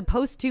government is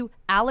supposed to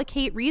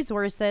allocate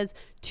resources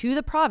to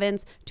the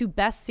province to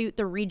best suit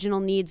the regional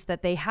needs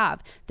that they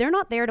have. They're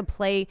not there to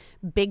play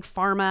big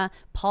pharma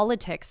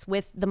politics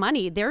with the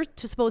money. They're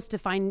supposed to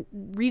find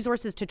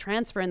resources to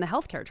transfer in the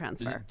healthcare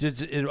transfer.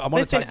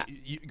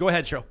 Go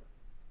ahead, Cheryl.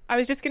 I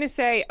was just going to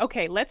say,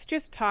 okay, let's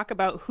just talk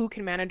about who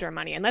can manage our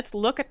money, and let's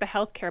look at the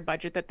healthcare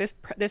budget that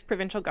this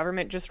provincial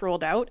government just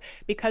rolled out.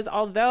 Because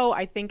although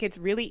I think it's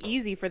really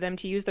easy for them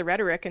to use the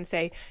rhetoric and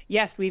say,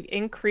 yes, we've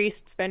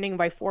increased spending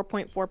by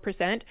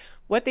 4.4%,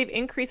 what they've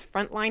increased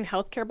frontline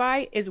healthcare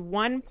by is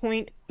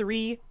 1.3%.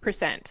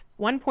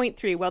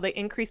 1.3, while they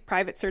increased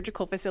private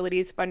surgical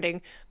facilities funding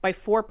by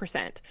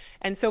 4%.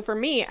 And so for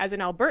me, as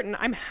an Albertan,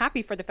 I'm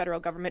happy for the federal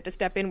government to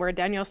step in where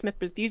Danielle Smith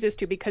refuses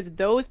to, because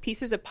those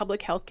pieces of public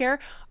healthcare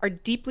are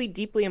deeply,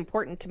 deeply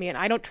important to me, and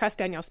I don't trust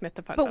Danielle Smith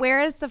to fund them. But where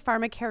is the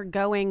Pharmacare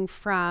going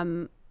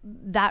from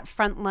that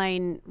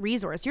frontline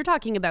resource? You're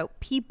talking about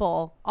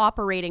people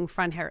operating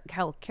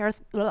frontline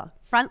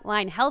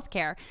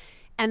healthcare,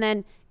 and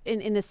then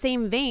in the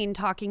same vein,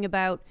 talking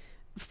about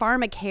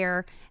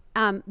Pharmacare.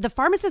 The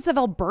pharmacists of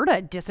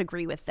Alberta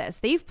disagree with this.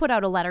 They've put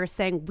out a letter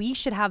saying we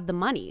should have the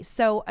money.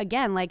 So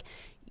again, like,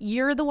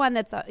 you're the one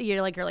that's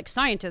you're like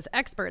scientists,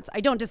 experts.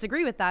 I don't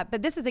disagree with that,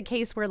 but this is a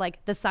case where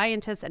like the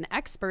scientists and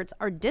experts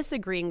are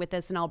disagreeing with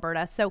this in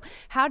Alberta. So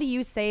how do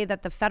you say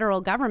that the federal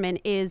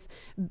government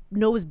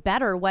knows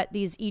better what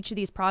each of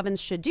these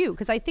provinces should do?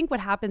 Because I think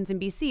what happens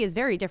in BC is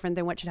very different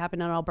than what should happen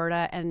in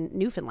Alberta and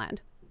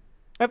Newfoundland.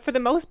 But for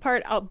the most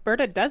part,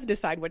 Alberta does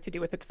decide what to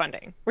do with its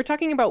funding. We're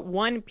talking about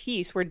one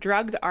piece where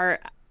drugs are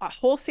a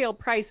wholesale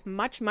price,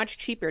 much, much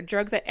cheaper.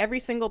 Drugs that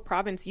every single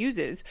province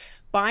uses,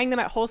 buying them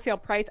at wholesale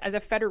price as a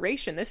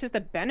federation. This is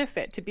the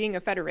benefit to being a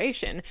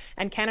federation,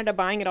 and Canada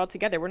buying it all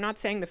together. We're not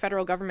saying the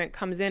federal government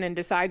comes in and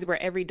decides where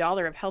every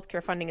dollar of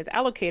healthcare funding is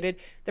allocated.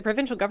 The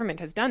provincial government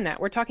has done that.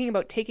 We're talking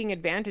about taking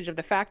advantage of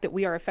the fact that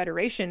we are a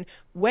federation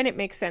when it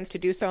makes sense to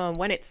do so and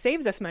when it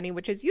saves us money,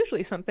 which is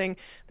usually something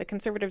that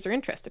Conservatives are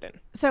interested in.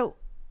 So,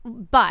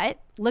 but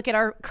look at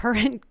our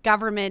current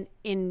government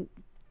in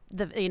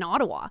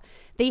Ottawa.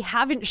 They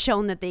haven't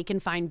shown that they can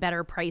find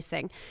better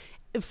pricing.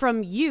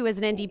 From you as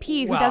an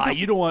NDP who doesn't...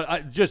 you don't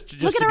want... just to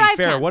be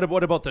fair, what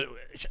about the...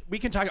 We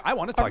can talk... I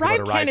want to talk about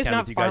ArriveCAN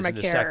with you guys in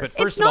a sec, but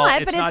first of all,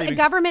 it's not even... a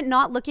government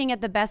not looking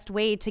at the best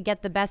way to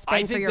get the best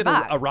bang for your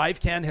buck. I think that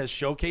ArriveCAN has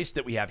showcased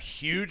that we have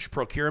huge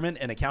procurement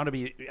and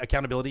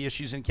accountability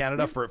issues in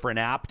Canada. For an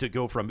app to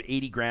go from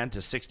 80 grand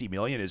to 60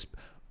 million is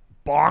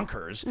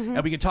bonkers,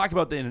 and we can talk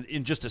about that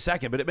in just a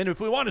second. But I mean, if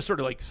we want to sort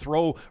of like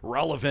throw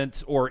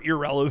relevant or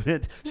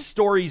irrelevant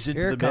stories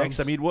into the mix,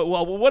 I mean,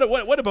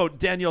 what about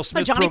Danielle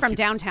Smith? Johnny from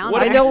downtown.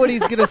 I know what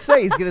he's going to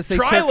say. He's going to say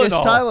Turkish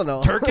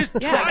Tylenol.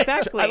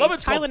 Exactly. I love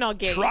it's Tylenol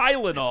gate.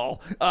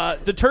 Tylenol.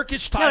 The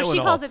Turkish Tylenol. No, she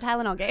calls it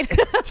Tylenol gate.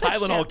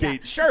 Tylenol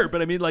gate. Sure,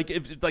 but I mean, like,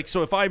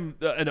 if I'm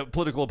a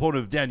political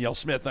opponent of Danielle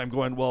Smith, I'm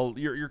going, well,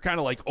 you're kind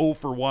of like 0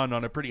 for 1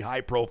 on a pretty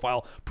high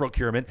profile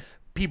procurement.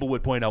 People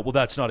would point out, well,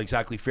 that's not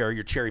exactly fair.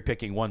 You're cherry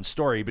picking one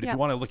story, but if you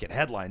want to look at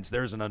headlines,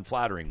 there's an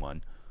unflattering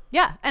one.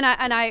 Yeah, and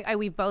I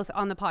we've both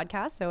on the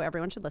podcast, so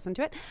everyone should listen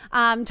to it.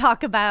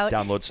 Talk about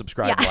download,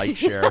 subscribe, like,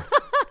 share.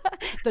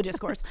 The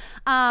Discourse.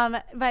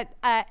 But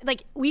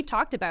like we've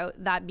talked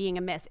about that being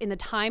a miss in the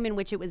time in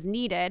which it was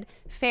needed,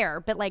 fair,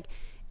 but like,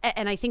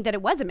 and I think that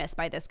it was a miss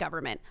by this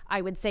government.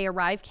 I would say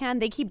ArriveCAN,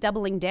 they keep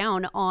doubling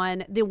down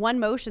on the one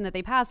motion that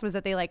they passed was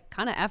that they like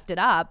kind of effed it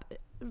up.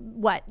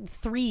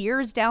 3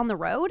 years down the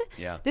road?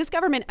 Yeah. This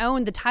government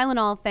owned the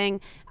Tylenol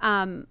thing.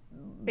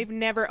 They've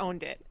never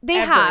owned it. They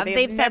ever. have.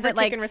 They've said that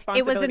like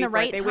it was in the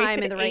right They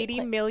time and the right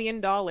 $80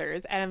 million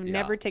and have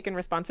never taken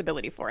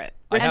responsibility for it.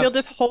 I We're still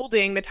just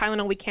holding the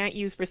Tylenol we can't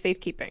use for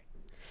safekeeping.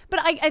 But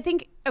I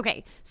think,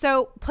 okay,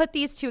 so put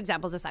these two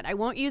examples aside. I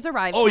won't use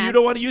ArriveCAN. Oh, you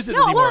don't want to use it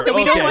anymore? No,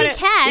 we okay.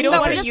 can,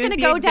 but we're just going to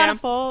go down a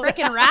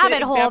freaking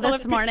rabbit hole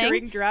this morning.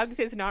 Procuring drugs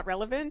is not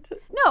relevant?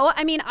 No,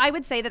 I mean, I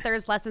would say that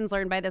there's lessons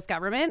learned by this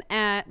government,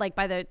 like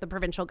by the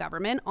provincial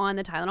government on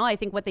the Tylenol. I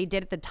think what they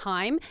did at the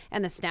time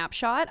and the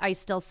snapshot, I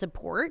still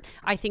support.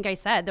 I think I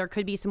said there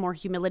could be some more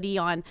humility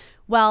on,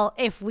 well,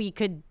 if we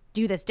could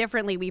do this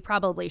differently, we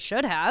probably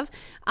should have.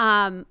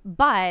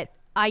 But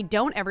I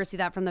don't ever see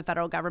that from the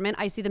federal government.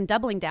 I see them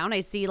doubling down. I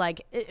see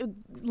like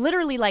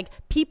literally like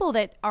people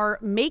that are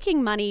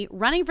making money,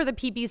 running for the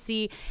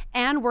PPC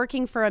and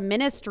working for a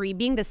ministry,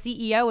 being the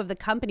CEO of the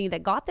company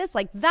that got this.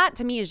 Like that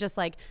to me is just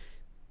like,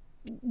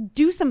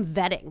 do some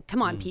vetting.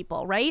 Come on,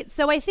 people, right?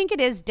 So I think it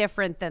is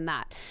different than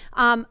that.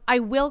 I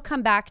will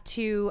come back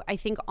to, I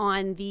think,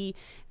 on the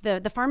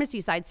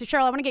pharmacy side. So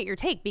Cheryl, I want to get your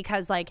take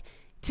because like,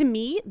 to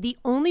me, the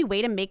only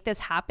way to make this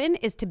happen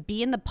is to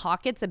be in the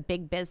pockets of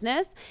big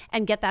business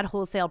and get that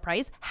wholesale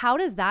price. How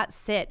does that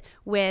sit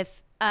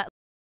with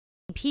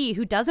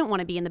who doesn't want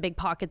to be in the big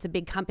pockets of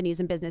big companies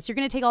and business? You're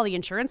going to take all the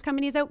insurance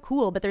companies out,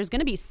 cool, but there's going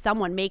to be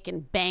someone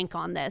making bank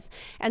on this.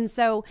 And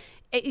so,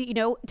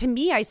 to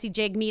me, I see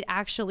Jagmeet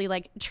actually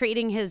like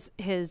trading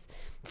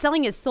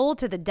selling his soul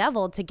to the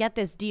devil to get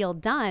this deal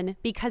done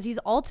because he's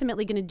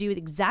ultimately going to do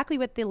exactly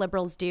what the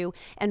Liberals do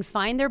and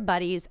find their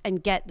buddies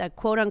and get the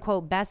quote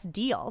unquote best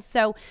deal.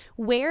 So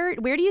where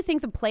do you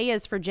think the play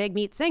is for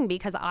Jagmeet Singh?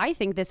 Because I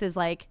think this is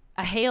like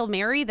a Hail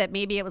Mary that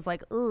maybe it was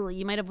like, oh,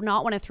 you might have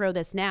not want to throw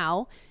this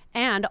now.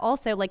 And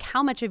also, like,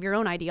 how much of your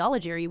own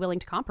ideology are you willing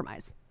to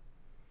compromise?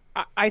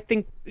 I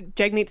think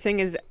Jagmeet Singh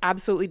is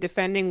absolutely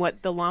defending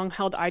what the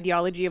long-held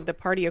ideology of the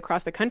party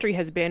across the country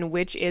has been,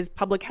 which is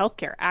public health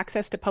care,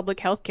 access to public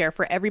health care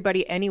for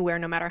everybody anywhere,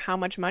 no matter how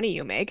much money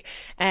you make.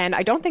 And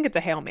I don't think it's a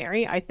Hail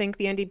Mary. I think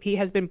the NDP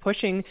has been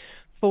pushing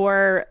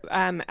for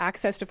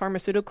access to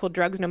pharmaceutical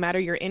drugs, no matter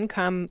your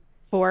income,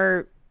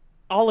 for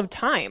all of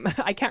time.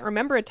 I can't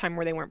remember a time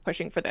where they weren't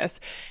pushing for this.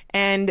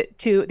 And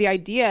to the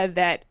idea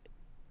that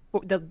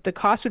the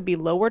cost would be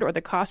lowered or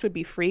the cost would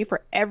be free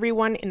for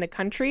everyone in the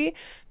country,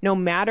 no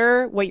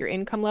matter what your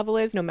income level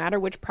is, no matter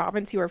which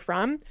province you are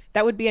from,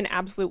 that would be an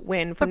absolute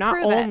win for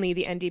not only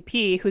the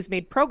NDP, who's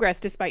made progress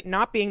despite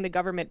not being the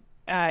government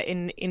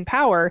in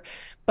power,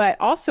 but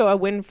also a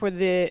win for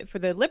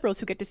the Liberals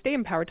who get to stay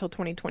in power till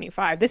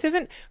 2025. This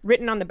isn't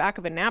written on the back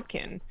of a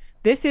napkin.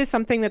 This is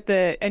something that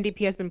the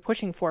NDP has been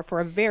pushing for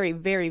a very,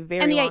 very,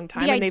 very long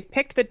time. And they've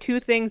picked the two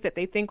things that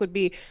they think would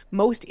be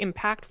most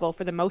impactful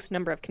for the most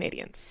number of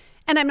Canadians.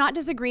 And I'm not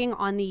disagreeing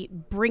on the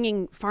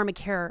bringing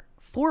Pharmacare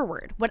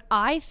forward. What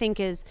I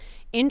think is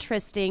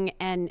interesting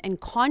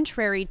and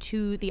contrary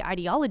to the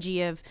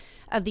ideology of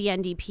the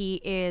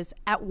NDP is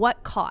at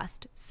what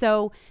cost?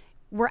 So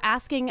we're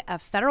asking a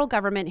federal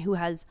government who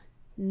has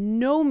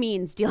no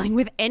means dealing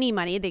with any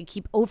money. They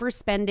keep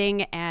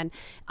overspending and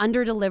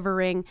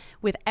under-delivering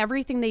with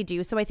everything they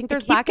do. So I think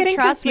there's lack of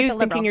trust with the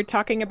Liberal. Thinking you're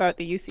talking about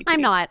the UCP.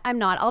 I'm not.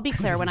 I'll be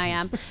clear when I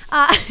am.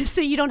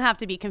 So you don't have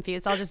to be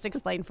confused. I'll just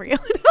explain for you.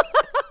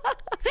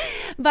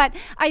 But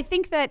I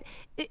think that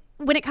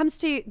when it comes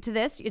to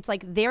this, it's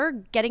like they're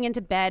getting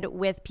into bed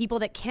with people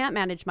that can't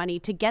manage money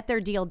to get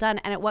their deal done.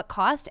 And at what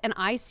cost? And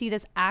I see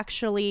this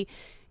actually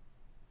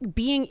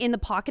being in the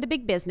pocket of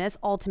big business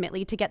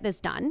ultimately to get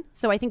this done.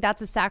 So I think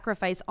that's a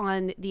sacrifice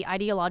on the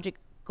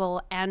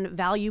ideological and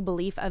value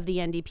belief of the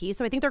NDP.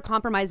 So I think they're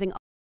compromising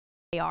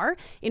they are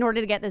in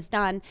order to get this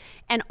done.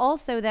 And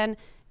also then,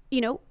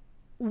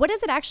 what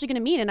is it actually going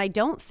to mean? And I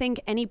don't think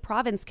any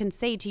province can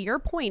say, to your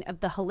point of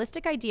the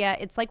holistic idea,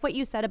 it's like what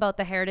you said about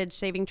the Heritage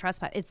Saving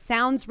Trust Fund. It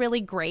sounds really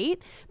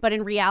great, but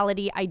in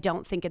reality, I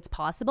don't think it's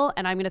possible.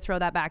 And I'm going to throw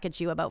that back at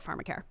you about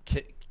Pharmacare.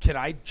 Can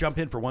I jump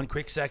in for one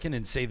quick second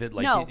and say that,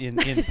 like, No.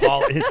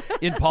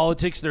 in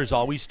politics, there's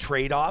always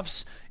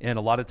trade-offs, and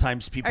a lot of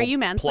times people Are you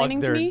plug mansplaining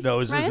to their me,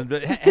 noses. Ryan?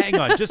 And hang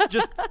on, just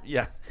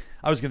yeah.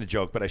 I was going to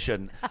joke, but I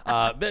shouldn't.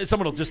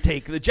 Someone will just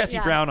take the Jesse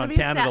Brown on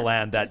Canada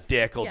Land. That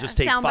dick will just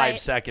take 5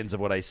 seconds of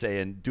what I say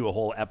and do a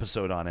whole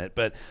episode on it.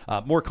 But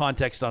more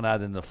context on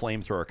that in the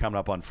flamethrower coming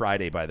up on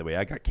Friday. By the way,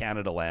 I got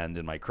Canada Land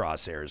in my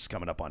crosshairs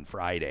coming up on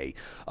Friday.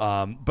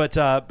 But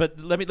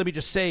let me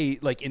just say,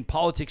 like, in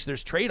politics,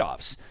 there's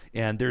trade-offs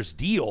and there's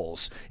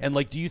deals. And,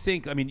 like, do you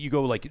think? I mean, you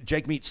go like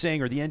Jagmeet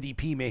Singh or the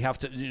NDP may have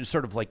to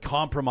sort of like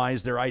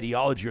compromise their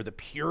ideology or the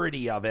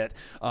purity of it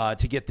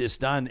to get this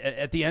done.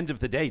 At the end of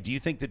the day, do you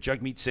think that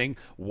Jagmeet Singh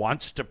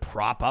wants to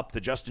prop up the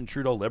Justin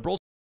Trudeau Liberals?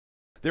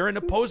 They're an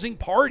opposing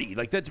party.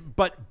 Like, that's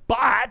but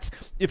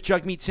if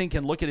Jagmeet Singh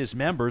can look at his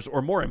members,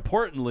 or more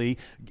importantly,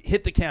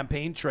 hit the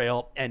campaign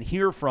trail and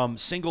hear from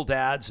single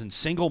dads and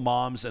single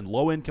moms and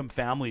low-income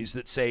families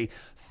that say,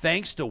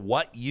 thanks to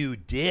what you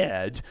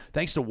did,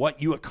 thanks to what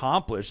you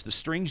accomplished, the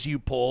strings you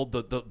pulled,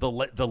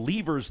 the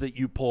levers that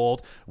you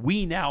pulled,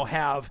 we now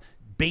have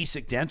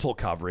basic dental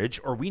coverage,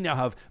 or we now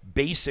have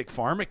basic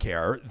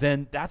Pharmacare,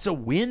 then that's a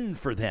win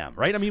for them,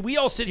 right? I mean, we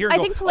all sit here and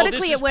go, think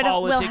politically this is will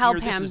politics, help or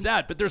this him. is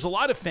that. But there's a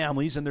lot of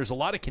families and there's a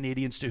lot of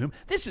Canadians to whom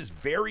this is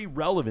very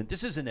relevant.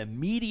 This is an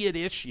immediate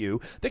issue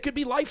that could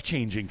be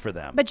life-changing for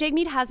them. But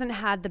Jagmeet hasn't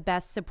had the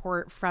best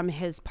support from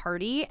his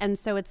party. And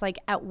so it's like,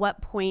 at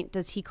what point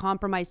does he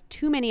compromise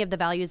too many of the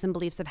values and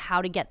beliefs of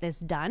how to get this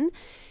done?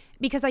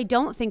 Because I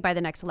don't think by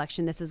the next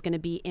election this is going to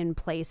be in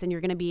place and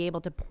you're going to be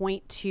able to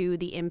point to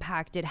the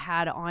impact it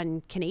had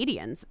on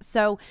Canadians.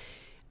 So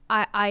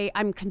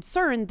I'm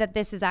concerned that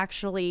this is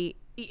actually,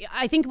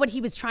 I think what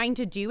he was trying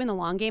to do in the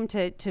long game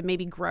to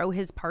maybe grow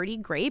his party,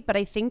 great. But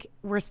I think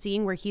we're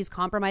seeing where he's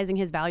compromising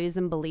his values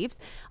and beliefs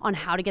on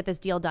how to get this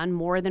deal done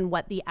more than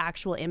what the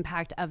actual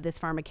impact of this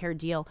Pharmacare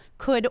deal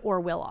could or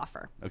will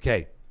offer.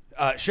 Okay.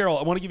 Cheryl,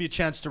 I want to give you a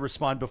chance to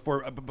respond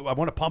before. I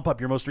want to pump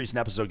up your most recent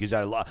episode because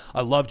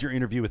I loved your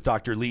interview with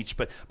Dr. Leach.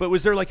 But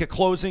was there like a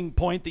closing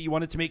point that you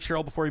wanted to make,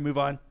 Cheryl, before we move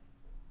on?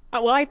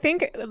 Well, I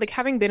think, like,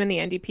 having been in the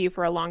NDP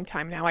for a long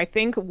time now, I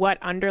think what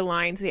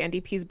underlines the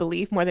NDP's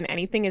belief more than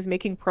anything is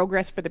making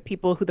progress for the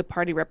people who the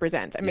party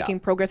represents and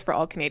making progress for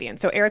all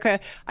Canadians. So, Erika,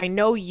 I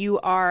know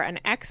you are an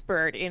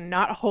expert in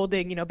not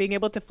holding, being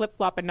able to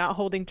flip-flop and not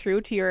holding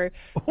true to your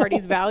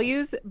party's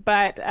values.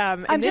 But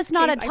I'm just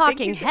not a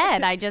talking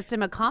head. I just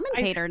am a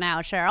commentator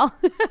now, Cheryl.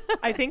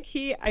 I think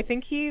he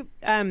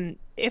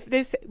if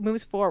this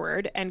moves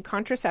forward and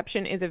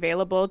contraception is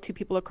available to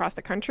people across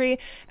the country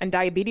and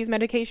diabetes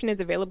medication is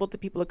available to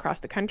people across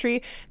the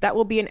country, that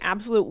will be an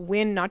absolute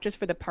win, not just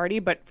for the party,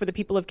 but for the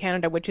people of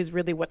Canada, which is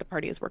really what the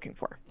party is working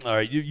for. All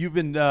right. You've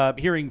been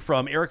hearing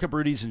from Erika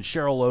Barootes and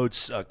Cheryl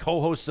Oates,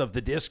 co-hosts of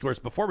The Discourse.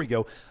 Before we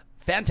go,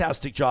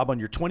 fantastic job on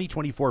your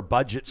 2024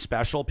 budget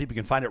special. People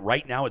can find it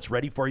right now. It's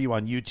ready for you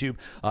on YouTube.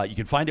 You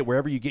can find it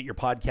wherever you get your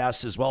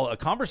podcasts as well. A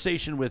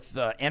conversation with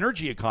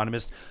energy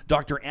economist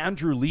Dr.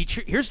 Andrew Leach.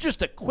 Here's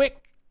just a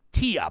quick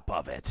tee-up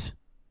of it.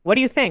 What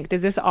do you think?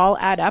 Does this all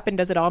add up and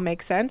does it all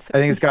make sense? I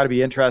think it's got to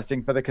be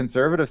interesting for the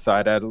Conservative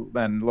side. I had a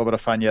little bit of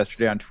fun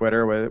yesterday on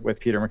Twitter with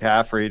Peter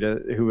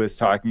McCaffrey, who was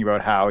talking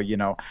about how,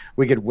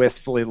 we could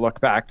wistfully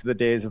look back to the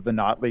days of the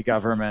Notley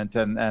government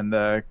and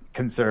the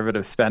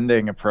Conservative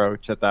spending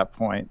approach at that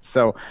point.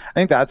 So I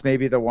think that's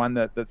maybe the one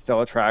that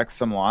still attracts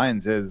some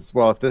lines is,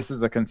 well, if this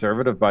is a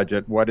Conservative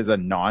budget, what is a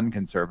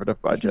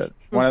non-Conservative budget?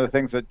 One of the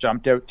things that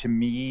jumped out to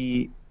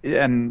me,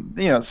 and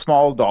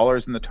small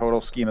dollars in the total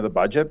scheme of the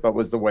budget, but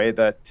was the way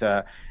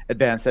that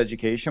advanced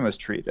education was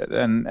treated.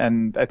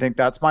 And I think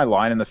that's my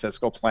line in the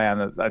fiscal plan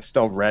that I've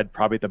still read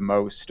probably the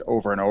most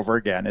over and over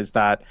again, is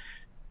that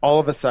all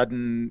of a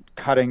sudden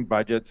cutting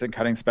budgets and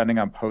cutting spending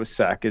on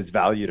post-sec is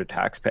value to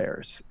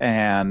taxpayers.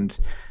 And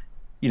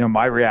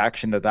my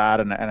reaction to that,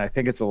 and I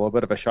think it's a little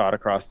bit of a shot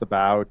across the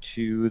bow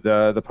to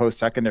the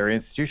post-secondary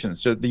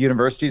institutions, so the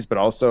universities, but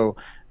also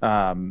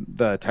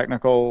the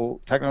technical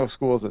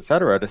schools, et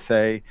cetera, to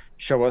say,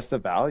 show us the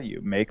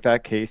value, make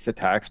that case to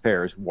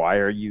taxpayers. Why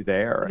are you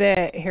there?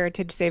 The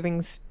Heritage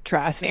Savings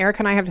Trust, Erika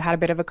and I have had a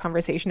bit of a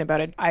conversation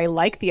about it. I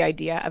like the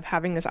idea of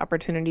having this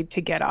opportunity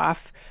to get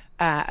off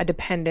a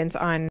dependence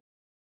on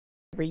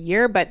every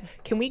year, but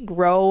can we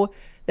grow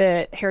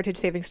the Heritage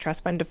Savings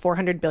Trust Fund to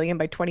 $400 billion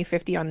by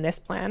 2050 on this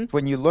plan?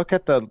 When you look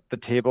at the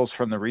tables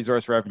from the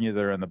resource revenue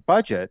that are in the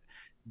budget,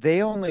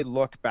 they only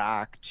look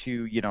back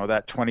to,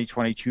 that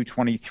 2022,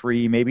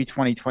 23, maybe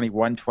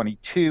 2021,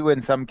 22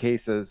 in some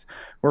cases,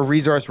 where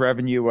resource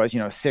revenue was,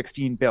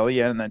 16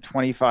 billion, then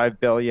 25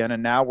 billion,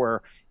 and now we're,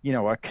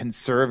 a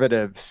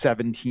conservative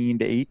 17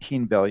 to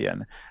 18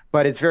 billion.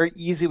 But it's very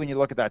easy when you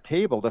look at that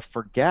table to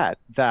forget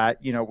that,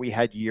 we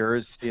had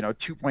years,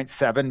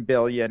 2.7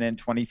 billion in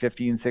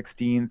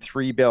 2015-16,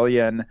 3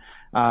 billion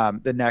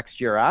the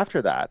next year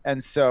after that.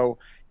 And so,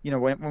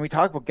 when we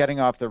talk about getting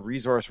off the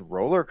resource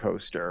roller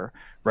coaster,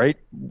 right,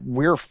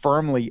 we're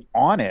firmly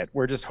on it.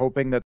 We're just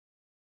hoping that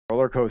the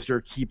roller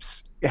coaster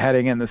keeps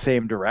heading in the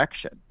same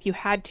direction. If you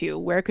had to,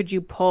 where could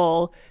you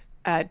pull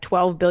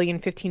 $12 billion,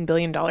 $15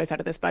 billion out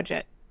of this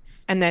budget?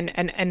 and then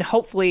and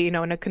hopefully, in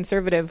a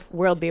conservative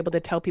world, be able to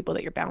tell people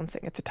that you're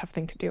balancing. It's a tough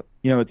thing to do.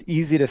 It's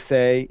easy to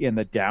say in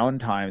the down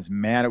times,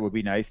 man, it would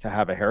be nice to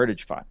have a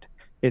heritage fund.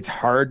 It's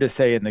hard to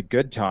say in the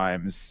good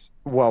times,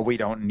 well, we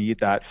don't need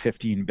that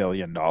 $15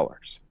 billion.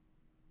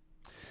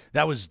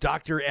 That was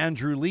Dr.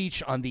 Andrew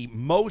Leach on the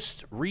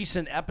most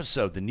recent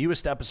episode, the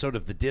newest episode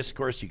of The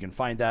Discourse. You can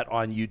find that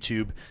on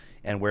YouTube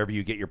and wherever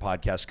you get your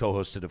podcast,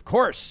 co-hosted, of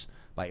course,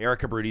 by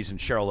Erika, Barootes, and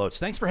Cheryl Oates.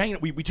 Thanks for hanging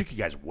out. We took you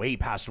guys way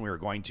past when we were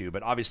going to,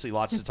 but obviously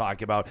lots to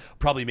talk about.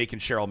 Probably making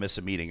Cheryl miss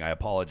a meeting. I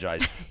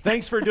apologize.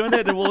 Thanks for doing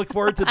it, and we'll look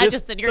forward to this I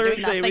just did here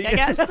doing Thursday. nothing, I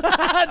guess.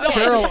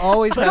 Cheryl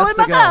always has to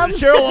go.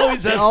 Cheryl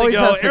always has to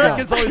go. has to go.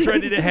 Erika's always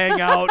ready to hang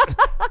out.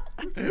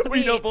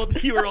 We know both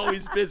of you are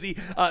always busy.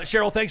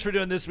 Cheryl, thanks for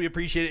doing this. We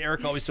appreciate it.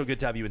 Erika, always so good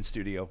to have you in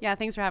studio. Yeah,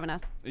 thanks for having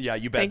us. Yeah,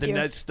 you bet. Thank you.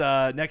 Next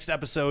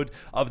episode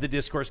of The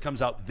Discourse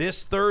comes out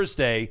this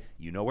Thursday.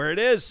 You know where it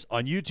is,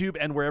 on YouTube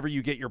and wherever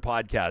you get your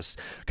podcasts.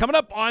 Coming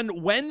up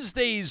on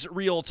Wednesday's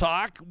Real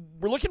Talk,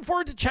 we're looking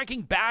forward to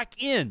checking back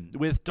in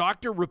with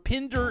Dr.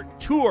 Rupinder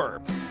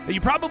Tour. You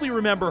probably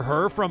remember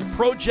her from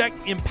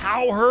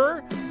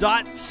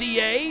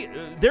projectempower.ca.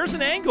 There's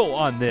an angle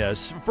on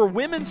this for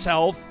women's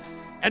health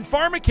and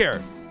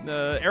Pharmacare.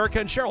 Erika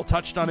and Cheryl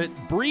touched on it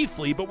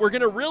briefly, but we're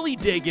going to really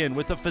dig in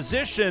with a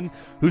physician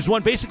who's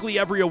won basically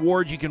every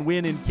award you can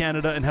win in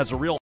Canada and has a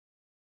real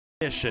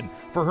mission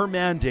for her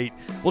mandate.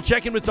 We'll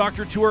check in with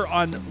Dr. Tour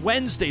on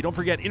Wednesday. Don't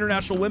forget,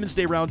 International Women's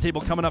Day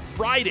Roundtable coming up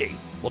Friday.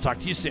 We'll talk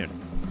to you soon.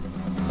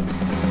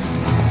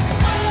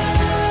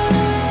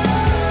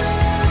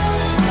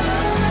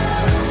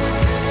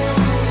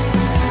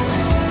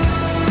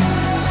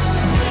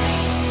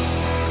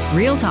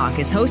 Real Talk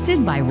is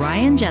hosted by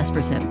Ryan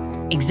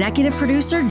Jesperson. Executive producer